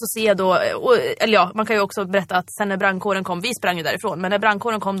nu kan man alltså se då, man kan ju också berätta att sen när brandkåren kom, vi sprang ju därifrån, men när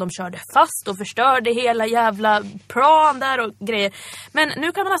brandkåren kom, de körde fast och förstörde hela jävla plan där och grejer. Men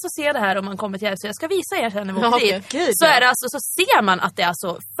nu kan man alltså se det här om man kommer till Järvsö. Jag ska visa er sen när vi åker dit. Så är det alltså, så ser man att det är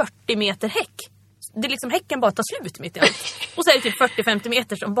alltså 40 meter häck. Det är liksom häcken bara tar slut mitt i allt. Och så är det typ 40-50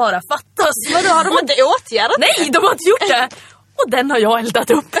 meter som bara fattas. Vadå, har de inte åtgärdat det? Nej, de har inte gjort det. Och den har jag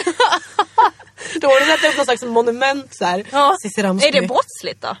eldat upp. Då har du satt upp någon slags monument så här. Ja. Är det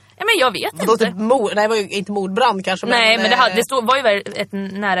brottsligt då? Ja, men jag vet inte. Typ det var ju inte mordbrand kanske. Nej, men det var ju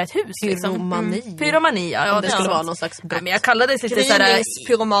nära ett hus. Pyromani. Pyromani, ja. Det skulle vara någon slags brott. Nej, men jag kallade det lite såhär...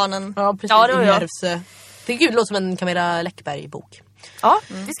 Gryningspyromanen. Ja, precis. Ja, det var jag. Det låter som en Camilla Läckberg-bok. Ja,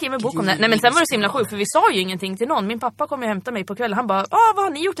 vi skrev en bok om det. Nej, men sen var det så himla sjukt för vi sa ju ingenting till någon. Min pappa kom ju hämta mig på kvällen. Han bara, vad har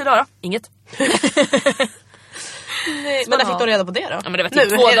ni gjort idag då? Inget. Nej, men när fick de reda på det då? Ja, men det var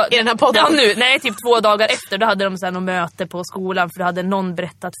typ i den här podden. Ja, nu. Nej, typ 2 dagar efter. Då hade de så här något möte på skolan. För då hade någon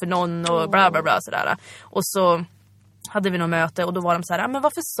berättat för någon och bla bla bla sådär. Och så hade vi något möte och då var de så här, men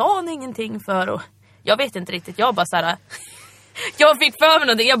varför sa ni ingenting för? Och jag vet inte riktigt, jag bara så här. Jag fick för mig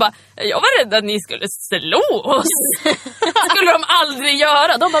någonting. Jag var rädd att ni skulle slå oss. Skulle de aldrig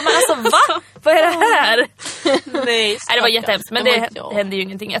göra. De bara, men alltså va? Vad är det här? Nej, det var jättehemskt. Men det hände ju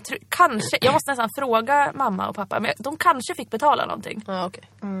ingenting. Jag måste nästan fråga mamma och pappa. Men de kanske fick betala någonting. Ja, okej.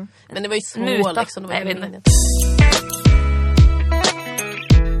 Men det var ju små liksom. Nej, jag vet inte.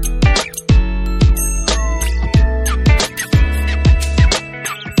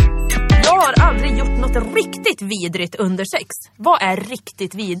 Jag har aldrig gjort något riktigt vidrigt under sex. Vad är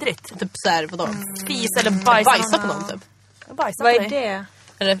riktigt vidrigt? Typ såhär, vadå? Fis eller bajsa. Bajsa på någon typ. Vad är det?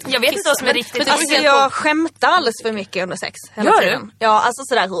 Jag vet inte vad som är riktigt. Alltså jag skämtar alldeles för mycket under sex. Gör du? Ja, alltså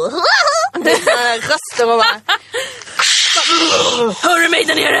sådär. Röster och bara... Hör du mig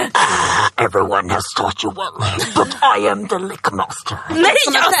där nere? Everyone has taught you well, but I am the lickmaster. Nej,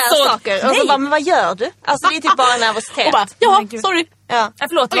 saker. Och så bara, men vad gör du? Alltså det är typ bara nervositet. Och bara, sorry. Ja.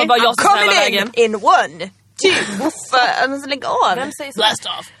 Förlåt, det var bara jag som svävade vägen. In 1, 2. Alltså lägg av. Vem säger så? Blast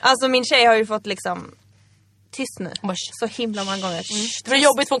off. Alltså min tjej har ju fått liksom tyst nu. Så himla många gånger. Det blir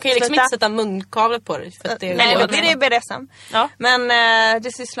jobbigt för hon kan ju liksom inte sätta munkavlet på dig. För att det nej, då blir det BDSM. Ja. Men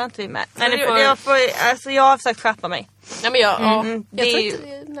det sysslar inte vi med. Men jag har försökt skärpa mig. Nej, men jag tror inte...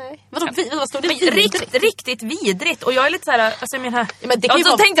 Nej. Vad står det? Riktigt vidrigt. Och jag är lite såhär... Alltså, jag menar... Men det kan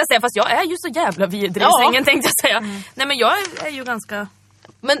så tänkte jag säga, fast jag är ju så jävla vidrig i sängen, tänkte jag säga. Nej, men jag är ju ganska...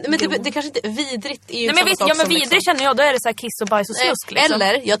 Men det kanske inte vidrigt är ju. Nej, men visst, men vidrig liksom. Känner jag, då är det så här kiss och bajs och slusk liksom.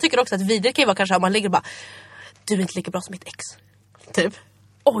 Eller, jag tycker också att vidrig kan ju vara kanske om man ligger och bara, du är inte lika bra som mitt ex. Typ.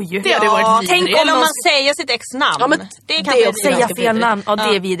 Oj, det hade varit vidrigt. Tänk om man säger sitt ex namn. Ja, men det kan jag säga fel namn. Ja,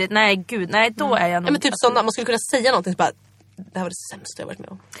 det är vidrigt. Nej, gud, nej, då är jag nog. Ja, men typ sådana, man skulle kunna säga någonting så bara, det här var det sämsta jag varit med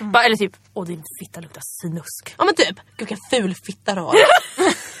om. Eller typ, din fitta luktar snusk. Ja, men typ, gud vilken ful fitta du har.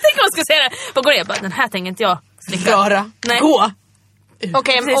 Tänk om man skulle säga det. Vad går det? Bara, den här tänker inte jag slicka. Röra. Nej. Gå.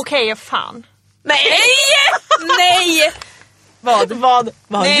 Okej, fan. Nej! Vad?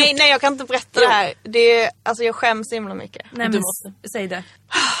 Nej, jag kan inte berätta det här. Det är, alltså jag skäms så himla mycket. Nej, men säg det.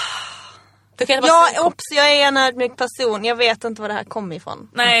 Jag är en ödmjuk person. Jag vet inte var det här kommer ifrån.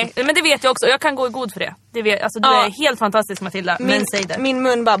 Nej, men det vet jag också. Jag kan gå i god för det. Du är helt fantastisk, Matilda. Men säg det. Min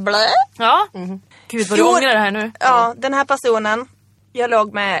mun bara blö. Ja. Gud, vad du ångrar det här nu. Ja, den här personen, jag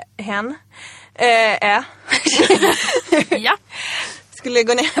låg med hen. Ja. Skulle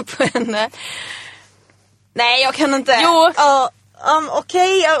gå ner på henne. Nej, jag kan inte. Jo.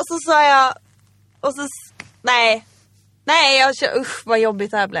 Okej, och så sa jag. Och så nej, usch vad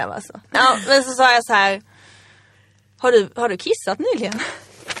jobbigt det här blev alltså. Ja, men så sa jag så här. Har du kissat nyligen?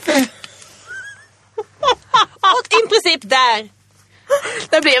 Och i princip där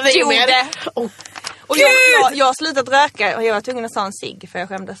blev det ju mer. Och jag har slutat röka och jag var tvungen att ta en cigg för jag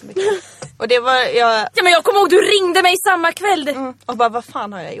skämdes så mycket. Och det var Ja, men jag kommer ihåg, du ringde mig samma kväll. Och bara, vad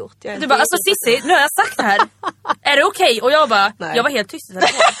fan har jag gjort? Du bara, alltså Sissi, nu har jag sagt det här. Är det okej? Och jag bara, jag var helt tyst.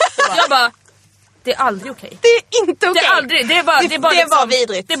 Jag bara, det är aldrig okej. Det är inte okej. Det är aldrig, det är bara det var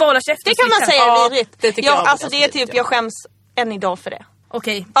vidrigt. Det är bara hålla käften. Det kan man säga är vidrigt. Det tycker jag. Alltså det är typ, jag skäms än idag för det.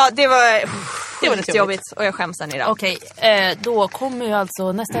 Okej. Ja, det var lite jobbigt och jag skäms än idag. Okej, då kommer ju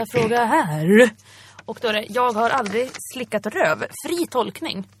alltså nästa fråga här. Och då är det, jag har aldrig slickat röv. Fri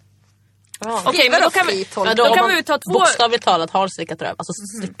tolkning. Okej, men då kan vi ta två. Bokstavligt talat har slickat röv. Alltså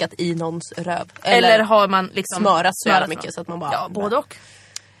slickat i någons röv. Eller har man liksom smörat så jävla mycket så att man bara... Ja, både och.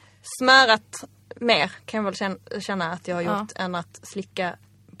 Smörat mer kan jag väl känna att jag har gjort än att slicka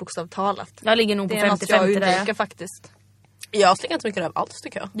bokstavligt talat. Jag ligger nog på 50-50 där. Det är något jag undviker faktiskt. Jag slickar inte så mycket röv alls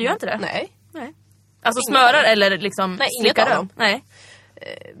tycker jag. Du gör inte det? Nej. Alltså smörar eller liksom slickar röv? Nej.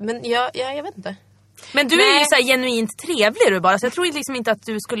 Men jag vet inte. Men du är ju så här genuint trevlig du bara. Så jag tror liksom inte att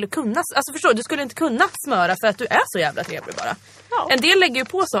du skulle kunna. Alltså förstår du skulle inte kunna smöra för att du är så jävla trevlig bara. Ja. En del lägger ju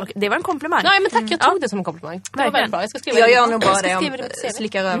på saker. Det var en komplimang. Nej men tack, jag tog det som en komplimang. Det var väldigt bra. Jag gör nog bara det om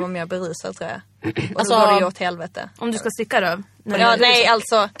slicka röv om jag berusar tror jag. Och alltså, då går det ju åt helvete. Om du ska slicka röv? Nej,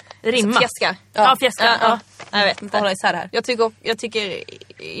 alltså rimma. Fjäskar. Ja, fjäskar. Ja. Jag vet inte. Hålla isär här. Jag tycker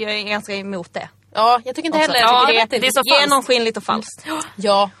jag är ganska emot det. Ja, jag tycker inte heller. Det är så genomskinligt och falskt.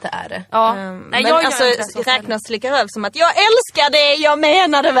 Ja, det är det. Ja. Men alltså räknas slicka röv som att jag älskar det, jag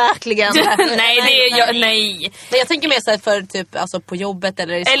menar det verkligen. Nej, det är jag, nej. Men jag tänker mer så här för typ alltså på jobbet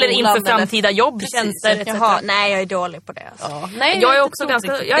eller i skolan. Eller inför framtida jobb, tjänster etc. Nej, jag är dålig på det. Alltså. Ja. Nej, jag är också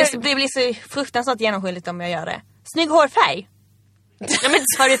ganska... Det blir så fruktansvärt genomskinligt om jag gör det. Snygg hårfärg. Ja, men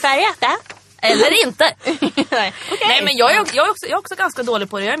har du färgat det? Eller inte. Nej. Okay. Nej, men jag är också ganska dålig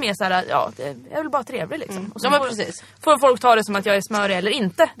på det. Jag är mer såhär, jag är väl bara trevlig liksom. Och så får folk ta det som att jag är smörig eller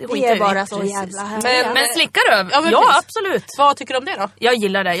inte. Det är bara så jävla här. Men slickar röv? Ja, absolut. Vad tycker du om det då? Jag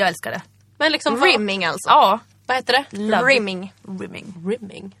gillar det, jag älskar det. Men liksom rimming alltså? Ja. Vad heter det? Rimming.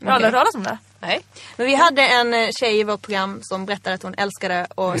 Jag har aldrig talat om det. Nej. Men vi hade en tjej i vårt program som berättade att hon älskade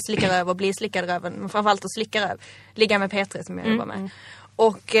att slicka röv och bli slickad röven. Men framförallt att slicka röv. Ligga med P3 som jag jobbar med.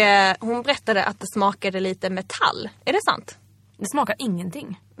 Och hon berättade att det smakade lite metall. Är det sant? Det smakar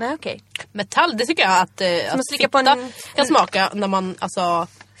ingenting. Nej, okej. Metall, det tycker jag att slicka på en kan smaka när man alltså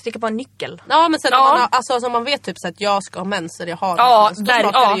slicka på en nyckel. Ja, men sen man alltså man vet typ så att jag ska ha mens eller jag har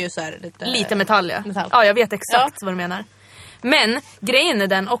smakar det ju så här lite metall. Ja, jag vet exakt vad du menar. Men grejen är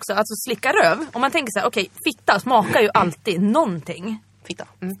den också, alltså slicka röv. Om man tänker så här, okej, fitta smakar ju alltid någonting. Fitta.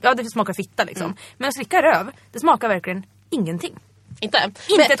 Ja, det smakar fitta liksom. Men slicka röv, det smakar verkligen ingenting. Inte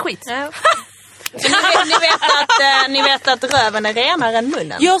ett skit. Ja. Ni vet att röven är renare än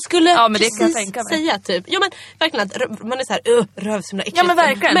munnen. Jag skulle men det kan jag tänka mig. Säga typ. Ja, men verkligen att man är så här röv som är äckligt. Ja, men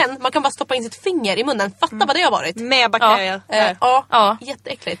verkligen. Men man kan bara stoppa in sitt finger i munnen. Fatta vad det har varit. Med bakterier. Ja,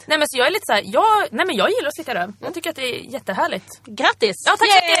 jätteäckligt. Nej, men så jag är lite så här, jag gillar att slicka röv. Jag tycker att det är jättehärligt. Grattis. Ja, tack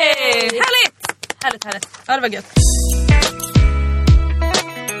så mycket. Härligt. Ja, det var gött.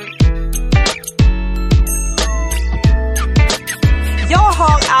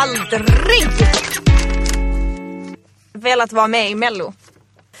 aldrig velat vara med i Mello?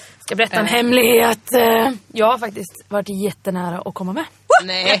 Ska berätta en hemlighet. Jag har faktiskt varit jättenära att komma med.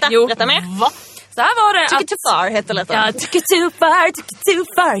 Nej. Berätta mer. Va? Så här var det. Took it too far heter det. Ja, took it too far, took it too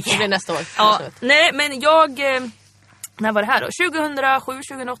far. Det blir nästa år. Ja, nej, men jag... När var det här då? 2007,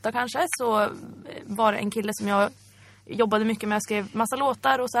 2008 kanske. Så var det en kille som jag jobbade mycket med. Jag skrev massa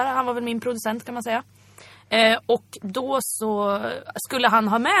låtar och så här. Han var väl min producent kan man säga. Och då så skulle han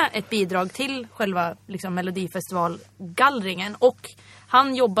ha med ett bidrag till själva liksom, Melodifestivalgallringen. Och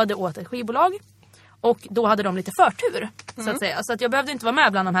han jobbade åt ett skivbolag. Och då hade de lite förtur så att säga. Så att jag behövde inte vara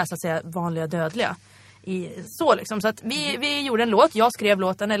med bland de här så att säga vanliga dödliga. Så liksom. Så att vi gjorde en låt. Jag skrev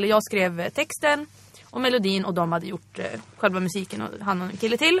låten eller jag skrev texten och melodin och de hade gjort själva musiken och han och en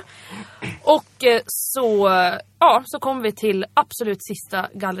kille till. Och så kom vi till absolut sista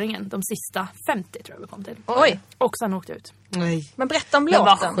gallringen. De sista 50 tror jag vi kom till. Oj. Och sen åkte ut. Nej. Men berätta om Men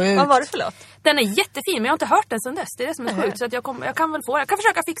låten. Vad var det för låt? Den är jättefin men jag har inte hört den sedan dess. Det är det som är sjukt. Så att jag kan väl jag kan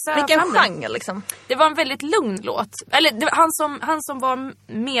försöka fixa Vilken fram den. genre liksom? Det var en väldigt lugn låt. Eller det var han som var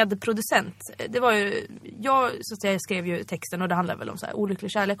medproducent. Det var ju jag så att säga skrev ju texten och det handlar väl om så här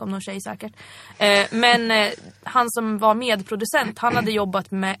olycklig kärlek om någon tjej säkert. Men han som var medproducent, han hade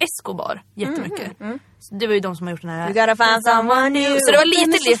jobbat med Escobar jättemycket. Så det var ju de som har gjort den här. You gotta find someone new. Så det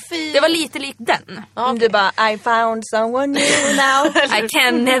var lite likt den. Okay. Du bara I found someone new now. I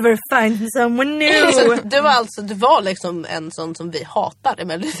can never find someone new. Så du var liksom en sån som vi hatar i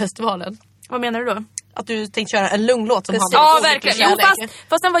Melodifestivalen. Vad menar du då? Att du tänkte köra en lugn låt som handlar Ja, om verkligen. Jo,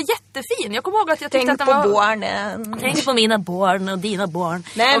 fast den var jättefin. Jag kommer ihåg att jag tyckte Tänk att den på var... barnen. Tänk på mina barn och dina barn.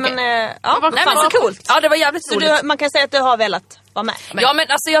 Nej Okej. men Nej, fan men vad coolt. Ja, det var jävligt Så roligt. man kan säga att du har velat vara med. Ja, men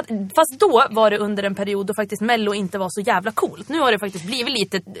alltså fast då var det under en period då faktiskt Mello inte var så jävla coolt. Nu har det faktiskt blivit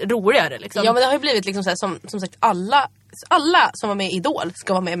lite roligare liksom. Ja, men det har ju blivit liksom så här, som sagt alla som var med i Idol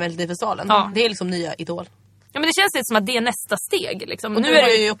ska vara med i Melodifestivalen. Ja. Det är liksom nya Idol. Ja, men det känns lite som att det är nästa steg liksom. Och nu du är har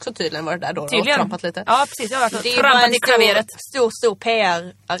det ju också tydligen varit där då och trampat lite. Ja, precis. Jag har varit och Det är bara trampat en i klaveret. stor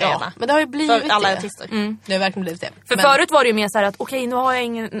PR-arena. Men det har ju blivit för alla det. artister. Det har verkligen blivit det. För förut var det ju mer så här att okej, nu har jag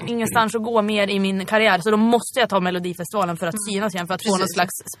ingenstans att gå mer i min karriär. Så då måste jag ta Melodifestivalen för att synas igen. För att få någon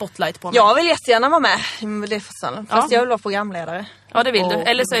slags spotlight på mig. Jag vill jättegärna vara med i Melodifestivalen. Fast jag vill vara programledare. Ja, det vill du.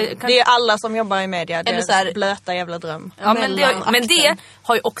 Eller så Det är alla som jobbar i media. Det är så här- blöta jävla dröm. Ja, men det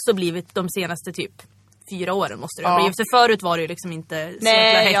har ju också blivit de senaste typ 4 åren måste det ha blivit. För förut var det ju liksom inte så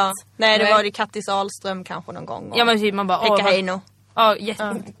jävla hett. Nej, det var det Kattis Ahlström kanske någon gång. Ja, men typ man bara... Pekka Heino. Ja,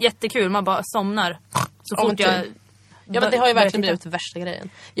 jättekul. Man bara somnar. Så fort jag... Ja, men det har ju verkligen blivit värsta grejen.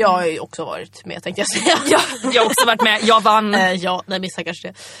 Jag har ju också varit med, tänkte jag säga. Jag har också varit med. Jag vann. Nej, missar kanske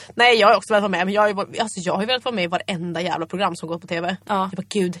det. Nej, jag har också velat vara med. Men jag har ju velat vara med i varenda jävla program som går på tv. Ja. Jag bara,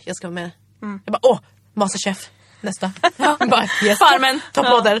 gud, jag ska vara med. Jag bara, Masterchef. Nästa. Bara, yes. Farmen.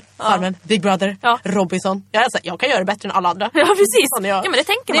 Toppmodell. Farmen. Big Brother. Ja. Robinson. Jag kan göra det bättre än alla andra. Ja, precis. Fan, Ja, men det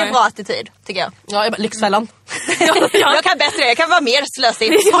tänker Det man är ju. en bra attityd, tycker jag. Ja, jag bara, Lyxfällan. Jag kan bättre, jag kan vara mer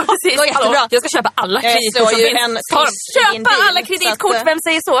slösig. Ja, precis. Går jättebra. Hallå, jag ska köpa alla kreditkort såg som ju finns. en Ta dem. fisk i en Köpa bil, alla kreditkort, så att- vem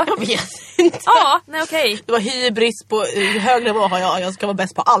säger så? Jag vet inte. Ja, nej okej. Det var hybris på hög nivå har jag. Jag ska vara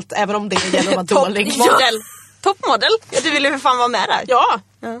bäst på allt. Även om det gäller att vara dålig. Toppmodell. Du ville ju för fan vara med där. Ja,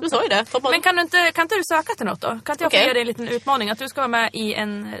 du sa ju det. Men kan inte du söka till något då? Kan inte jag få ge dig en liten utmaning? Att du ska vara med i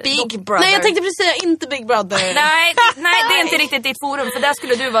en... Big Brother. Nej, jag tänkte precis säga inte Big Brother. Nej, det är inte riktigt ditt forum. För där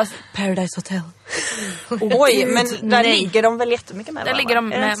skulle du vara... Paradise Hotel. Oj, men där nej. ligger de väl jättemycket med Där varandra? ligger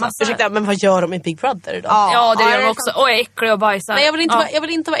de Är det med inte så? massa... Ursäkta, men vad gör de i Big Brother då? Ja, det gör är de också. Och är äcklig och bajsar. Men jag vill, inte Ja. vara, jag vill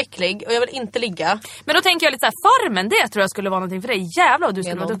inte vara äcklig och jag vill inte ligga. Men då tänker jag lite så här, Farmen, det tror jag skulle vara någonting för dig. Jävlar vad du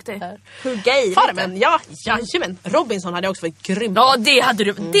skulle vara duktig. Hugga i lite. Farmen, ja, jajamän. Robinson hade jag också varit grym. Ja, det hade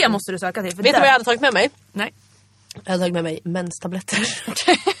du. Det måste du söka till. För Vet du vad jag hade tagit med mig? Nej. Jag hade tagit med mig menstabletter.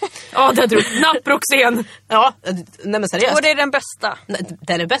 Ja, det hade du. Naproxen. Ja, nej men seriöst. Och det är den bästa. Nej,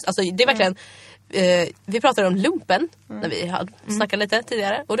 den är bäst. Alltså, det är verkligen... vi pratade om lumpen när vi hade snackat lite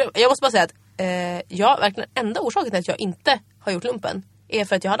tidigare. Och jag måste bara säga att jag verkligen enda orsaken till att jag inte har gjort lumpen är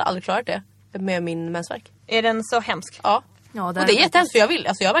för att jag hade aldrig klarat det med min mensvärk. Är den så hemsk? Ja. Ja, Och det är jättehemskt för jag vill.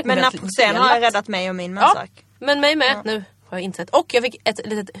 Alltså, jag har verkligen Men velat Naproxen har delat. räddat mig och min mensvärk. Ja, men mig med. Nu har jag insett. Och jag fick ett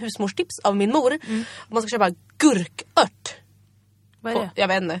litet husmorstips av min mor. Man ska köpa gurkört. Vad är det? Jag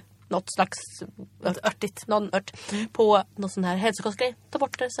vet inte. Något slags örtigt. Någon ört. På någon sån här hälsokostgrej. Ta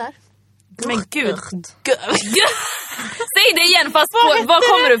bort det så här. Men gud. Säg det igen fast var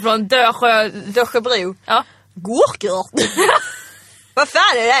kommer du ifrån? Dösjebro. Ja. Gurkört. Vad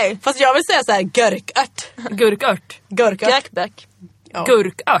fan är det? Fast jag vill säga så här gurkört. Gurkört. Gurkört. Gurkbäck. Ja.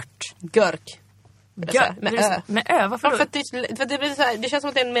 Gurkört. Gurk. Med ö, varför Ja, då? för att det blir så här, det känns som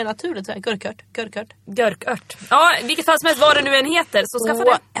att det är mer naturligt så här. Gurkört. Ja, vilket fall som helst, vad det nu än heter, så skaffa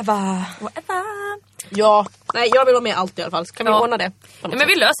det. Eva. Ja. Nej, jag vill vara med allt i alla fall. Så kan vi ordna det? Ja, men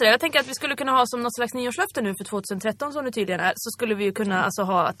vi löser det. Jag tänker att vi skulle kunna ha som något slags nyårslöfte nu för 2013 som det tydligen är. Så skulle vi ju kunna alltså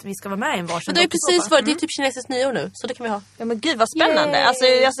ha att vi ska vara med i en varsin. Men det är precis vad det är, typ kinesiskt nyår nu. Så det kan vi ha. Ja men gud vad spännande. Alltså,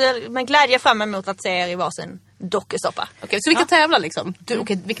 jag ser med glädje fram emot att se er i varsin dokusåpa. Okej, så vi kan tävla liksom.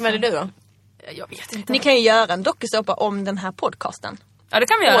 Vilken väljer du då? Jag vet inte. Ni kan ju göra en dokusåpa om den här podcasten. Ja, det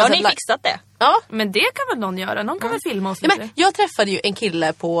kan vi göra. Har ni fixat det? Ja. Men det kan väl någon göra? Någon kan väl filma oss Ja, lite? men jag träffade ju en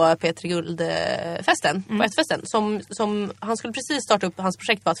kille på P3 Guldfesten, på festen som han skulle precis starta upp, hans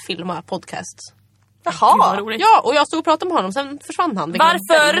projekt var att filma podcasts. Jaha. Ja, och jag stod och pratade med honom, sen försvann han.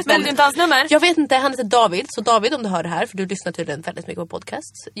 Varför tog du inte hans nummer? Jag vet inte, han heter David. Så David, om du hör det här, för du lyssnar tydligen väldigt mycket på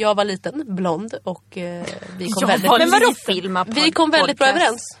podcasts. Jag var liten, blond och vi kom vi kom väldigt bra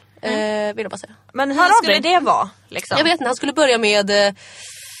överens. Vill jag bara säga. Men hur skulle det vara? Liksom? Jag vet inte, han skulle börja med...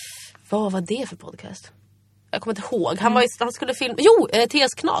 vad var det för podcast? Jag kommer inte ihåg. Han skulle filma... Jo,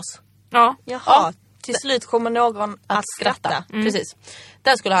 TS Knas. Ja. Jaha, till slut kommer någon att skratta. Precis.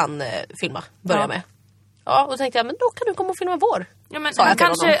 Där skulle han börja med. Ja, och då tänkte jag, men då kan du komma och filma vår. Ja, men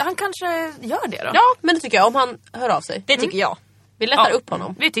han kanske gör det då. Ja, men det tycker jag, om han hör av sig. Det tycker jag. Vi lättar upp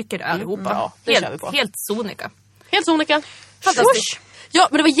honom. Vi tycker det allihopa. Ja, det kör vi på. Helt sonika. Helt sonika. Fantastiskt. Ja,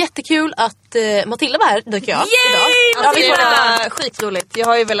 men det var jättekul att Matilda var här, dyker jag. Ja, det var skitroligt. Jag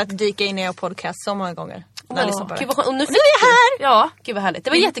har ju velat dyka in i er podcast så många gånger. Gud, och nu är jag här! Ja, gud vad härligt. Det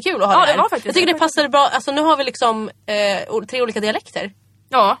var jättekul att ha det här. Var faktiskt. Jag tycker det passade bra. Alltså nu har vi liksom 3 olika dialekter.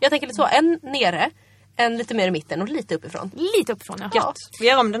 Ja. Jag tänker lite så, en nere, en lite mer i mitten och lite uppifrån. Lite uppifrån, ja. Gött. Vi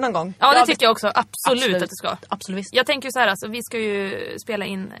gör om det någon gång. Ja, det tycker jag också. Absolut att det ska. Absolut. Jag tänker ju så här, alltså, vi ska ju spela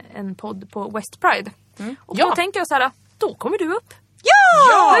in en podd på West Pride. Och Ja. då tänker jag så här, då kommer du upp.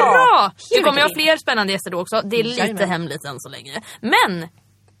 Ja! Bra! Vi kommer ju ha fler spännande gäster då också. Det är lite Jajamän. hemligt än så länge. Men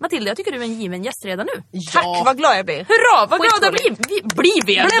Matilda, jag tycker du är en given gäst redan nu. Tack, vad glad jag blir. Hurra, vad glada blir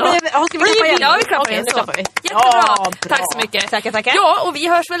vi ändå. Ska vi klappa igen? Ja, vi klappar igen. Nu klappar vi. Jättebra. Ja, Tack så mycket. Tackar. Ja, och vi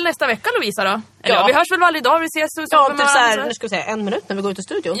hörs väl nästa vecka, Lovisa då? Eller, Ja. vi hörs väl varje dag, vi ses. Ja, typ såhär, nu ska vi säga 1 minut när vi går ut i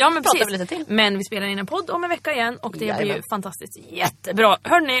studion. Ja, men pratar precis. vi lite till. Men vi spelar in en podd om en vecka igen och det blir ju Jajamän. fantastiskt jättebra.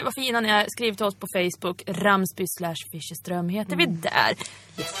 Hörrni, vad fina ni är. Skriv till oss på Facebook. Ramsby/Fischerström heter vi där.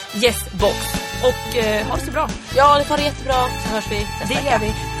 Yes, box. Och ha det så bra. Ja, det får det jättebra. Så hörs vi nästa Det vecka. gör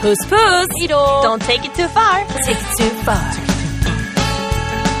vi. Puss, puss! Hejdå! Don't take it too far. Take it too far.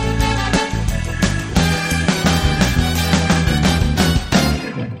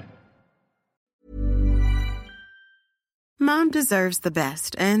 Mom deserves the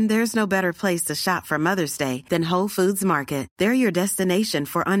best, and there's no better place to shop for Mother's Day than Whole Foods Market. They're your destination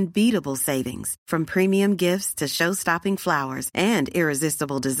for unbeatable savings, from premium gifts to show-stopping flowers and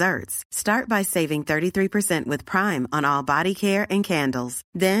irresistible desserts. Start by saving 33% with Prime on all body care and candles.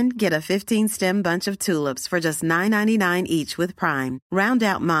 Then get a 15-stem bunch of tulips for just $9.99 each with Prime. Round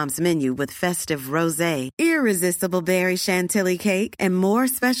out Mom's menu with festive rosé, irresistible berry chantilly cake, and more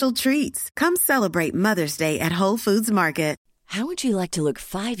special treats. Come celebrate Mother's Day at Whole Foods Market. How would you like to look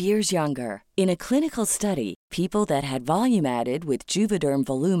 5 years younger? In a clinical study, people that had volume added with Juvederm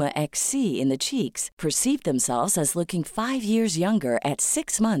Voluma XC in the cheeks perceived themselves as looking 5 years younger at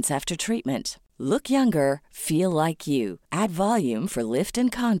 6 months after treatment. Look younger, feel like you. Add volume for lift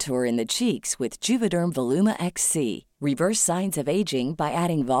and contour in the cheeks with Juvederm Voluma XC. Reverse signs of aging by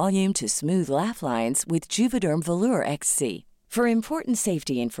adding volume to smooth laugh lines with Juvederm Volure XC. For important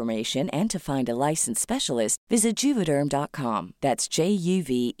safety information and to find a licensed specialist, visit Juvederm.com. That's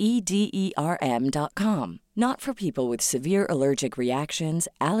JUVEDERM.com. Not for people with severe allergic reactions,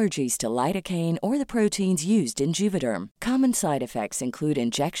 allergies to lidocaine, or the proteins used in Juvederm. Common side effects include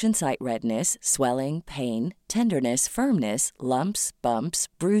injection site redness, swelling, pain, tenderness, firmness, lumps, bumps,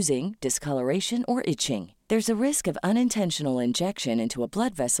 bruising, discoloration, or itching. There's a risk of unintentional injection into a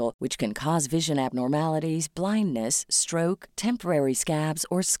blood vessel, which can cause vision abnormalities, blindness, stroke, temporary scabs,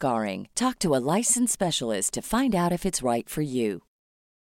 or scarring. Talk to a licensed specialist to find out if it's right for you.